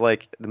reminds me of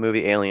like the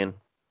movie Alien,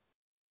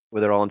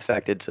 where they're all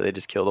infected, so they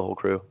just kill the whole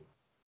crew.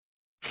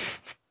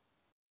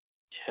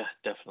 Yeah,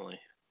 definitely.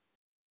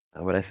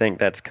 But I think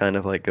that's kind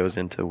of like goes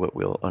into what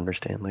we'll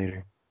understand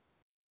later.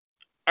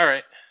 All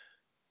right.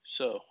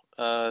 So,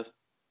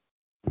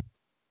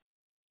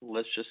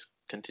 let's just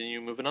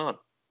continue moving on.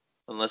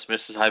 Unless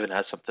Mrs. Hyben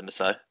has something to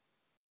say.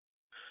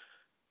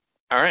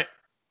 All right.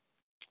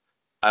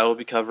 I will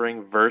be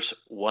covering verse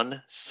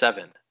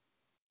 1-7,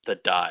 the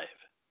dive.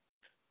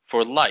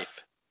 For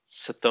life,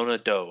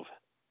 Sathona dove.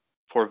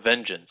 For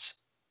vengeance,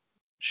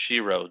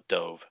 Shiro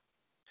dove.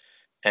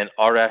 And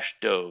Arash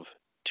dove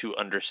to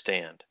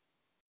understand.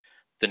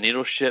 The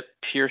needle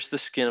ship pierced the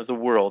skin of the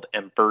world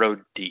and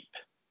burrowed deep.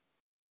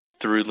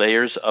 Through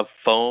layers of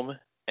foam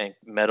and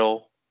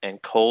metal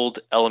and cold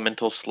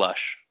elemental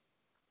slush,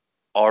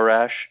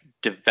 Arash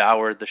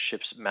devoured the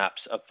ship's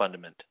maps of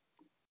fundament.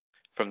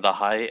 From the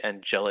high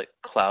angelic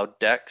cloud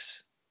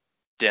decks,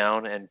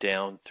 down and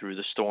down through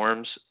the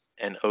storms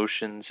and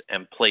oceans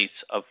and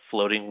plates of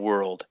floating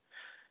world,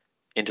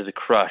 into the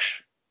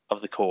crush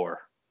of the core.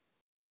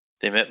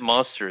 They met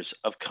monsters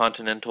of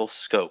continental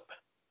scope,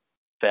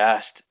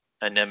 vast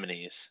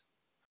anemones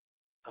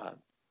uh,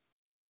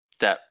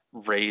 that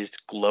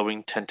raised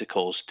glowing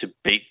tentacles to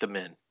bait them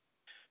in.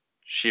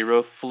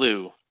 Shiro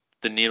flew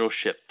the needle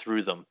ship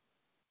through them,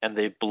 and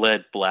they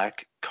bled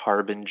black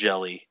carbon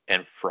jelly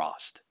and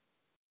frost.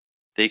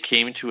 They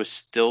came to a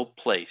still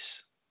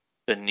place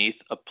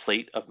beneath a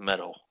plate of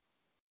metal.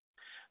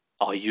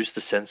 I'll use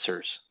the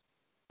sensors,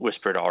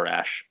 whispered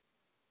Arash.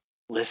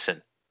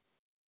 Listen.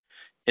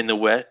 In the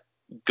wet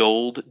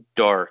gold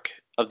dark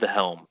of the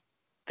helm,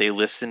 they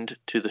listened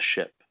to the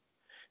ship,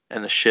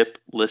 and the ship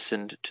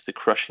listened to the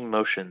crushing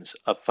motions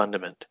of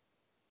fundament.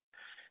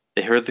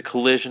 They heard the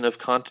collision of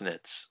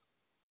continents.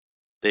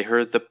 They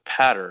heard the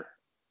patter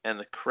and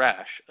the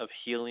crash of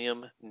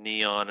helium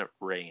neon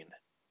rain.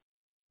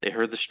 They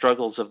heard the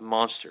struggles of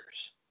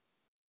monsters,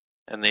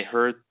 and they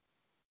heard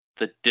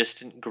the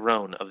distant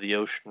groan of the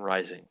ocean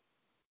rising,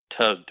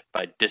 tugged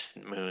by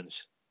distant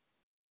moons.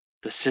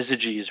 The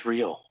syzygy is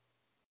real,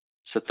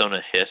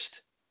 Sathona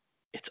hissed.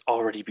 It's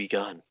already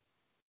begun.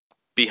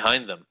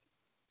 Behind them,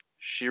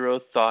 Shiro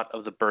thought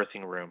of the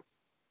birthing room,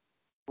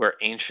 where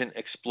ancient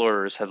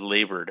explorers had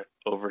labored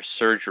over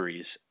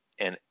surgeries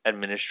and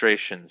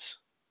administrations,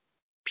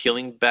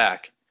 peeling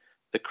back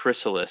the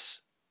chrysalis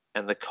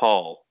and the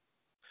caul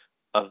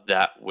of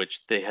that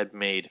which they had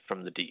made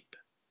from the deep,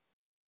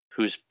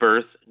 whose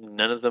birth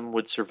none of them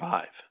would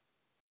survive.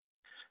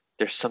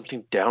 There's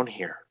something down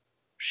here,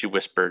 she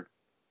whispered,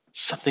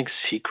 something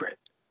secret.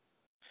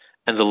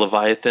 And the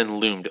Leviathan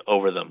loomed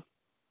over them,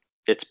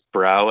 its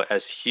brow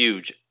as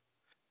huge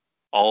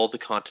all the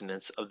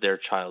continents of their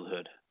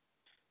childhood,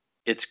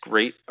 its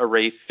great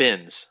array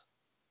fins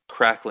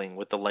crackling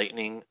with the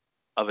lightning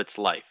of its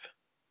life,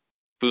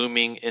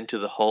 booming into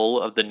the hull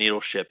of the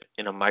needle ship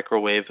in a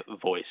microwave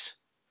voice.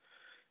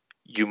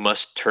 You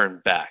must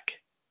turn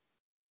back.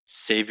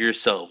 Save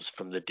yourselves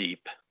from the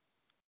deep.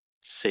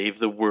 Save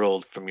the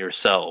world from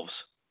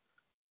yourselves.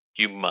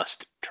 You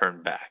must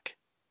turn back.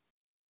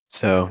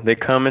 So they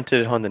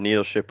commented on the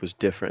needle ship was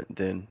different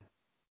than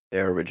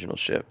their original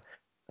ship.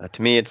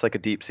 To me, it's like a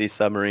deep sea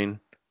submarine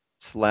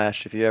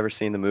slash. If you ever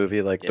seen the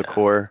movie, like the Yeah.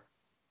 core,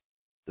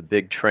 the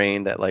big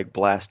train that like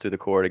blasts through the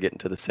core to get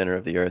into the center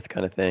of the earth,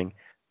 kind of thing.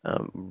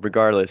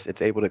 Regardless,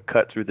 it's able to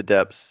cut through the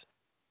depths,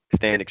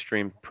 stand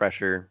extreme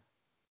pressure.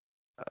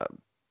 Uh,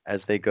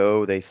 as they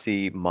go, they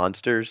see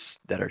monsters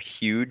that are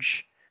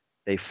huge.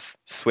 They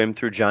swim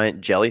through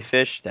giant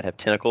jellyfish that have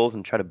tentacles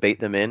and try to bait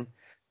them in.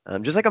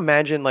 Just like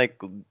imagine, like,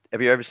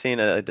 have you ever seen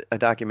a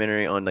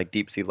documentary on like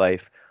deep sea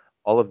life?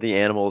 All of the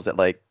animals that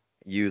like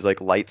use like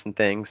lights and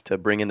things to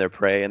bring in their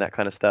prey and that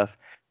kind of stuff.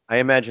 I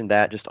imagine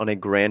that just on a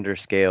grander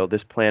scale.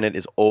 This planet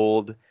is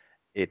old.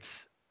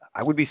 It's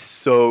I would be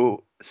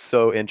so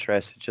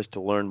interested just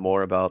to learn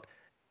more about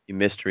the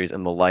mysteries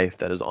and the life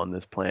that is on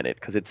this planet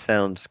because it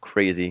sounds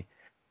crazy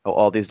how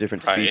all these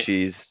different Right.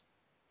 species.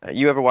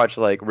 You ever watch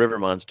like River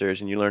Monsters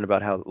and you learn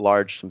about how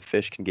large some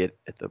fish can get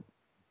at the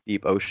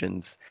deep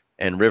oceans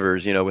and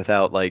rivers,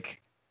 without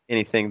like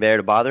anything there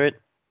to bother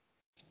it?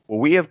 Well,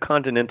 we have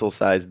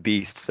continental-sized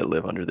beasts that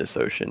live under this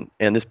ocean,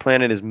 and this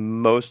planet is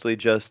mostly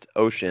just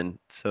ocean.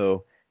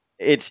 So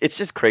it's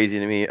just crazy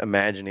to me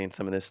imagining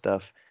some of this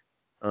stuff.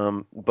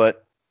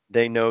 But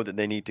they know that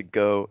they need to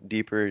go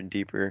deeper and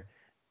deeper,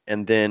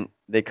 and then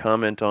they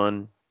comment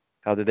on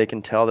how that they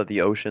can tell that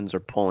the oceans are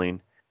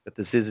pulling, that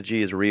the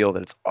syzygy is real,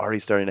 that it's already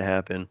starting to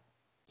happen.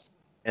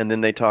 And then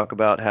they talk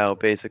about how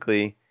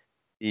basically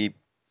the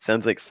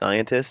sounds like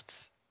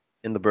scientists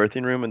in the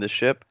birthing room in the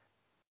ship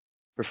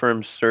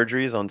performed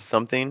surgeries on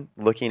something,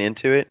 looking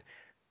into it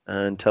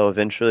until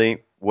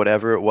eventually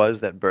whatever it was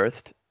that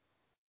birthed,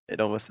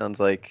 it almost sounds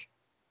like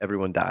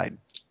everyone died.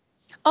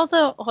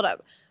 Also, hold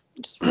up.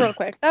 Just real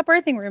quick. That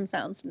birthing room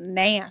sounds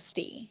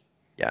nasty.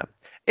 Yeah.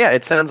 Yeah,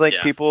 it sounds like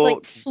Yeah. people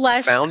Like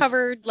flesh found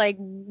covered, like.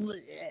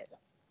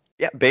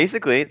 yeah,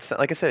 basically it's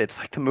like I said, it's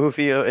like the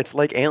movie it's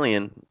like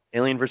Alien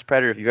vs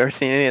Predator if you've ever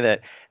seen any of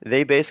that.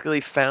 They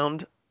basically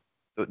found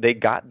they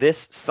got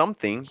this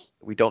something,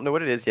 we don't know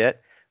what it is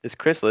yet, this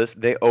chrysalis,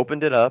 they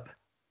opened it up,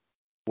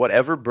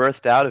 whatever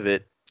birthed out of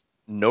it,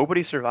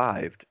 nobody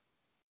survived.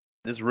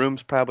 This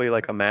room's probably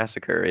like a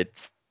massacre.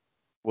 It's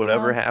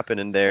whatever happened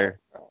in That's so there.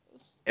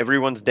 gross.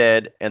 Everyone's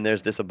dead, and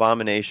there's this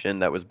abomination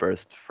that was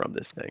birthed from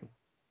this thing.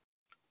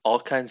 All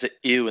kinds of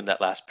ew in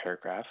that last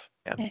paragraph.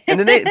 Yeah, and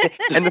then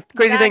and the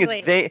crazy thing is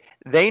Exactly.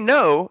 they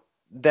know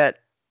that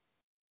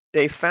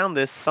they found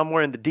this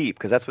somewhere in the deep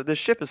because that's what this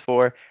ship is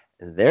for.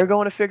 And they're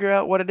going to figure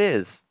out what it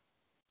is.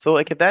 So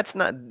like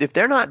if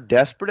they're not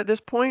desperate at this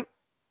point,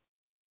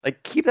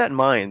 like keep that in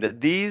mind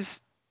that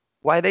these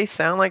why they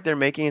sound like they're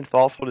making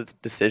thoughtful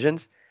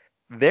decisions,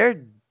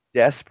 they're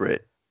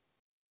desperate.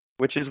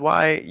 Which is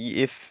why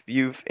if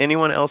you've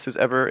anyone else who's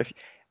ever, if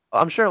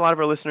I'm sure a lot of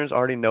our listeners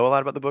already know a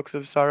lot about the Books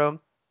of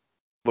Sorrow,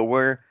 but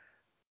we're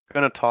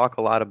going to talk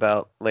a lot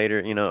about later,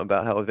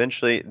 about how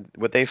eventually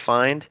what they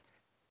find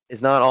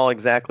is not all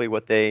exactly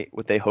what they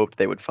hoped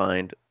they would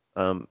find.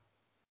 Um,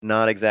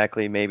 Not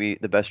exactly maybe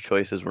the best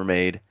choices were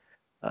made,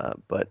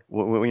 but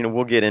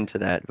we'll get into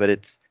that.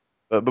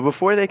 But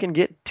before they can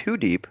get too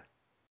deep,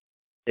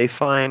 they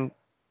find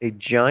a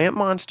giant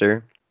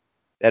monster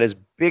that is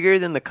bigger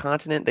than the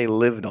continent they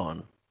lived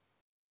on,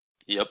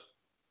 Yep.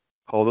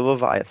 called the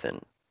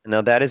Leviathan.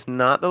 Now that is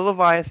not the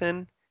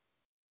Leviathan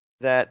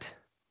that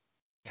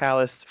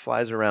Callus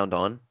flies around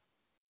on.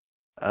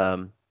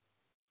 Um,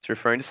 it's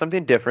referring to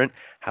something different.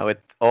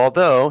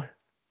 Although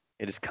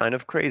it is kind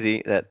of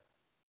crazy that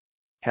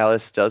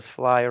Callus does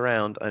fly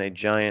around on a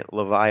giant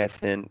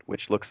Leviathan,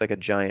 which looks like a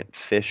giant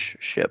fish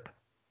ship.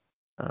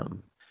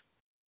 Um,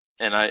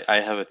 And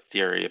I have a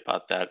theory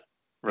about that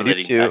I do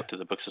relating too. back to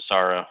the Books of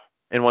Sorrow.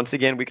 And once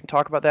again, we can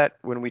talk about that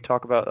when we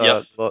talk about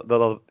Yep.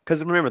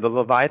 because remember the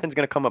Leviathan's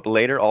going to come up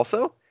later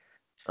also.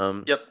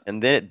 Yep.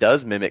 And then it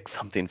does mimic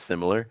something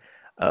similar.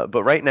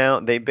 But right now,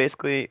 they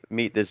basically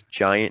meet this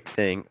giant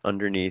thing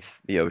underneath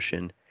the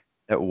ocean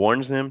that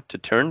warns them to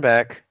turn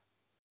back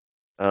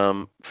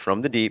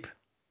from the deep,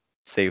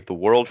 save the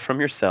world from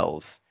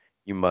yourselves.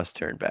 You must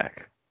turn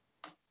back.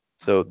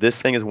 So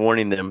this thing is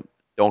warning them,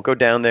 don't go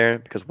down there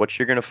because what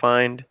you're going to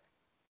find is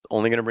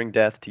only going to bring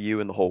death to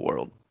you and the whole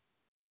world.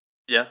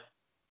 Yeah.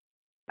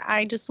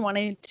 I just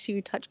wanted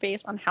to touch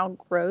base on how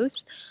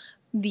gross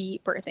the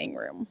birthing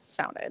room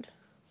sounded.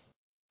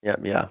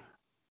 Yeah.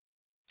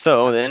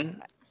 So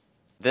then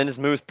this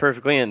moves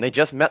perfectly in. They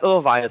just met the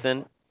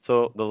Leviathan,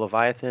 so the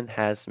Leviathan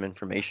has some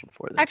information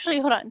for them. Actually,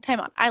 hold on. Time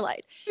out. I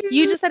lied.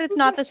 You just said it's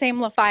not the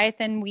same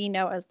Leviathan we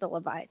know as the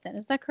Leviathan.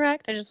 Is that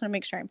correct? I just want to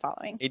make sure I'm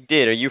following. It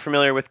did. Are you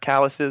familiar with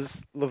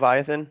Callus's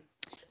Leviathan?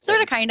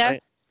 Sort of, kind of.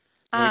 Right?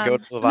 Can we go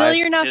to Familiar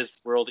Leviathan? enough. His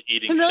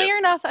world-eating Familiar ship.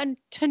 enough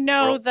to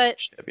know World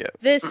that ship, yeah.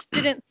 this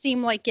didn't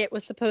seem like it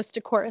was supposed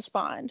to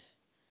correspond.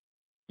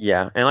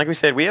 Yeah, and like we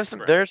said,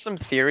 Correct. there's some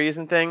theories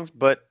and things,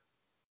 but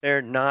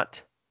they're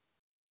not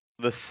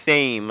the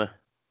same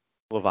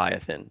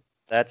Leviathan.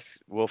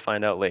 We'll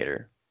find out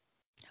later.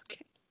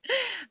 Okay.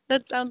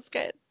 That sounds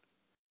good.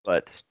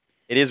 But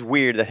it is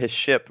weird that his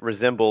ship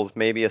resembles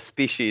maybe a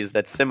species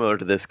that's similar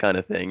to this kind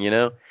of thing, you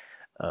know?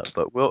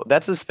 But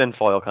that's a spin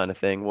foil kind of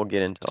thing. We'll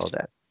get into all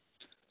that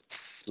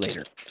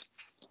later.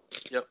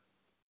 Yep.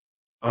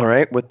 All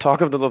right, with talk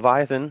of the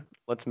Leviathan,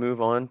 let's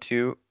move on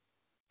to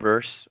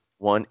verse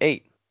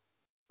 1:8.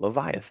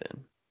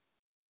 Leviathan.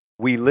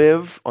 We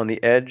live on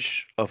the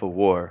edge of a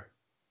war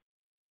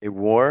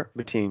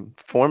between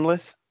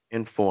formless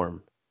and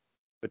form,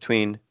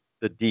 between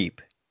the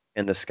deep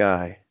and the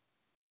sky.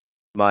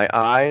 My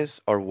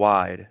eyes are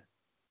wide,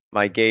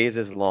 my gaze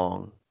is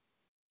long.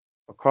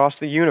 Across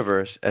the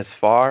universe, as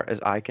far as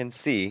I can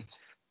see,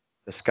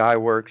 the sky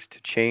works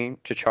to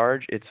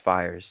charge its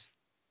fires,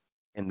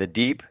 and the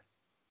deep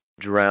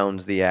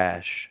drowns the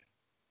ash.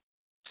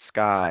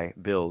 Sky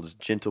builds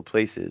gentle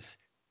places,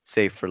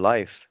 safe for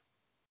life,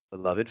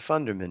 beloved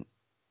fundament,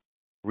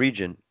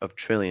 region of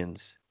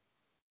trillions.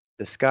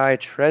 The sky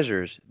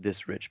treasures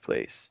this rich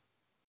place,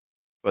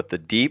 but the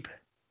deep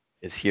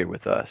is here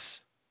with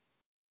us.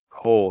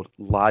 Cold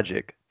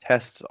logic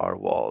tests our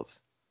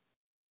walls.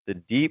 The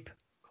deep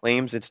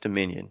claims its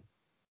dominion,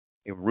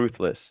 a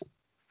ruthless,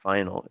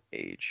 final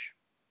age.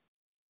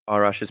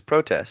 Arash's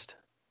protest.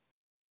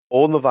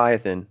 Old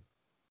Leviathan,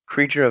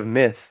 creature of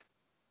myth,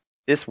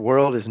 this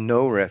world is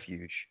no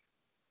refuge.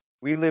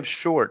 We live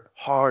short,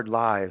 hard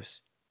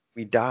lives.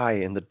 We die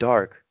in the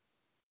dark.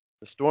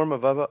 The storm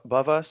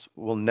above us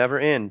will never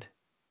end,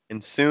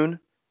 and soon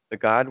the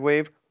God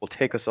wave will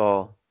take us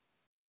all.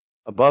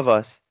 Above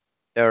us,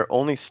 there are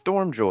only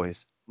storm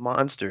joys,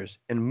 monsters,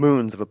 and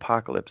moons of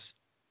apocalypse.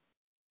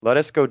 Let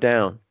us go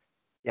down,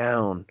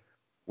 down,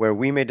 where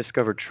we may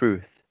discover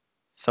truth,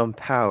 some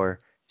power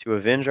to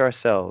avenge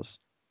ourselves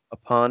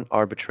upon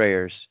our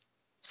betrayers,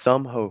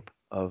 some hope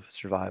of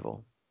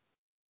survival.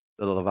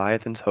 The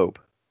Leviathan's hope.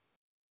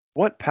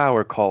 What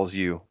power calls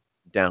you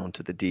down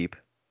to the deep?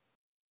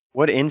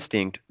 What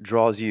instinct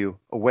draws you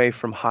away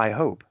from high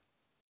hope?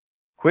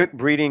 Quick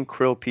breeding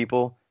krill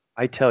people,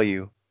 I tell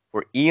you,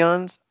 for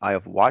eons I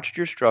have watched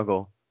your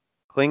struggle,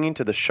 clinging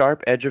to the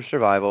sharp edge of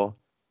survival,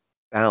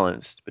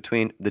 balanced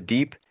between the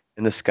deep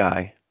and the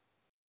sky.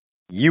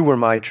 You were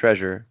my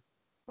treasure,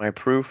 my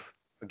proof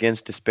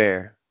against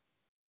despair.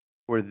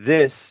 For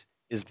this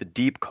is the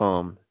deep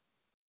calm.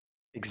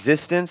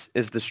 Existence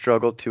is the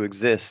struggle to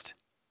exist.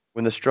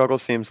 When the struggle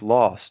seems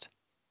lost,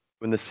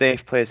 when the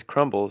safe place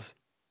crumbles,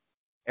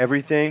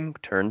 everything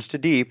turns to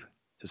deep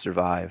to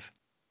survive.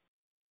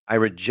 I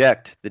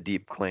reject the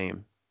deep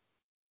claim.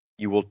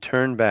 You will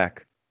turn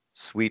back,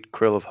 sweet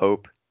krill of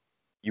hope.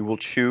 You will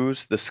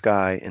choose the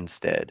sky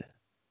instead.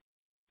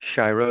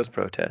 Shiro's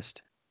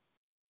protest.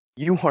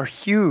 You are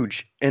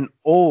huge and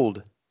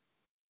old.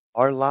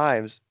 Our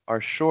lives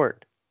are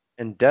short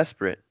and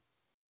desperate.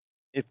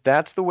 If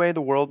that's the way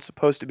the world's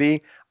supposed to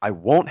be, I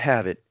won't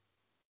have it.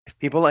 If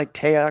people like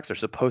Teox are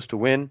supposed to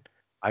win,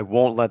 I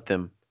won't let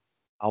them.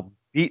 I'll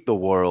beat the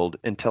world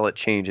until it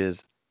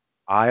changes.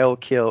 I'll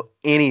kill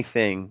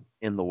anything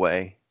in the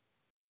way.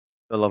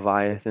 The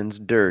Leviathan's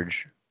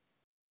dirge.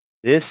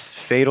 This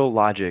fatal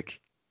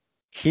logic.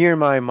 Hear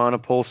my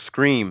monopole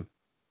scream.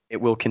 It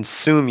will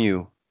consume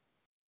you.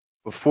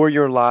 Before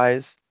your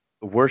lies,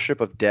 the worship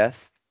of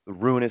death, the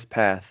ruinous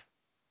path.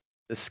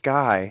 The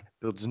sky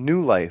builds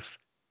new life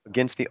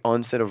against the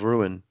onset of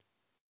ruin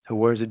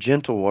towards a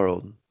gentle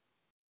world.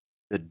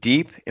 The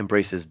deep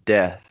embraces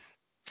death,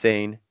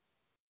 saying,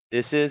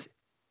 this is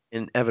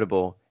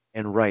inevitable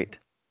and right.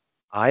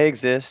 I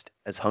exist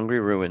as hungry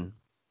ruin.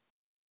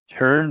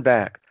 Turn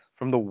back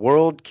from the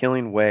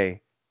world-killing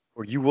way,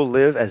 or you will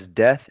live as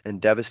death and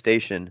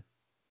devastation.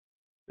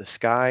 The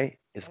sky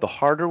is the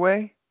harder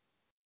way,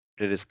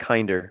 but it is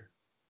kinder.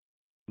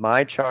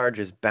 My charge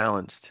is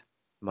balanced,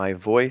 my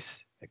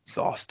voice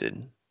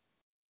exhausted.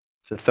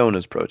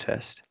 Sathona's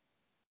protest.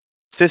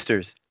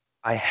 Sisters,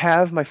 I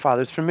have my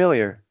father's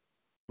familiar.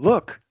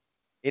 Look,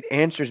 it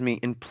answers me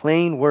in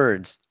plain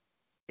words.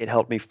 It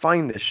helped me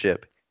find this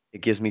ship.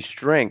 It gives me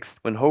strength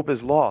when hope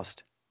is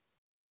lost.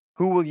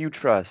 Who will you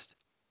trust?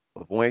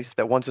 A voice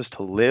that wants us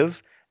to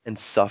live and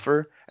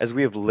suffer as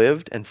we have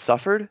lived and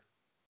suffered?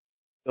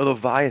 The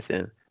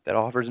Leviathan that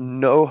offers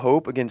no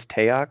hope against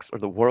Teox or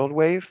the world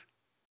wave?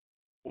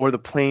 Or the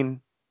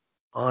plain,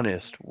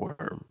 honest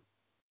worm?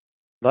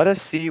 Let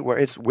us see where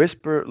its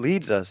whisper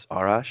leads us,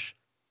 Arash.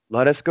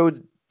 Let us go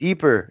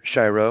deeper,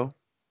 Shiro.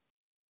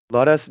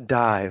 Let us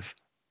dive,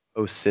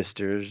 O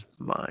sisters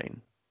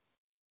mine.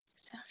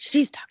 So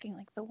she's talking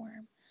like the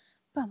worm.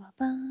 Bum, bum,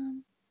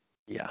 bum.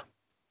 Yeah.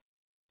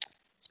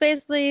 So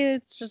basically,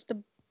 it's just a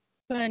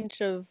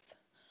bunch of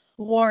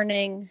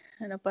warning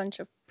and a bunch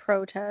of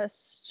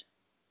protest.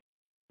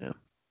 Yeah.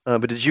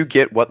 But did you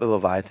get what the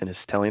Leviathan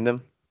is telling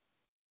them?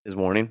 His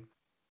warning?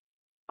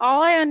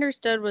 All I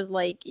understood was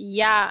like,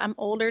 yeah, I'm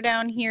older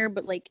down here,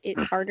 but like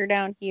it's harder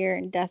down here,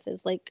 and death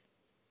is like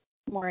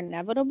more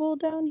inevitable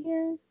down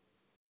here.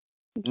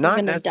 Like, you're Not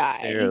gonna die.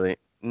 necessarily.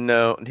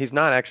 No, he's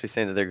not actually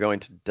saying that they're going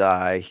to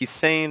die. He's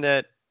saying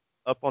that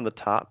up on the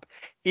top,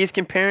 he's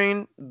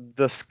comparing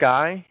the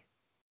sky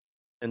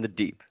and the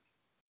deep.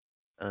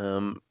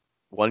 Um,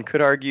 One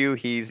could argue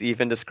he's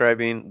even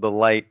describing the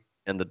light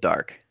and the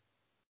dark.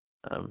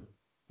 Um,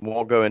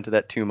 won't go into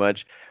that too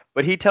much,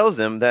 but he tells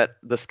them that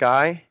the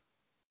sky,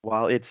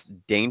 while it's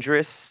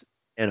dangerous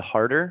and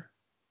harder,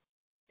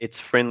 it's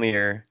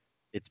friendlier,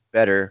 it's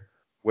better,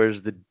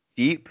 whereas the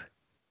deep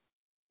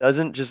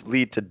doesn't just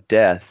lead to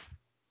death,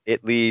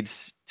 it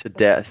leads to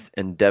death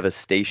and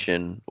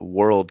devastation,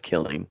 world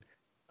killing.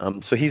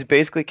 So he's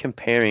basically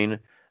comparing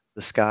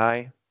the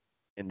sky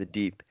and the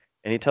deep.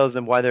 And he tells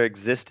them why their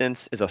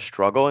existence is a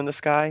struggle in the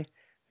sky,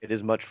 it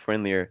is much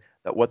friendlier.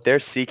 That what they're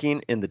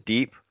seeking in the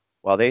deep,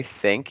 while they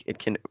think it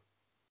can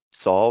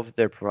solve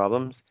their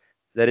problems,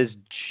 that is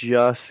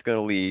just going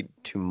to lead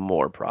to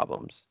more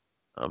problems.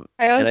 I And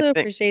I also think,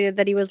 appreciated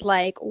that he was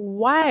like,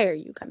 "Why are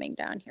you coming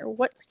down here?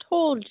 What's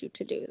told you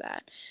to do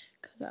that?"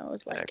 Because I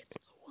was like, exactly,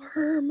 "It's the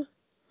worm."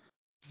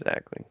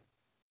 exactly.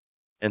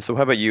 And so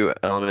how about you,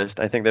 Elemenist?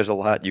 I think there's a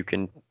lot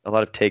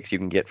of takes you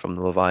can get from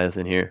the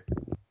Leviathan here.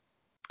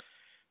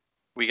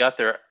 We got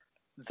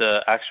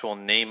the actual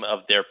name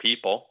of their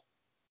people,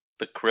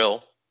 the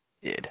Krill.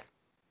 Did.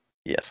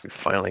 Yes, we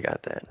finally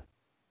got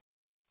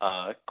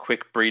that.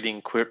 Quick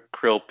breeding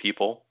Krill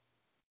people.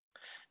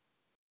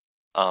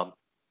 Um,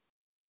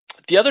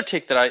 the other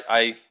take that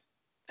I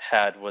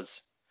had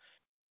was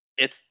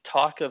it's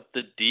talk of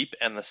the deep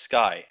and the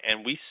sky,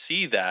 and we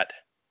see that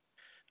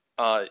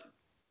uh,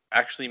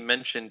 actually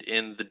mentioned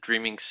in the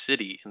Dreaming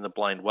City in the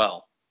Blind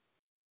Well.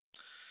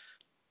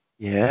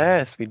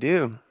 Yes, we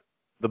do.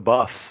 The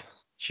buffs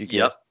that you get.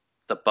 Yep,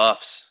 the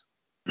buffs.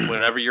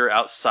 Whenever you're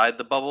outside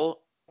the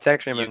bubble, It's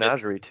actually a you get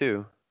menagerie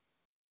too.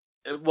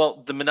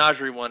 well. The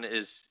menagerie one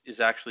is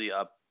actually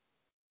a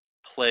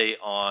play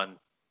on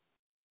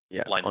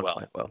Yeah, Blind on Well.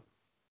 Blind Well.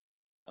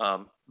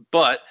 Um,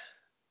 but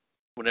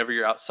whenever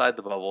you're outside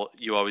the bubble,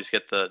 you always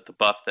get the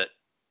buff that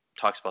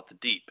talks about the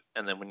deep,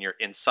 and then when you're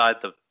inside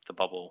the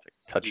bubble,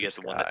 Touch you of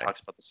get the one that sky.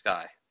 talks about the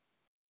sky.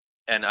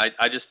 And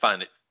I just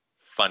find it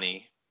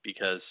funny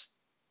because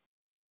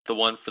the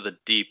one for the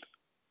deep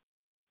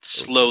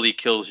slowly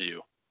kills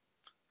you.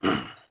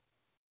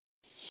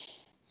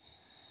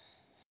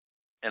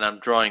 And I'm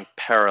drawing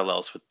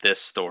parallels with this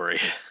story.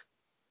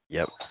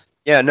 Yep.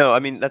 Yeah, no, I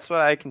mean that's what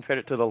I can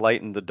credit to the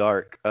light and the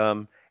dark.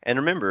 And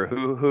remember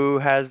who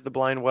has the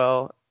blind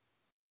well?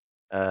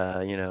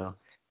 You know,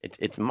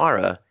 it's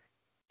Mara,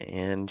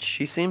 and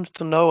she seems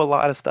to know a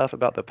lot of stuff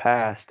about the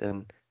past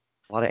and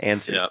a lot of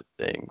answers Yeah. to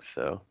things.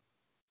 So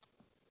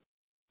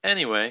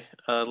Anyway,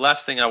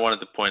 last thing I wanted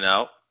to point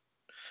out,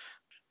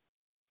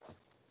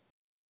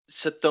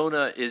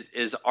 Sathona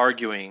is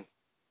arguing,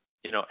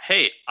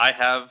 hey, I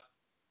have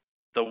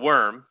the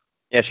worm.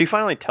 yeah, she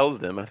finally tells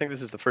them. I think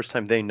this is the first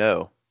time they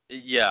know.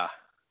 Yeah.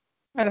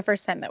 Or the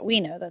first time that we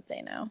know that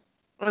they know.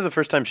 That was the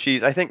first time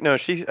I think no,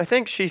 I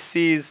think she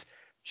sees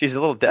she's a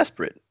little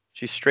desperate.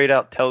 She straight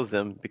out tells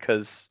them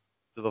because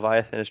the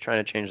Leviathan is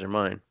trying to change their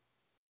mind.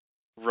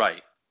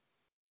 Right.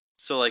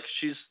 So like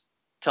she's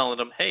telling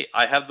them, "Hey,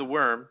 I have the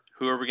worm.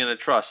 Who are we gonna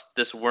trust?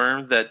 This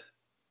worm that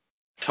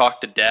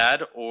talked to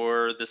Dad,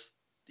 or this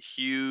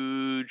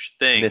huge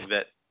thing Myth.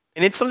 that?"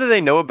 And it's something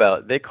they know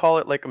about. They call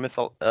it like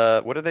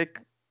a what do they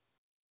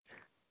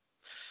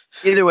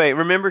Either way,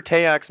 remember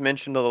Tayax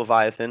mentioned the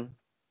Leviathan,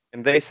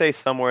 and they say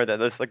somewhere that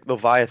this like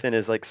Leviathan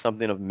is like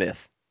something of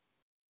myth.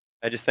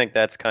 I just think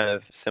that's kind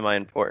of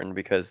semi-important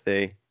because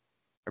they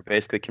are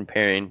basically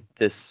comparing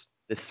this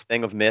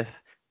thing of myth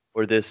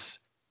or this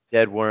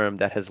dead worm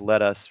that has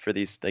led us for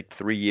these like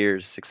 3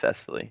 years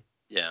successfully.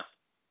 Yeah.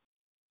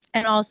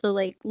 And also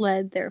like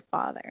led their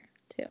father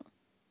too.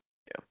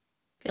 Yeah.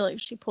 I feel like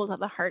she pulls out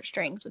the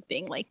heartstrings with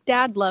being like,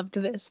 Dad loved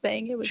this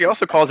thing. It was She his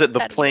also calls it the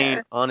teddy plain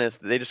bear.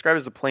 honest. They describe it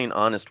as the plain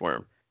honest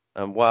worm.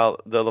 While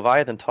the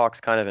Leviathan talks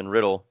kind of in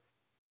riddle,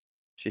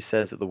 she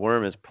says that the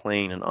worm is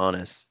plain and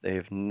honest. They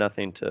have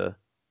nothing to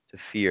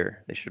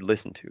fear. They should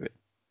listen to it.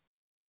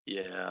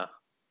 Yeah.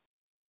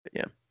 But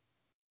yeah.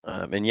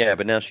 And yeah,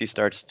 but now she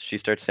starts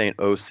saying,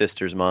 "Oh,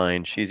 sister's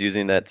mine." She's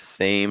using that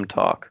same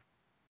talk.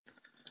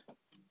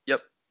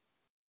 Yep.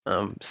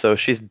 So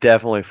she's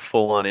definitely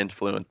full on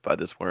influenced by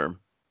this worm.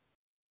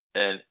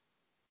 And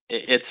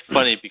it's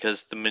funny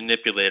because the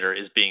manipulator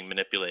is being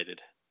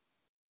manipulated.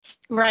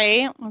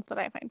 Right? That's what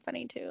I find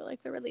funny too.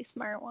 Like the really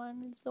smart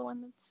one is the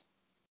one that's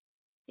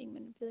being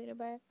manipulated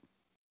by it.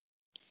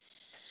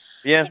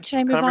 Yeah, Should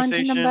I move on to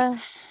conversation.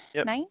 number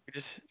Yep. 9?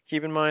 Just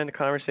keep in mind the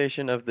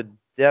conversation of the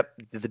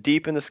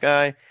deep in the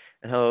sky,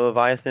 and how the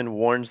Leviathan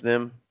warns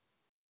them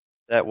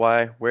that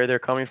where they're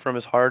coming from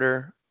is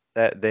harder,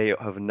 that they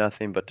have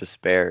nothing but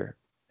despair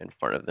in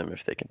front of them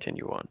if they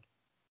continue on.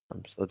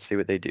 So let's see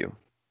what they do.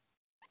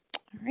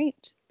 All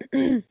right.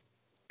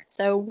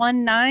 So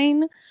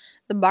 1-9,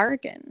 the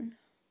bargain.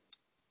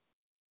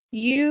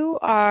 You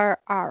are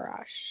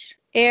Arash,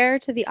 heir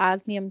to the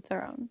osmium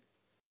throne.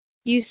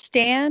 You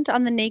stand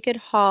on the naked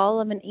hull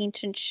of an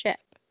ancient ship.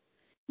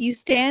 You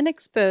stand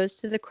exposed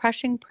to the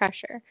crushing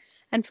pressure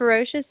and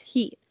ferocious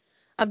heat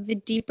of the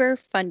deeper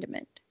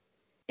fundament.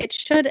 It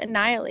should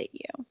annihilate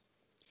you.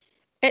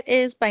 It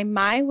is by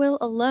my will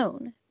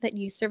alone that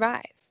you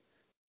survive.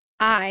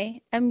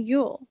 I am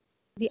Yule,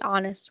 the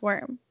honest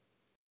worm.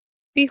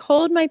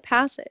 Behold my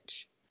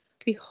passage.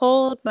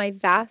 Behold my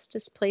vast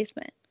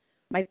displacement,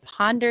 my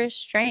ponderous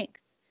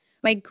strength,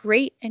 my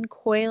great and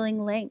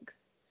coiling length,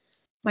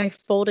 my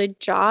folded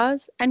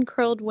jaws and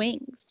curled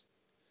wings.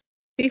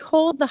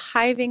 Behold the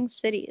hiving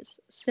cities,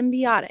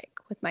 symbiotic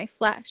with my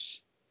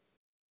flesh.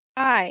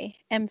 I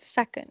am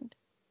fecund,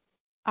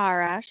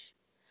 Arash.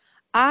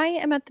 I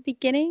am at the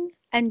beginning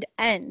and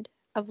end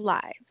of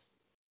lives.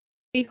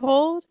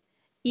 Behold,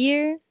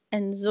 Ir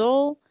and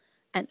Zol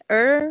and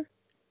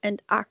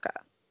and Akka,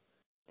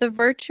 the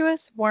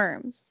virtuous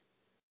worms.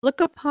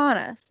 Look upon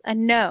us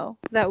and know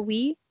that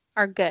we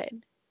are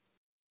good.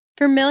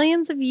 For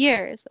millions of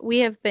years, we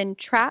have been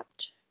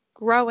trapped,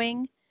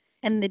 growing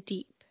in the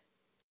deep.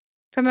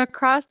 From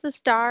across the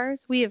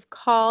stars, we have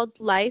called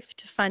life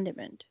to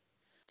fundament,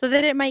 so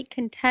that it might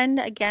contend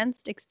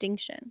against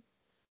extinction.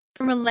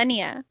 For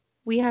millennia,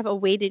 we have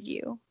awaited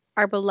you,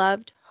 our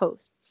beloved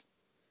hosts.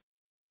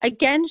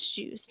 Against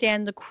you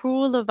stand the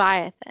cruel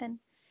Leviathan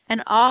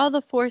and all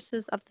the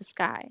forces of the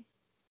sky.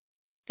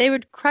 They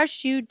would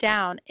crush you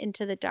down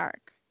into the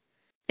dark.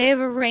 They have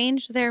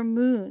arranged their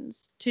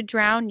moons to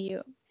drown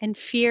you in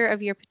fear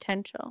of your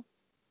potential.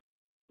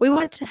 We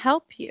want to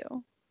help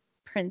you,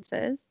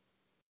 princes.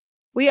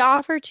 We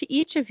offer to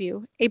each of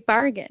you a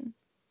bargain,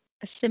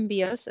 a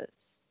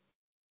symbiosis.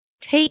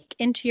 Take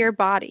into your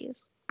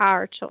bodies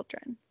our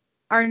children,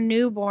 our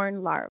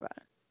newborn larvae.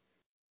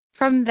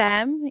 From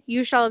them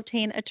you shall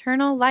obtain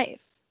eternal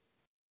life.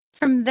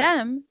 From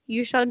them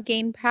you shall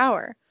gain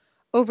power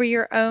over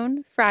your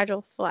own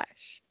fragile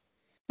flesh,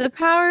 the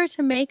power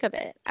to make of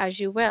it as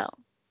you will.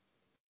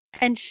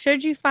 And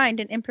should you find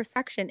an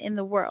imperfection in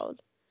the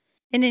world,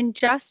 an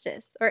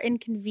injustice or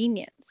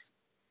inconvenience,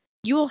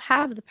 you will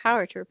have the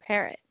power to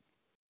repair it.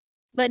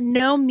 Let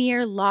no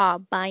mere law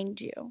bind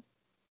you.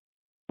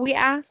 We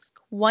ask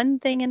one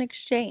thing in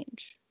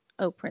exchange,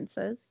 O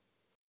princes.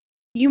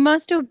 You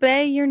must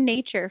obey your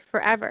nature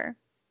forever.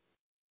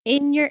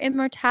 In your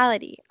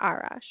immortality,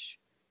 Arash,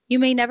 you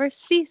may never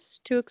cease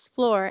to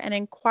explore and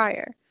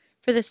inquire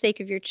for the sake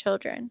of your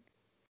children.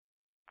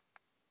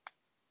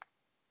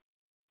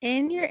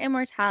 In your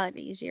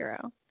immortality,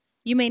 Zero,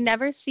 you may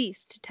never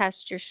cease to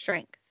test your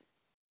strength.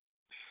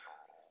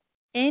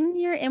 In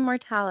your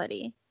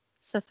immortality,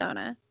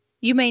 Sathona,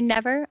 you may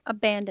never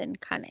abandon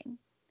cunning.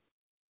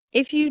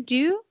 If you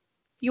do,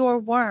 your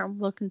worm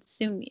will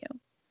consume you.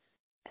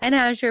 And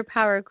as your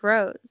power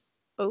grows,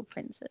 O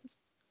princes,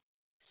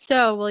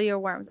 so will your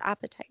worm's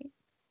appetite.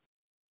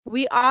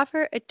 We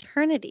offer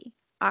eternity,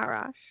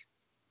 Arash.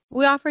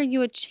 We offer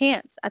you a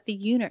chance at the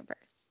universe.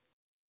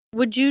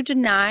 Would you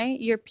deny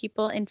your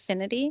people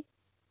infinity?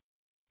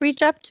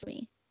 Reach up to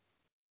me.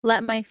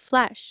 Let my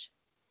flesh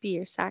be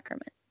your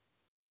sacrament.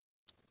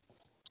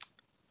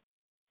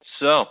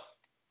 So,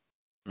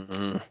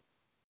 Mhm.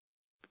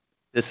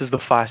 This is the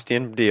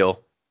Faustian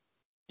deal.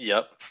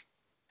 yep.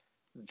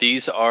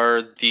 These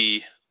are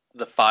the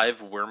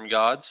 5 worm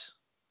gods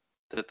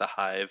that the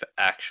hive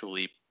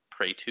actually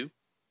pray to.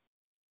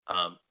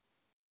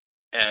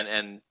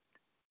 And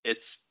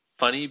it's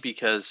funny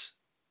because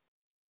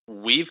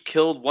we've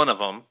killed one of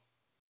them.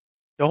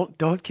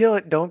 Don't kill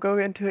it. Don't go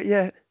into it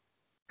yet.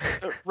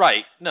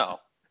 Right? No,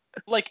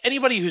 like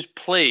anybody who's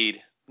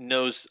played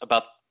knows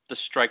about the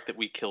strike that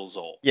we kill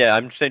Zol. Yeah,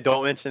 I'm just saying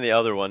don't mention the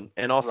other one.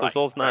 And also Right,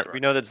 Zol's not right. we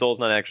know that Zol's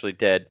not actually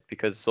dead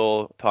because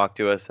Zol talked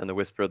to us on the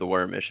Whisper of the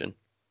Worm mission.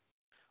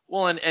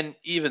 Well, and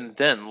even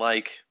then,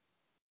 like,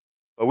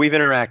 But we've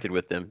interacted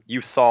with them.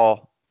 You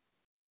saw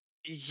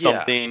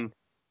yeah, something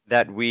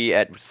that we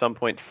at some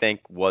point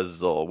think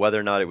was Zol, whether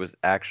or not it was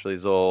actually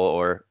Zol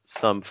or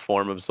some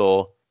form of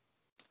Zol.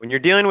 When you're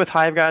dealing with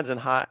hive gods and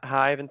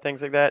hive and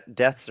things like that,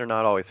 deaths are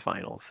not always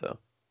final. So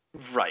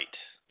right.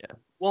 yeah,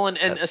 Well, and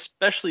that,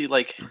 especially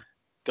like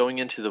going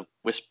into the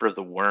Whisper of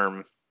the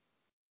Worm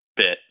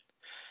bit,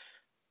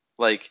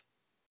 like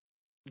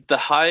the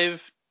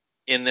hive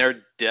in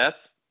their death,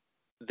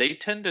 they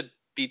tend to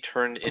be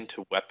turned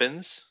into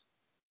weapons.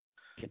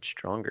 get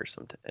stronger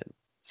sometimes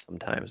and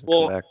come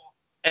Well, back to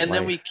and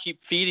then we life.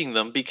 keep feeding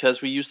them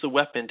because we use the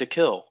weapon to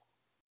kill.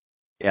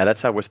 Yeah,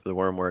 that's how Whisper of the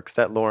Worm works.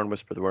 That lore in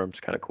Whisper of the Worm is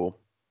kind of cool.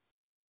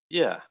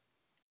 Yeah.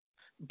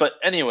 But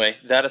anyway,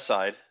 that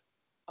aside,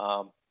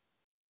 um,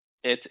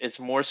 it's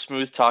more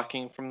smooth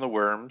talking from the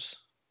worms.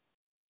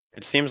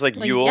 It seems like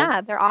Well, Yule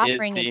yeah, they're is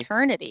offering the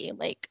eternity.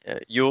 Like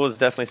Yule is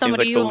definitely seems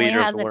somebody like the who only leader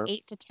of has the an worm.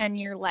 8 to 10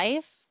 year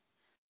life.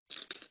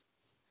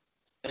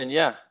 And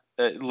yeah,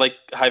 like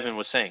Hyven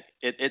was saying,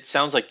 it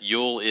sounds like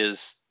Yule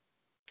is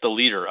the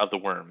leader of the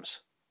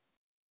worms.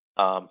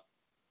 Um,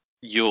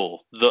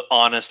 Yule, the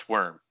honest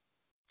worm.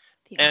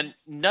 The And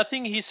honest.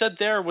 nothing he said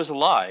there was a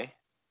lie.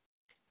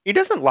 He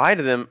doesn't lie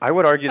to them. I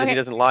would argue that he Okay,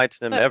 doesn't lie to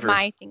them but ever.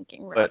 my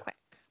thinking, real But quick,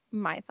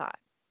 my thought.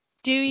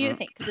 Do you mm,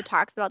 think, because it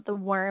talks about the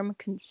worm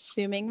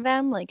consuming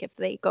them, like if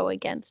they go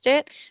against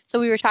it? So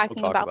we were we'll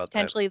talking talk about about that.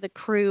 potentially the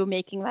crew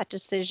making that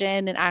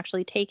decision and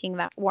actually taking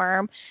that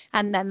worm,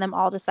 and then them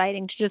all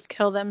deciding to just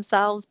kill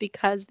themselves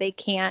because they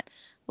can't,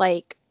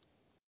 like,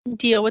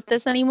 deal with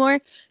this anymore.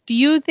 Do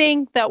you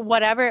think that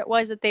whatever it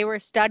was that they were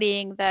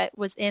studying that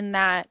was in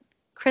that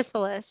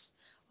chrysalis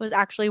was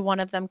actually one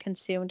of them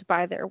consumed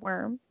by their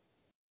worm?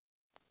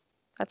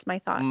 That's my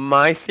thought.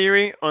 My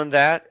theory on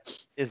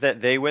that is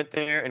that they went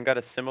there and got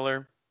a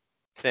similar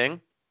thing.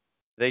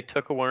 They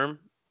took a worm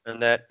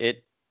and that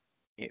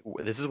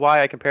this is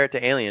why I compare it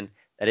to Alien,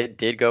 that it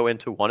did go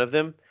into one of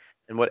them,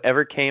 and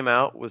whatever came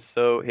out was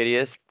so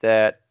hideous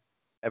that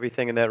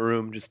everything in that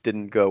room just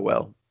didn't go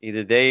well.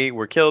 Either they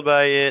were killed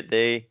by it,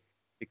 they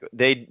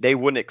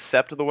wouldn't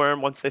accept the worm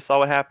once they saw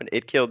what happened.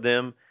 It killed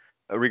them.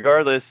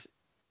 Regardless,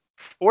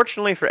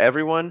 fortunately for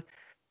everyone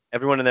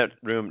in that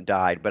room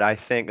died, but I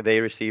think they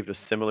received a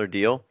similar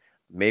deal.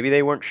 Maybe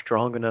they weren't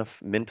strong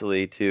enough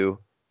mentally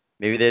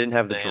maybe they didn't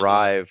have the To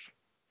handle it. drive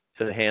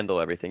to handle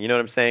everything. You know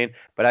what I'm saying?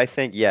 But I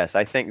think, yes,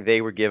 I think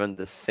they were given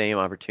the same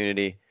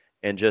opportunity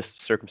and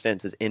just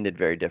circumstances ended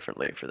very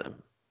differently for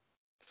them.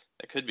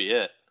 That could be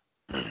it.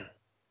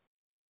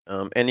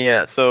 And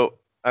yeah, so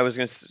I was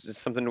going to,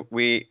 something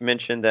we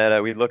mentioned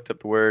that we looked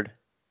up the word,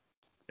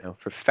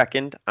 for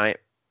fecund.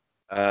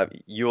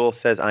 Yule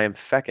says, I am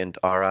fecund,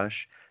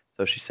 Arash.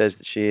 So she says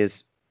that she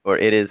is, or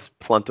it is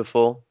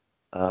plentiful,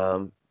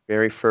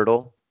 very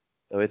fertile.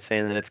 So it's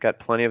saying that it's got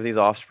plenty of these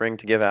offspring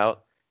to give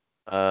out.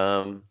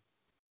 Um,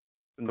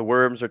 when the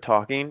worms are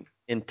talking,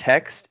 in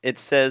text, it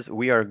says,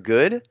 we are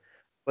good,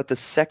 but the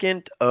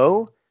second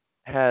O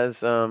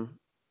has,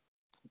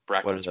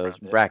 what are Brackets those?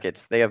 around it.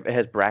 Brackets. It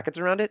has brackets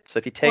around it. So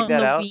if you take Well, and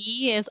that the out,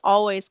 we is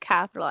always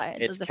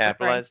capitalized it's as if referring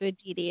capitalized. to a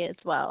deity as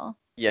well.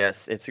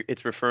 Yes,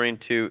 it's referring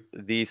to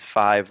these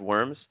 5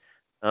 worms.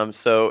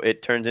 So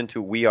it turns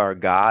into we are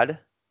God.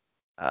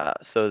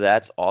 So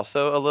that's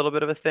also a little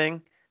bit of a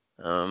thing.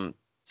 Um,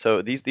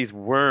 so these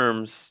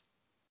worms,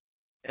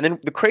 and then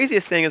the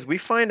craziest thing is we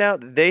find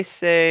out that they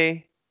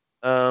say,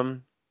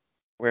 um,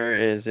 where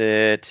is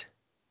it?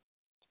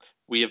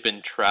 We have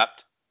been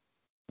trapped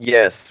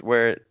Yes,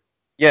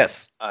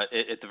 yes, at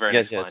the very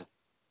yes, next line. yes,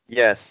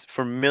 yes.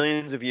 For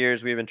millions of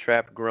years, we have been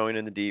trapped, growing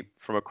in the deep.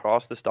 From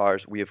across the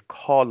stars, we have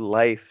called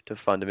life to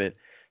fundament,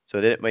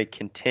 so that it may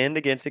contend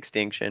against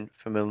extinction.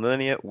 For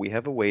millennia, we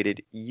have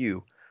awaited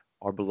you,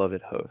 our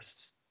beloved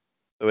hosts.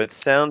 So it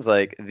sounds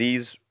like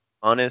these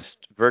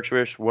honest,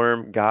 virtuous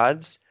worm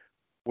gods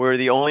were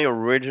the only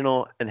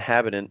original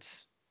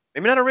inhabitants,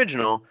 maybe not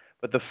original,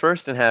 but the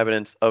first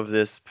inhabitants of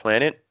this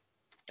planet,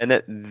 and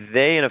that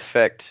they, in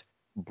effect,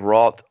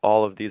 brought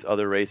all of these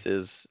other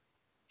races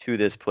to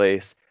this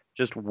place,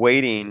 just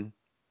waiting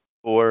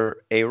for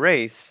a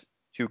race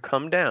to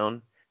come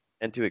down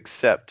and to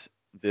accept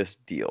this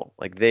deal.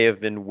 Like they have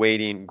been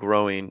waiting,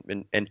 growing,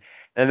 and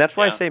that's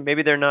why I Yeah. say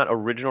maybe they're not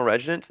original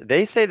residents.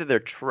 They say that they're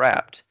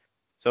trapped.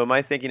 So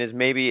my thinking is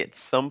maybe at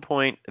some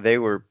point they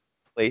were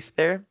placed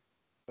there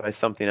by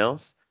something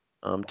else,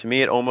 To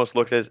me, it almost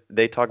looks as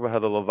they talk about how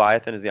the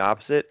Leviathan is the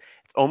opposite.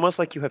 It's almost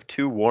like you have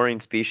two warring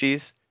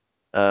species,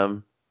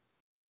 um,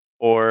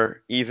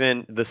 or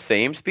even the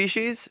same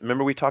species.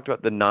 Remember, we talked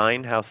about the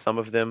nine, how some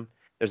of them,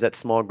 there's that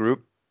small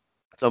group.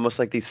 It's almost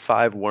like these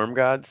five worm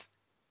gods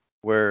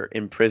were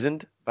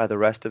imprisoned by the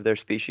rest of their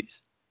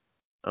species.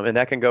 And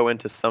that can go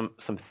into some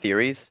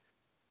theories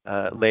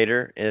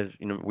later. If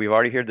we've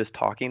already heard this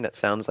talking that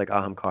sounds like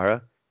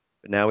Ahamkara,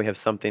 but now we have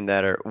something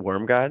that are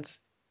worm gods.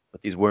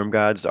 But these worm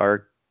gods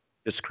are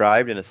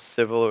described in a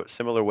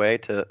similar way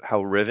to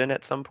how Riven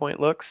at some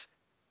point looks.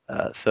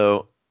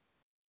 So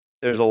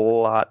there's a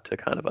lot to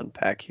kind of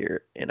unpack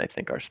here in I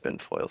think our spin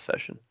foil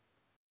session.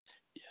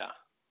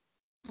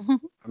 Yeah.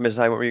 Ms.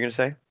 Hyde, what were you going to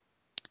say?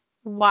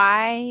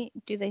 Why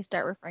do they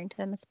start referring to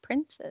them as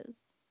princes?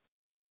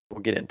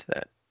 We'll get into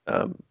that.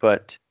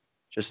 But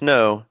just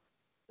know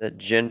that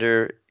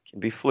gender can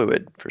be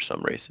fluid for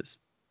some races.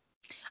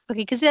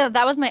 Okay, because yeah,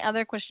 that was my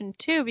other question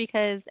too,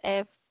 because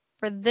if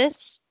for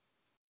this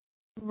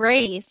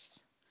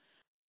race,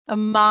 a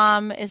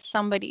mom is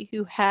somebody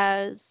who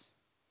has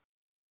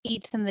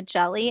eaten the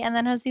jelly and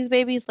then has these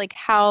babies, like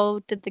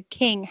how did the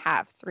king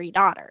have three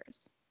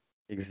daughters?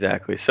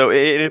 Exactly. So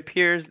it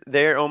appears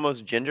they're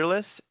almost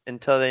genderless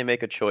until they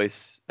make a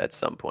choice at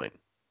some point.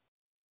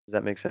 Does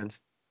that make sense?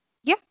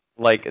 Yeah.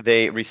 Like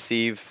they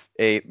receive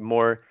a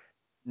more,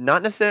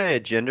 not necessarily a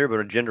gender, but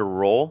a gender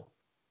role.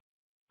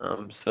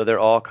 So they're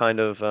all kind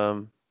of,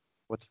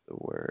 what's the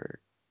word?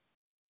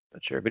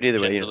 Not sure, but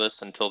either way,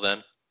 Genderless until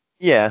then.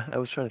 yeah, I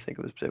was trying to think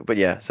of it, but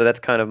yeah, so that's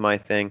kind of my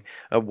thing.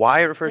 Why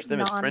it refers Like to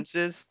them as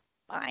princes?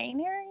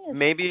 non-binary?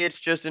 Maybe it's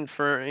just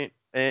inferring,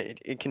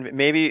 it can,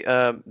 maybe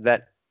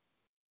that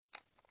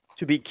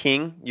to be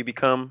king, you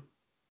become,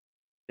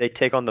 they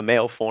take on the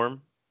male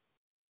form.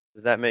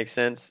 Does that make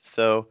sense?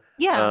 So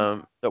Yeah.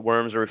 the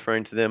worms are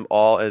referring to them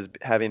all as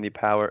having the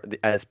power,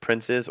 as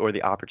princes or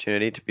the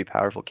opportunity to be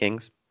powerful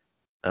kings.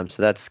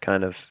 So that's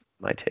kind of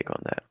my take on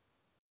that.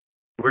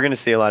 We're going to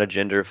see a lot of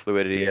gender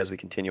fluidity as we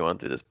continue on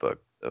through this book.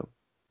 So,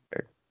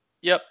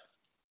 Yep.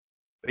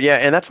 yeah,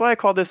 and that's why I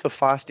call this the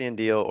Faustian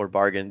deal or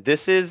bargain.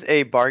 This is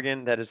a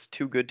bargain that is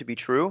too good to be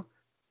true,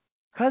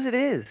 because it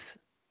is.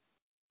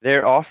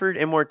 They're offered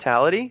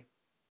immortality,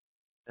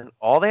 and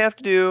all they have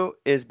to do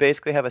is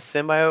basically have a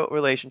symbiote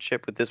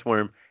relationship with this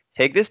worm.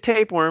 Take this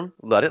tapeworm,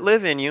 let it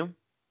live in you,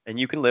 and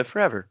you can live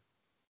forever.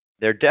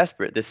 They're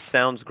desperate. This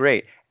sounds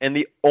great. And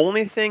the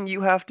only thing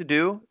you have to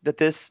do that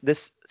this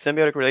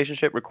symbiotic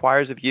relationship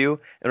requires of you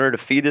in order to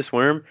feed this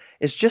worm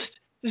is just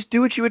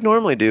do what you would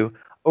normally do.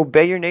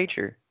 Obey your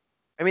nature.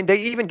 I mean, they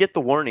even get the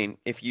warning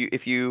if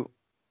you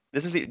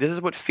this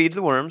is what feeds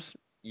the worms,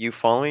 you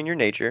following your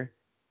nature.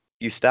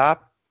 You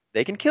stop,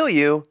 they can kill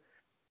you.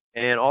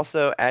 And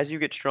also, as you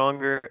get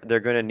stronger, they're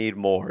going to need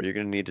more. You're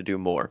going to need to do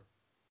more.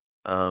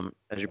 As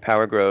your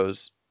power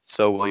grows,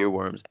 so will your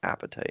worm's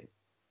appetite.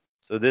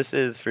 So this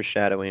is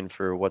foreshadowing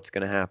for what's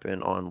going to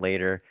happen on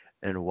later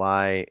and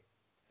why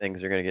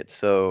things are going to get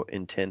so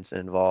intense and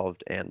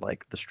involved and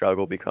like the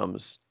struggle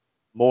becomes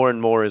more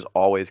and more is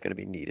always going to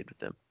be needed with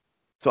them.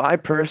 So I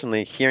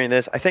personally, hearing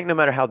this, I think no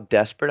matter how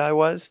desperate I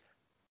was,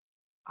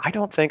 I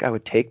don't think I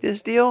would take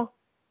this deal.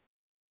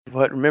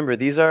 But remember,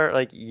 these are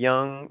like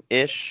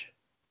young-ish,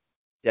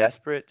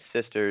 desperate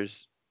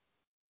sisters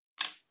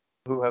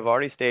who have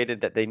already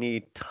stated that they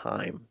need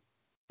time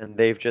and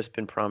they've just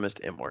been promised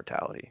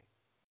immortality.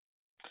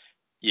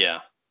 Yeah.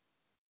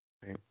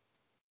 Right?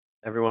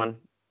 Everyone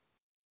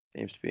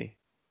seems to be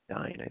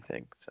dying, I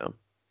think. So,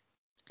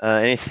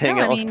 anything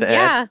No, I else mean, to add?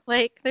 yeah,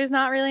 like there's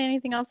not really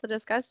anything else to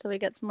discuss till we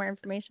get some more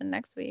information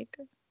next week.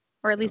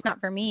 Or at least not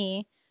for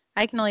me.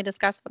 I can only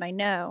discuss what I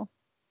know.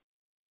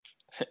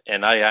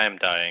 And I am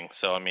dying,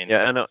 so I mean,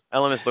 Yeah, I know.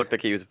 Elemis looked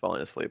like he was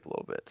falling asleep a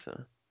little bit.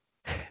 So,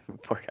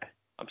 poor guy.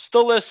 I'm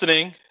still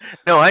listening.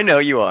 No, I know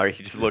you are.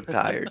 You just look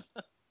tired.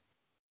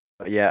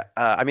 But yeah,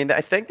 I mean, I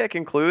think that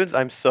concludes.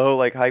 I'm so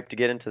like hyped to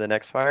get into the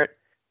next part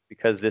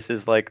because this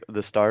is like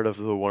the start of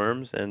the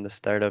worms and the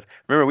start of.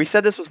 Remember, we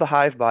said this was the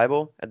Hive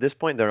Bible. At this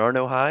point, there are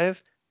no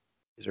Hive.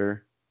 These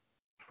are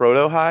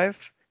proto Hive.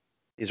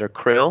 These are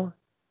krill.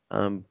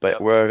 But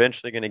Yep. we're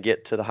eventually going to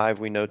get to the Hive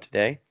we know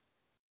today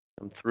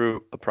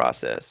through a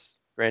process.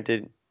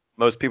 Granted,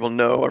 most people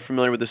know are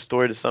familiar with this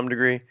story to some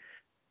degree,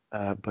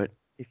 but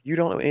if you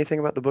don't know anything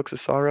about the Books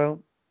of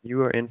Sorrow,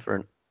 you are in for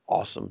an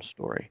awesome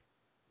story.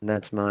 And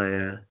that's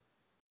my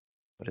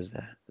what is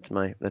that?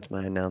 That's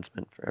my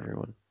announcement for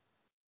everyone.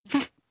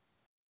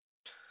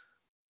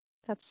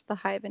 That's the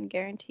Hyben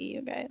guarantee,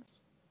 you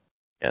guys.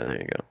 Yeah, there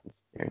you go.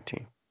 It's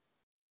guaranteed.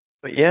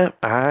 But yeah,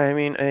 I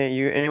mean,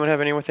 anyone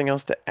have anything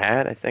else to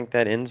add? I think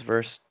that ends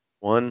verse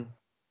 1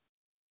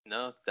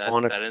 No,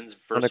 on a that ends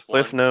on a verse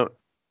cliff 1. note.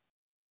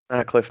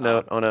 Not a cliff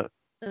note, on a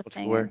what's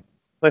the Cliffhanger. word?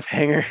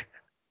 Cliffhanger.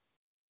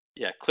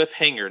 Yeah,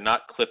 cliffhanger,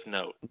 not cliff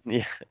note.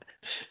 Yeah.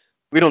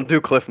 We don't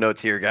do cliff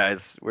notes here,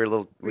 guys. We're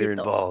Read the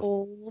involved.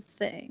 whole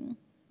thing.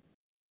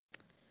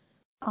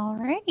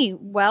 Alrighty.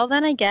 Well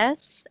then I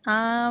guess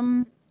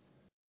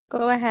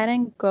go ahead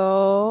and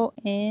go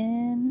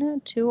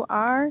into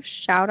our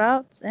shout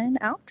outs and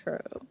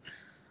outro.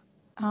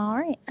 All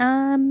right.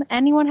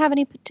 Anyone have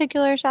any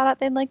particular shout out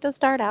they'd like to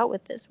start out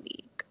with this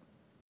week?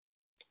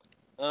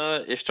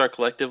 Ishtar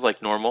Collective,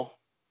 like normal,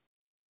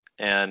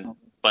 and Oh,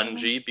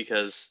 Bungie,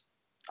 because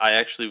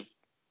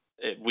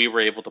we were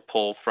able to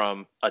pull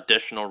from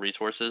additional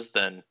resources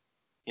than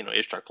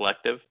Ishtar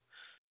Collective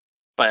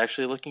by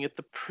actually looking at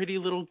the pretty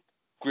little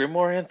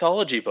Grimoire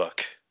anthology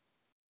book.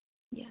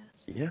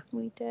 Yes. Yeah.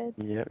 We did.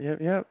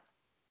 Yep.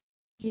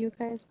 You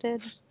guys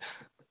did.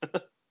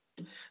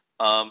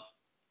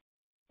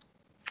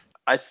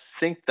 I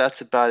think that's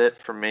about it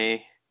for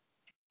me.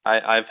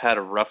 I've had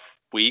a rough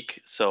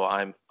week, so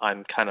I'm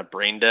kind of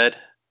brain dead.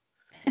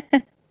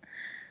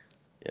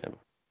 Yeah.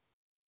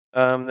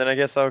 Then I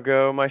guess I'll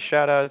go. My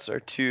shout outs are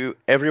to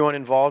everyone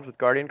involved with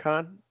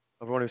GuardianCon,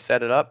 everyone who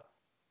set it up,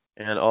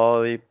 and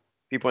all the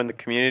people in the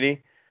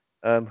community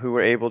who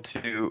were able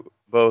to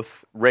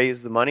both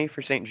raise the money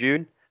for St.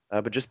 Jude,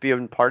 but just be a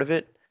part of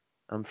it.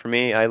 For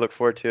me, I look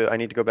forward to. I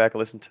need to go back and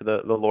listen to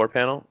the lore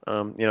panel.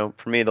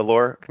 For me, the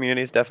lore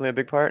community is definitely a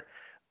big part,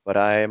 but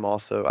I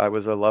was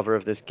a lover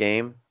of this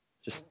game,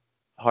 just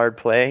hard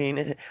playing,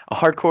 a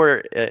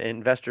hardcore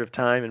investor of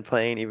time and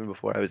playing even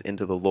before I was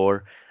into the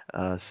lore.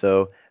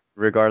 So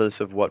regardless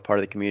of what part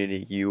of the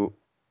community you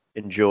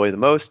enjoy the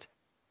most,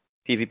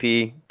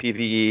 PvP,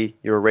 PvE,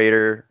 you're a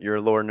raider, you're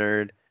a lore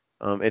nerd.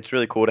 It's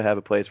really cool to have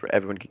a place where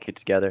everyone can get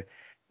together.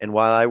 And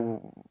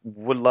while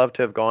would love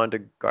to have gone to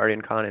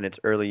Guardian Con in its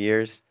early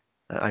years,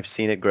 I've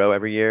seen it grow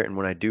every year. And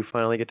when I do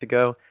finally get to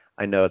go,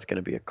 I know it's going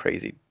to be a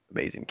crazy,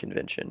 amazing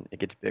convention. It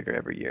gets bigger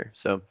every year.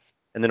 So,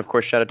 and then of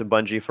course, shout out to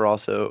Bungie for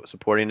also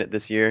supporting it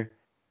this year.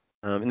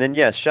 And then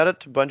yes, shout out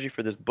to Bungie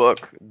for this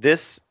book.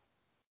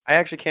 I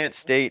actually can't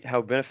state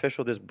how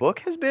beneficial this book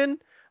has been,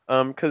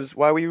 because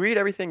while we read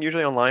everything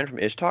usually online from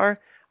Ishtar,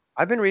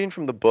 I've been reading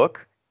from the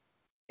book,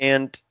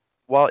 and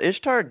while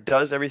Ishtar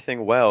does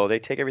everything well, they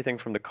take everything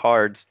from the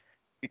cards.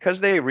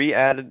 Because they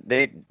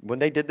re-added, when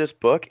they did this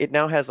book, it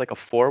now has like a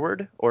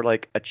forward or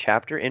like a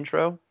chapter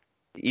intro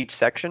to each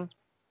section.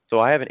 So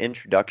I have an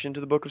introduction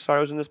to the Book of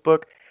Sorrows in this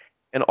book,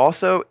 and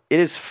also it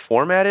is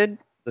formatted,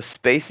 the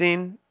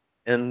spacing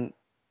and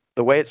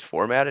the way it's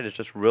formatted is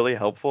just really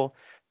helpful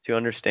to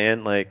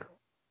understand like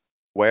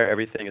where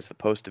everything is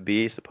supposed to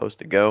be, supposed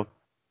to go.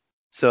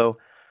 So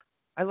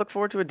I look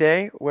forward to a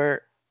day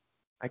where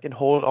I can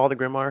hold all the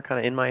Grimoire kind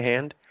of in my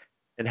hand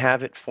and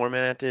have it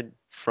formatted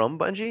from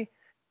Bungie.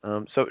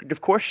 So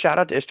of course, shout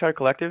out to Ishtar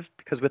Collective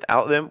because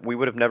without them, we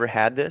would have never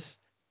had this.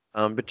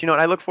 But you know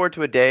what? I look forward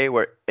to a day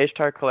where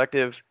Ishtar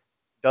Collective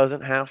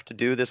doesn't have to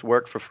do this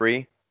work for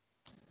free.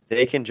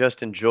 They can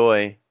just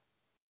enjoy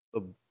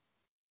the,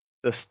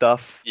 the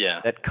stuff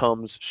Yeah. that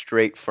comes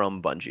straight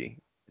from Bungie,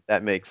 if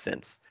that makes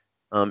sense.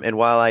 And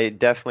while I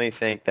definitely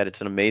think that it's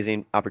an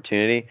amazing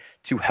opportunity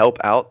to help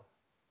out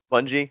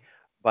Bungie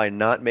by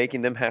not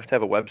making them have to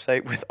have a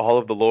website with all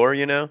of the lore,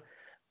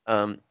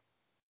 um,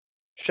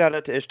 shout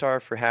out to Ishtar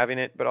for having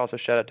it, but also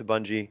shout out to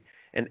Bungie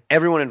and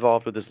everyone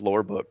involved with this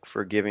lore book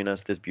for giving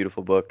us this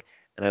beautiful book.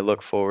 And I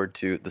look forward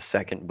to the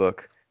second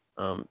book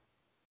to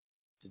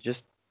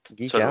just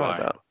geek So do out I.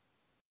 about.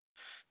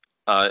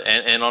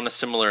 And on a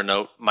similar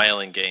note,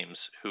 Myelin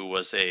Games, who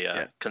was a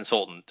Yeah.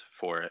 consultant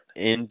for it.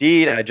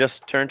 Indeed, I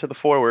just turned to the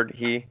forward.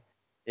 He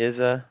is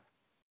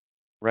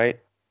right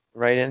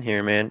right in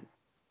here, man.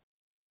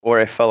 Or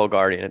a fellow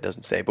guardian, it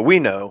doesn't say, but we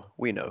know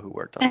who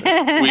worked on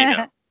this. We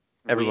know.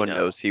 We Everyone know.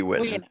 knows he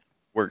went We and know.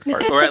 worked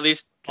hard. Or at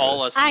least all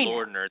Good. us I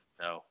lore know. nerds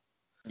know.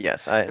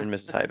 Yes, I and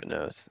Mrs. Hyben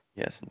knows.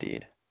 Yes,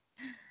 indeed.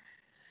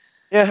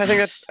 Yeah,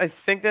 I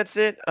think that's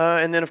it.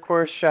 And then of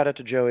course, shout out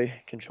to Joey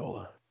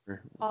Conchola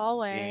for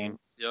Always. being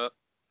Yep.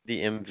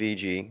 the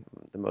MVG,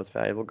 the most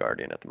valuable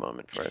guardian at the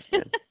moment for us,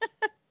 man.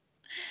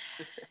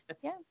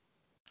 Yeah.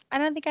 I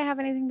don't think I have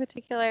anything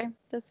particular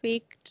this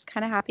week. Just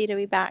kind of happy to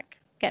be back,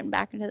 getting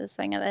back into the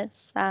swing of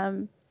this.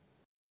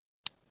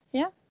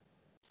 Yeah.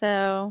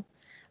 So,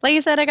 like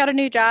you said, I got a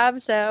new job,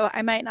 so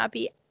I might not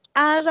be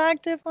as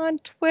active on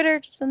Twitter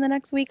just in the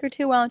next week or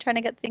two while I'm trying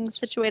to get things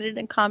situated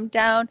and calmed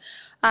down.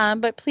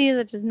 But please,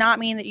 it does not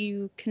mean that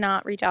you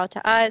cannot reach out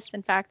to us.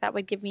 In fact, that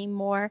would give me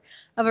more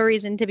of a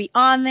reason to be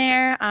on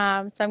there.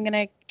 So I'm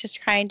gonna just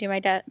try and do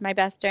my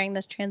best during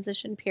this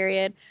transition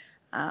period.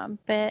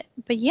 But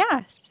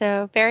yeah,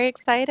 so very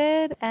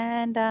excited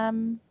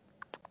and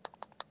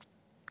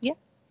yeah.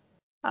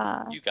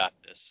 Uh, You got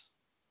this.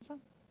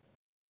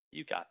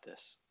 You got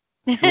this.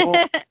 Cool.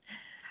 I'm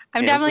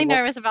And we definitely won't.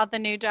 nervous about the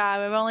new job.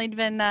 I've only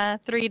been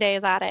 3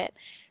 days at it,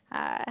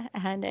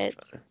 and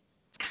it's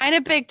kind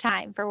of big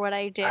time for what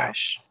I do.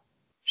 Gosh,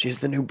 she's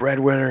the new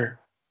breadwinner.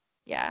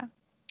 Yeah,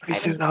 Pretty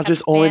Ivan's soon I'll becoming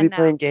just a only be man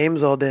playing now.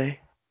 games all day.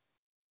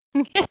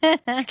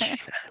 Just kidding.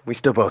 We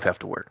still both have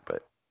to work,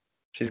 but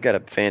she's got a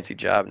fancy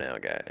job now,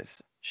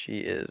 guys. She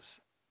is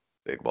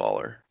big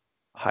baller,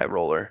 high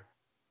roller,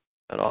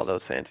 and all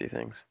those fancy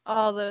things.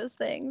 All those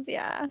things,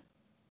 yeah.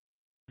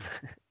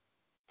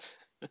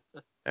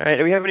 All right,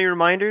 do we have any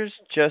reminders?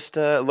 Just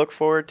look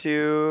forward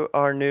to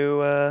our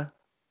new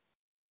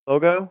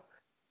logo,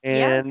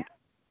 Yeah. and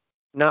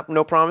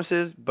no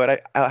promises.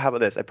 But how about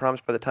this? I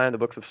promise by the time the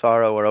Books of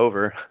Sorrow are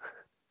over,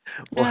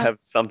 We'll Yeah. have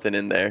something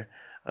in there.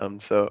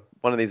 So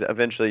one of these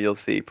eventually you'll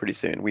see pretty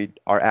soon. We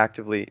are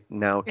actively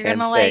now You're can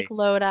gonna say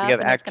load we up have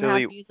and it's gonna have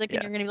actually music and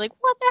yeah you're gonna be like,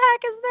 what the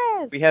heck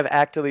is we this? have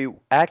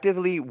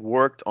actively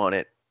worked on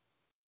it.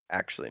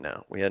 Actually,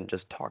 now we hadn't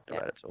just talked Yeah.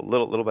 about it. So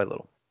little by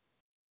little.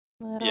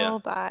 Little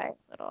by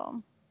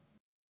little.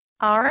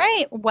 All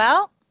right.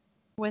 Well,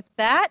 with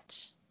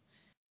that,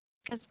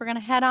 guess we're gonna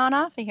head on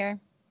off of here.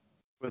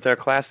 With our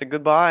classic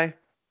goodbye.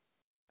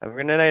 Have a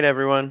good night,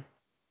 everyone.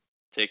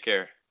 Take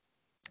care.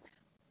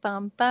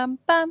 Bum bum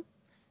bum.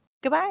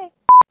 Goodbye.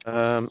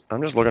 I'm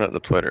just looking at the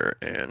Twitter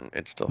and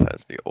it still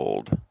has the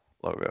old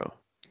logo.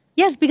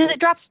 Yes, because it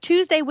drops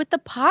Tuesday with the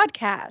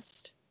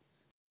podcast.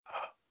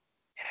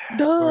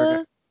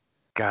 Duh.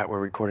 God, we're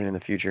recording in the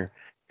future.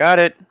 Got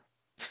it.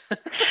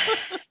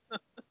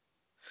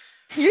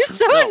 You're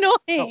so No,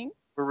 annoying.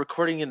 We're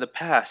recording in the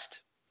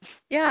past,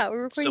 Yeah,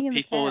 we're so recording in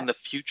the people in past.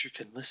 the future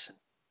can listen.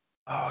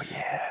 Oh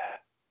yeah.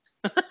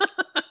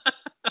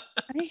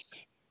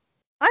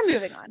 I'm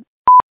moving on.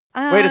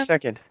 Wait a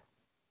second.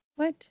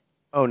 What?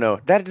 Oh no,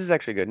 that is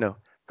actually good. No,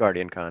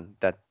 Guardian Con.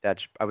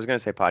 That's. I was gonna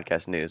say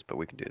podcast news, but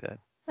we can do that.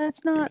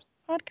 That's not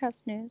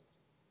podcast news.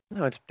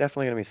 No, it's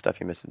definitely gonna be stuff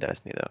you missed in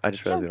Destiny, though. I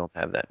just realized Yeah. we don't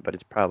have that, but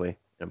it's probably an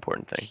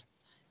important thing.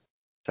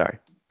 Sorry.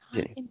 I'm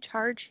Continue. in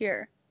charge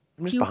here.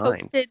 I'm just You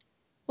behind. hosted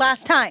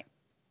last time.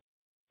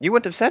 You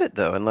wouldn't have said it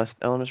though, unless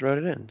Elemis wrote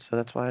it in. So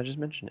that's why I just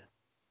mentioned it.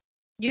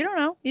 You don't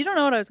know. You don't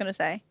know what I was gonna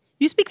say.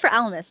 You speak for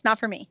Alamus, not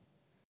for me.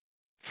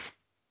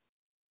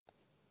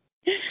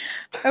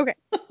 Okay.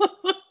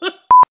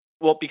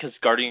 Well, because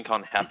Guardian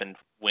Con happened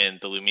when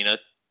the Lumina.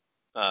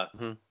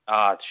 Mhm.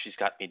 She's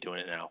got me doing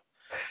it now.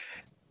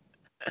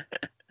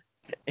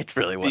 It's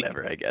really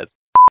whatever, I guess.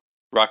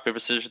 Rock paper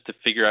scissors to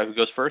figure out who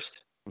goes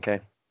first. Okay.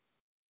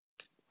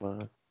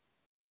 Wow.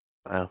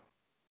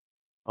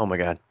 Oh my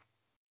god.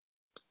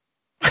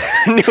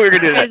 I knew we were gonna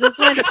do Okay, that. this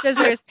went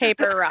scissors,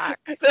 paper, rock.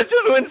 That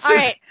just went. All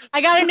right,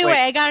 I got a new Wait.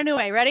 way. I got a new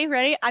way. Ready?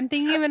 Ready? I'm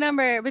thinking of a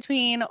number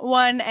between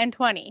 1 and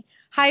 20.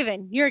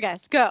 Hyven, your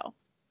guess. Go.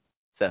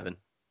 7.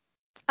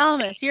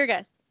 Alamus, your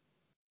guess.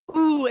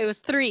 Ooh, it was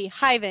 3.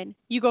 Hyven,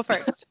 you go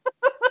first.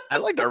 I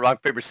liked our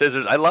rock paper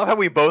scissors. I love how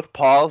we both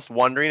paused,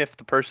 wondering if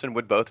the person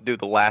would both do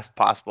the last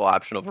possible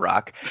option of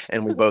rock,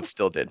 and we both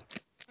still did.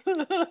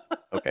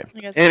 Okay. I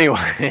guess.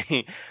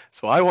 Anyway,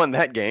 so I won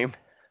that game.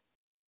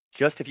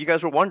 Just if you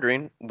guys were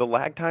wondering, the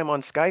lag time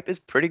on Skype is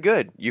pretty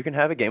good. You can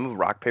have a game of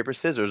rock paper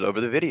scissors over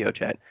the video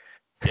chat.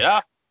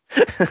 Yeah.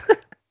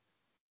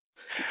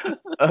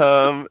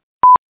 um,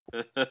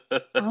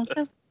 I'm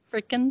so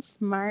freaking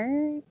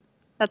smart.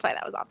 That's why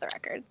that was off the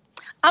record.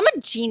 I'm a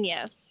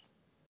genius.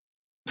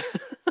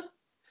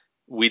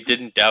 We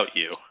didn't doubt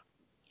you.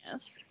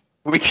 Yes.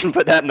 we can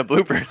put that in the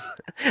bloopers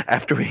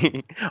after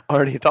we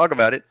already talk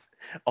about it.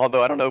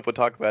 Although I don't know if we'll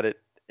talk about it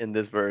in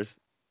this verse.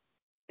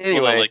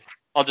 Anyway, Well, no, like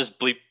I'll just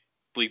bleep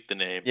the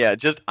name. yeah,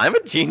 just I'm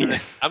a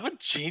genius. I'm a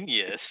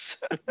genius.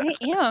 I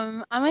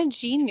am. I'm a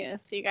genius,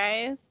 you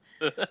guys.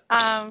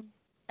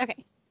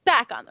 Okay,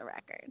 back on the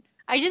record.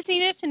 I just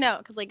needed to know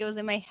because like it was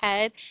in my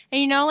head, and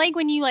you know, like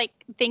when you like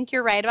think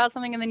you're right about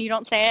something and then you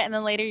don't say it, and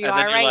then later you And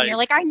then are you're right, and like- you're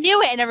like, I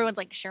knew it, and everyone's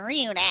like, sure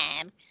you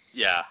did.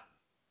 Yeah.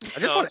 I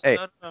just want hey,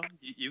 No.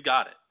 You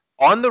got it.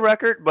 on the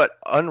record, but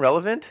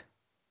unrelevant.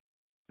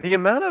 The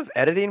amount of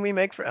editing we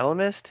make for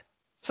Elemist,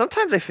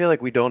 sometimes I feel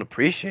like we don't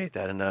appreciate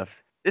that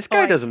enough. This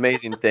guy Boy. does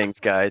amazing things,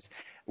 guys.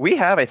 We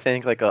have, I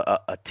think, like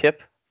a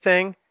tip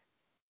thing.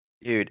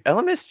 Dude,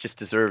 Elemist just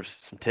deserves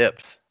some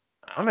tips.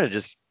 I'm gonna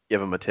just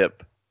give him a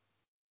tip.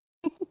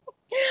 I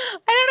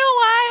don't know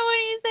why when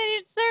you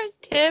said it serves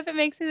tip, it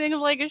makes me think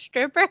of like a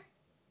stripper.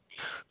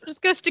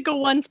 Just go stick a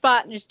one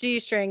spot in his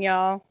G-string,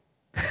 y'all.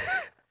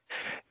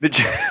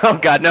 Oh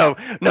God, no,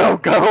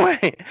 go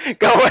away,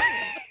 go away.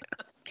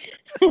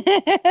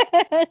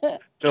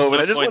 No, but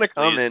I just want to Points, please.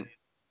 comment.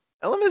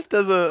 Elemist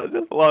does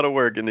a lot of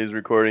work in these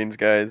recordings,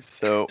 guys.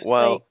 So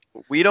while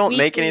Like, we don't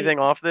make weekly. anything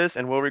off this,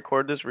 and we'll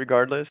record this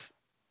regardless,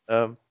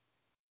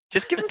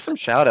 just give him some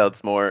shout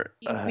outs more.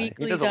 He He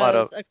weekly does a lot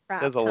of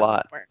crap does a ton of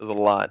lot. work. Does a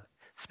lot.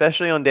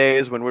 Especially on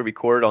days when we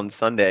record on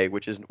Sunday,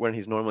 which is when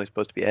he's normally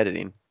supposed to be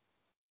editing.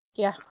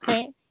 Yeah,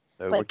 right.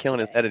 So we're But killing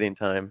his today- editing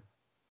time.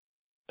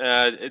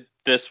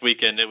 This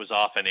weekend it was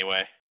off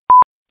anyway.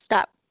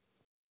 Stop.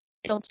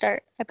 Don't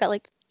start. I've got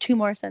like 2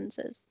 more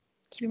sentences.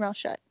 Keep your mouth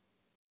shut.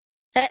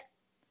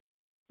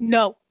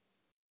 No.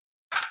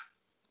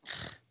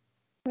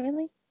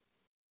 Really?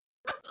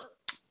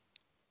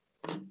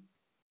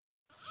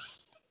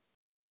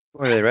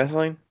 What are they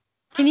wrestling?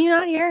 Can you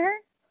not hear her?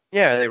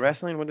 Yeah, are they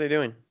wrestling? What are they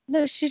doing?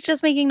 No, she's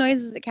just making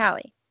noises at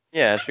Callie.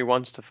 Yeah, she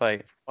wants to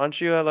fight. Why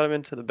don't you let him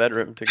into the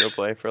bedroom to go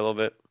play for a little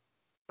bit?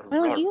 Why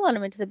don't you let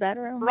him into the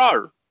bedroom?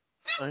 Rawr.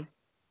 Fine.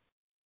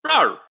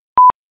 Rawr.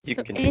 You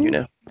can So continue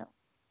now. No.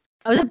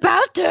 I was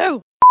about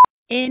to.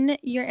 In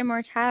your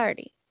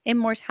immortality.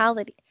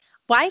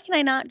 Why can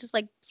I not just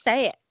like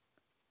say it?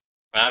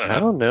 I don't I know.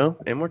 don't know.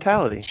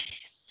 Immortality.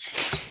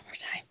 Jeez. One more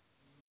time.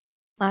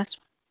 Last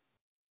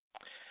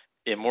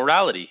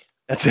Immorality.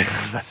 That's it.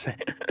 That's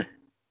it.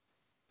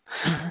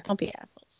 one. Don't be an asshole.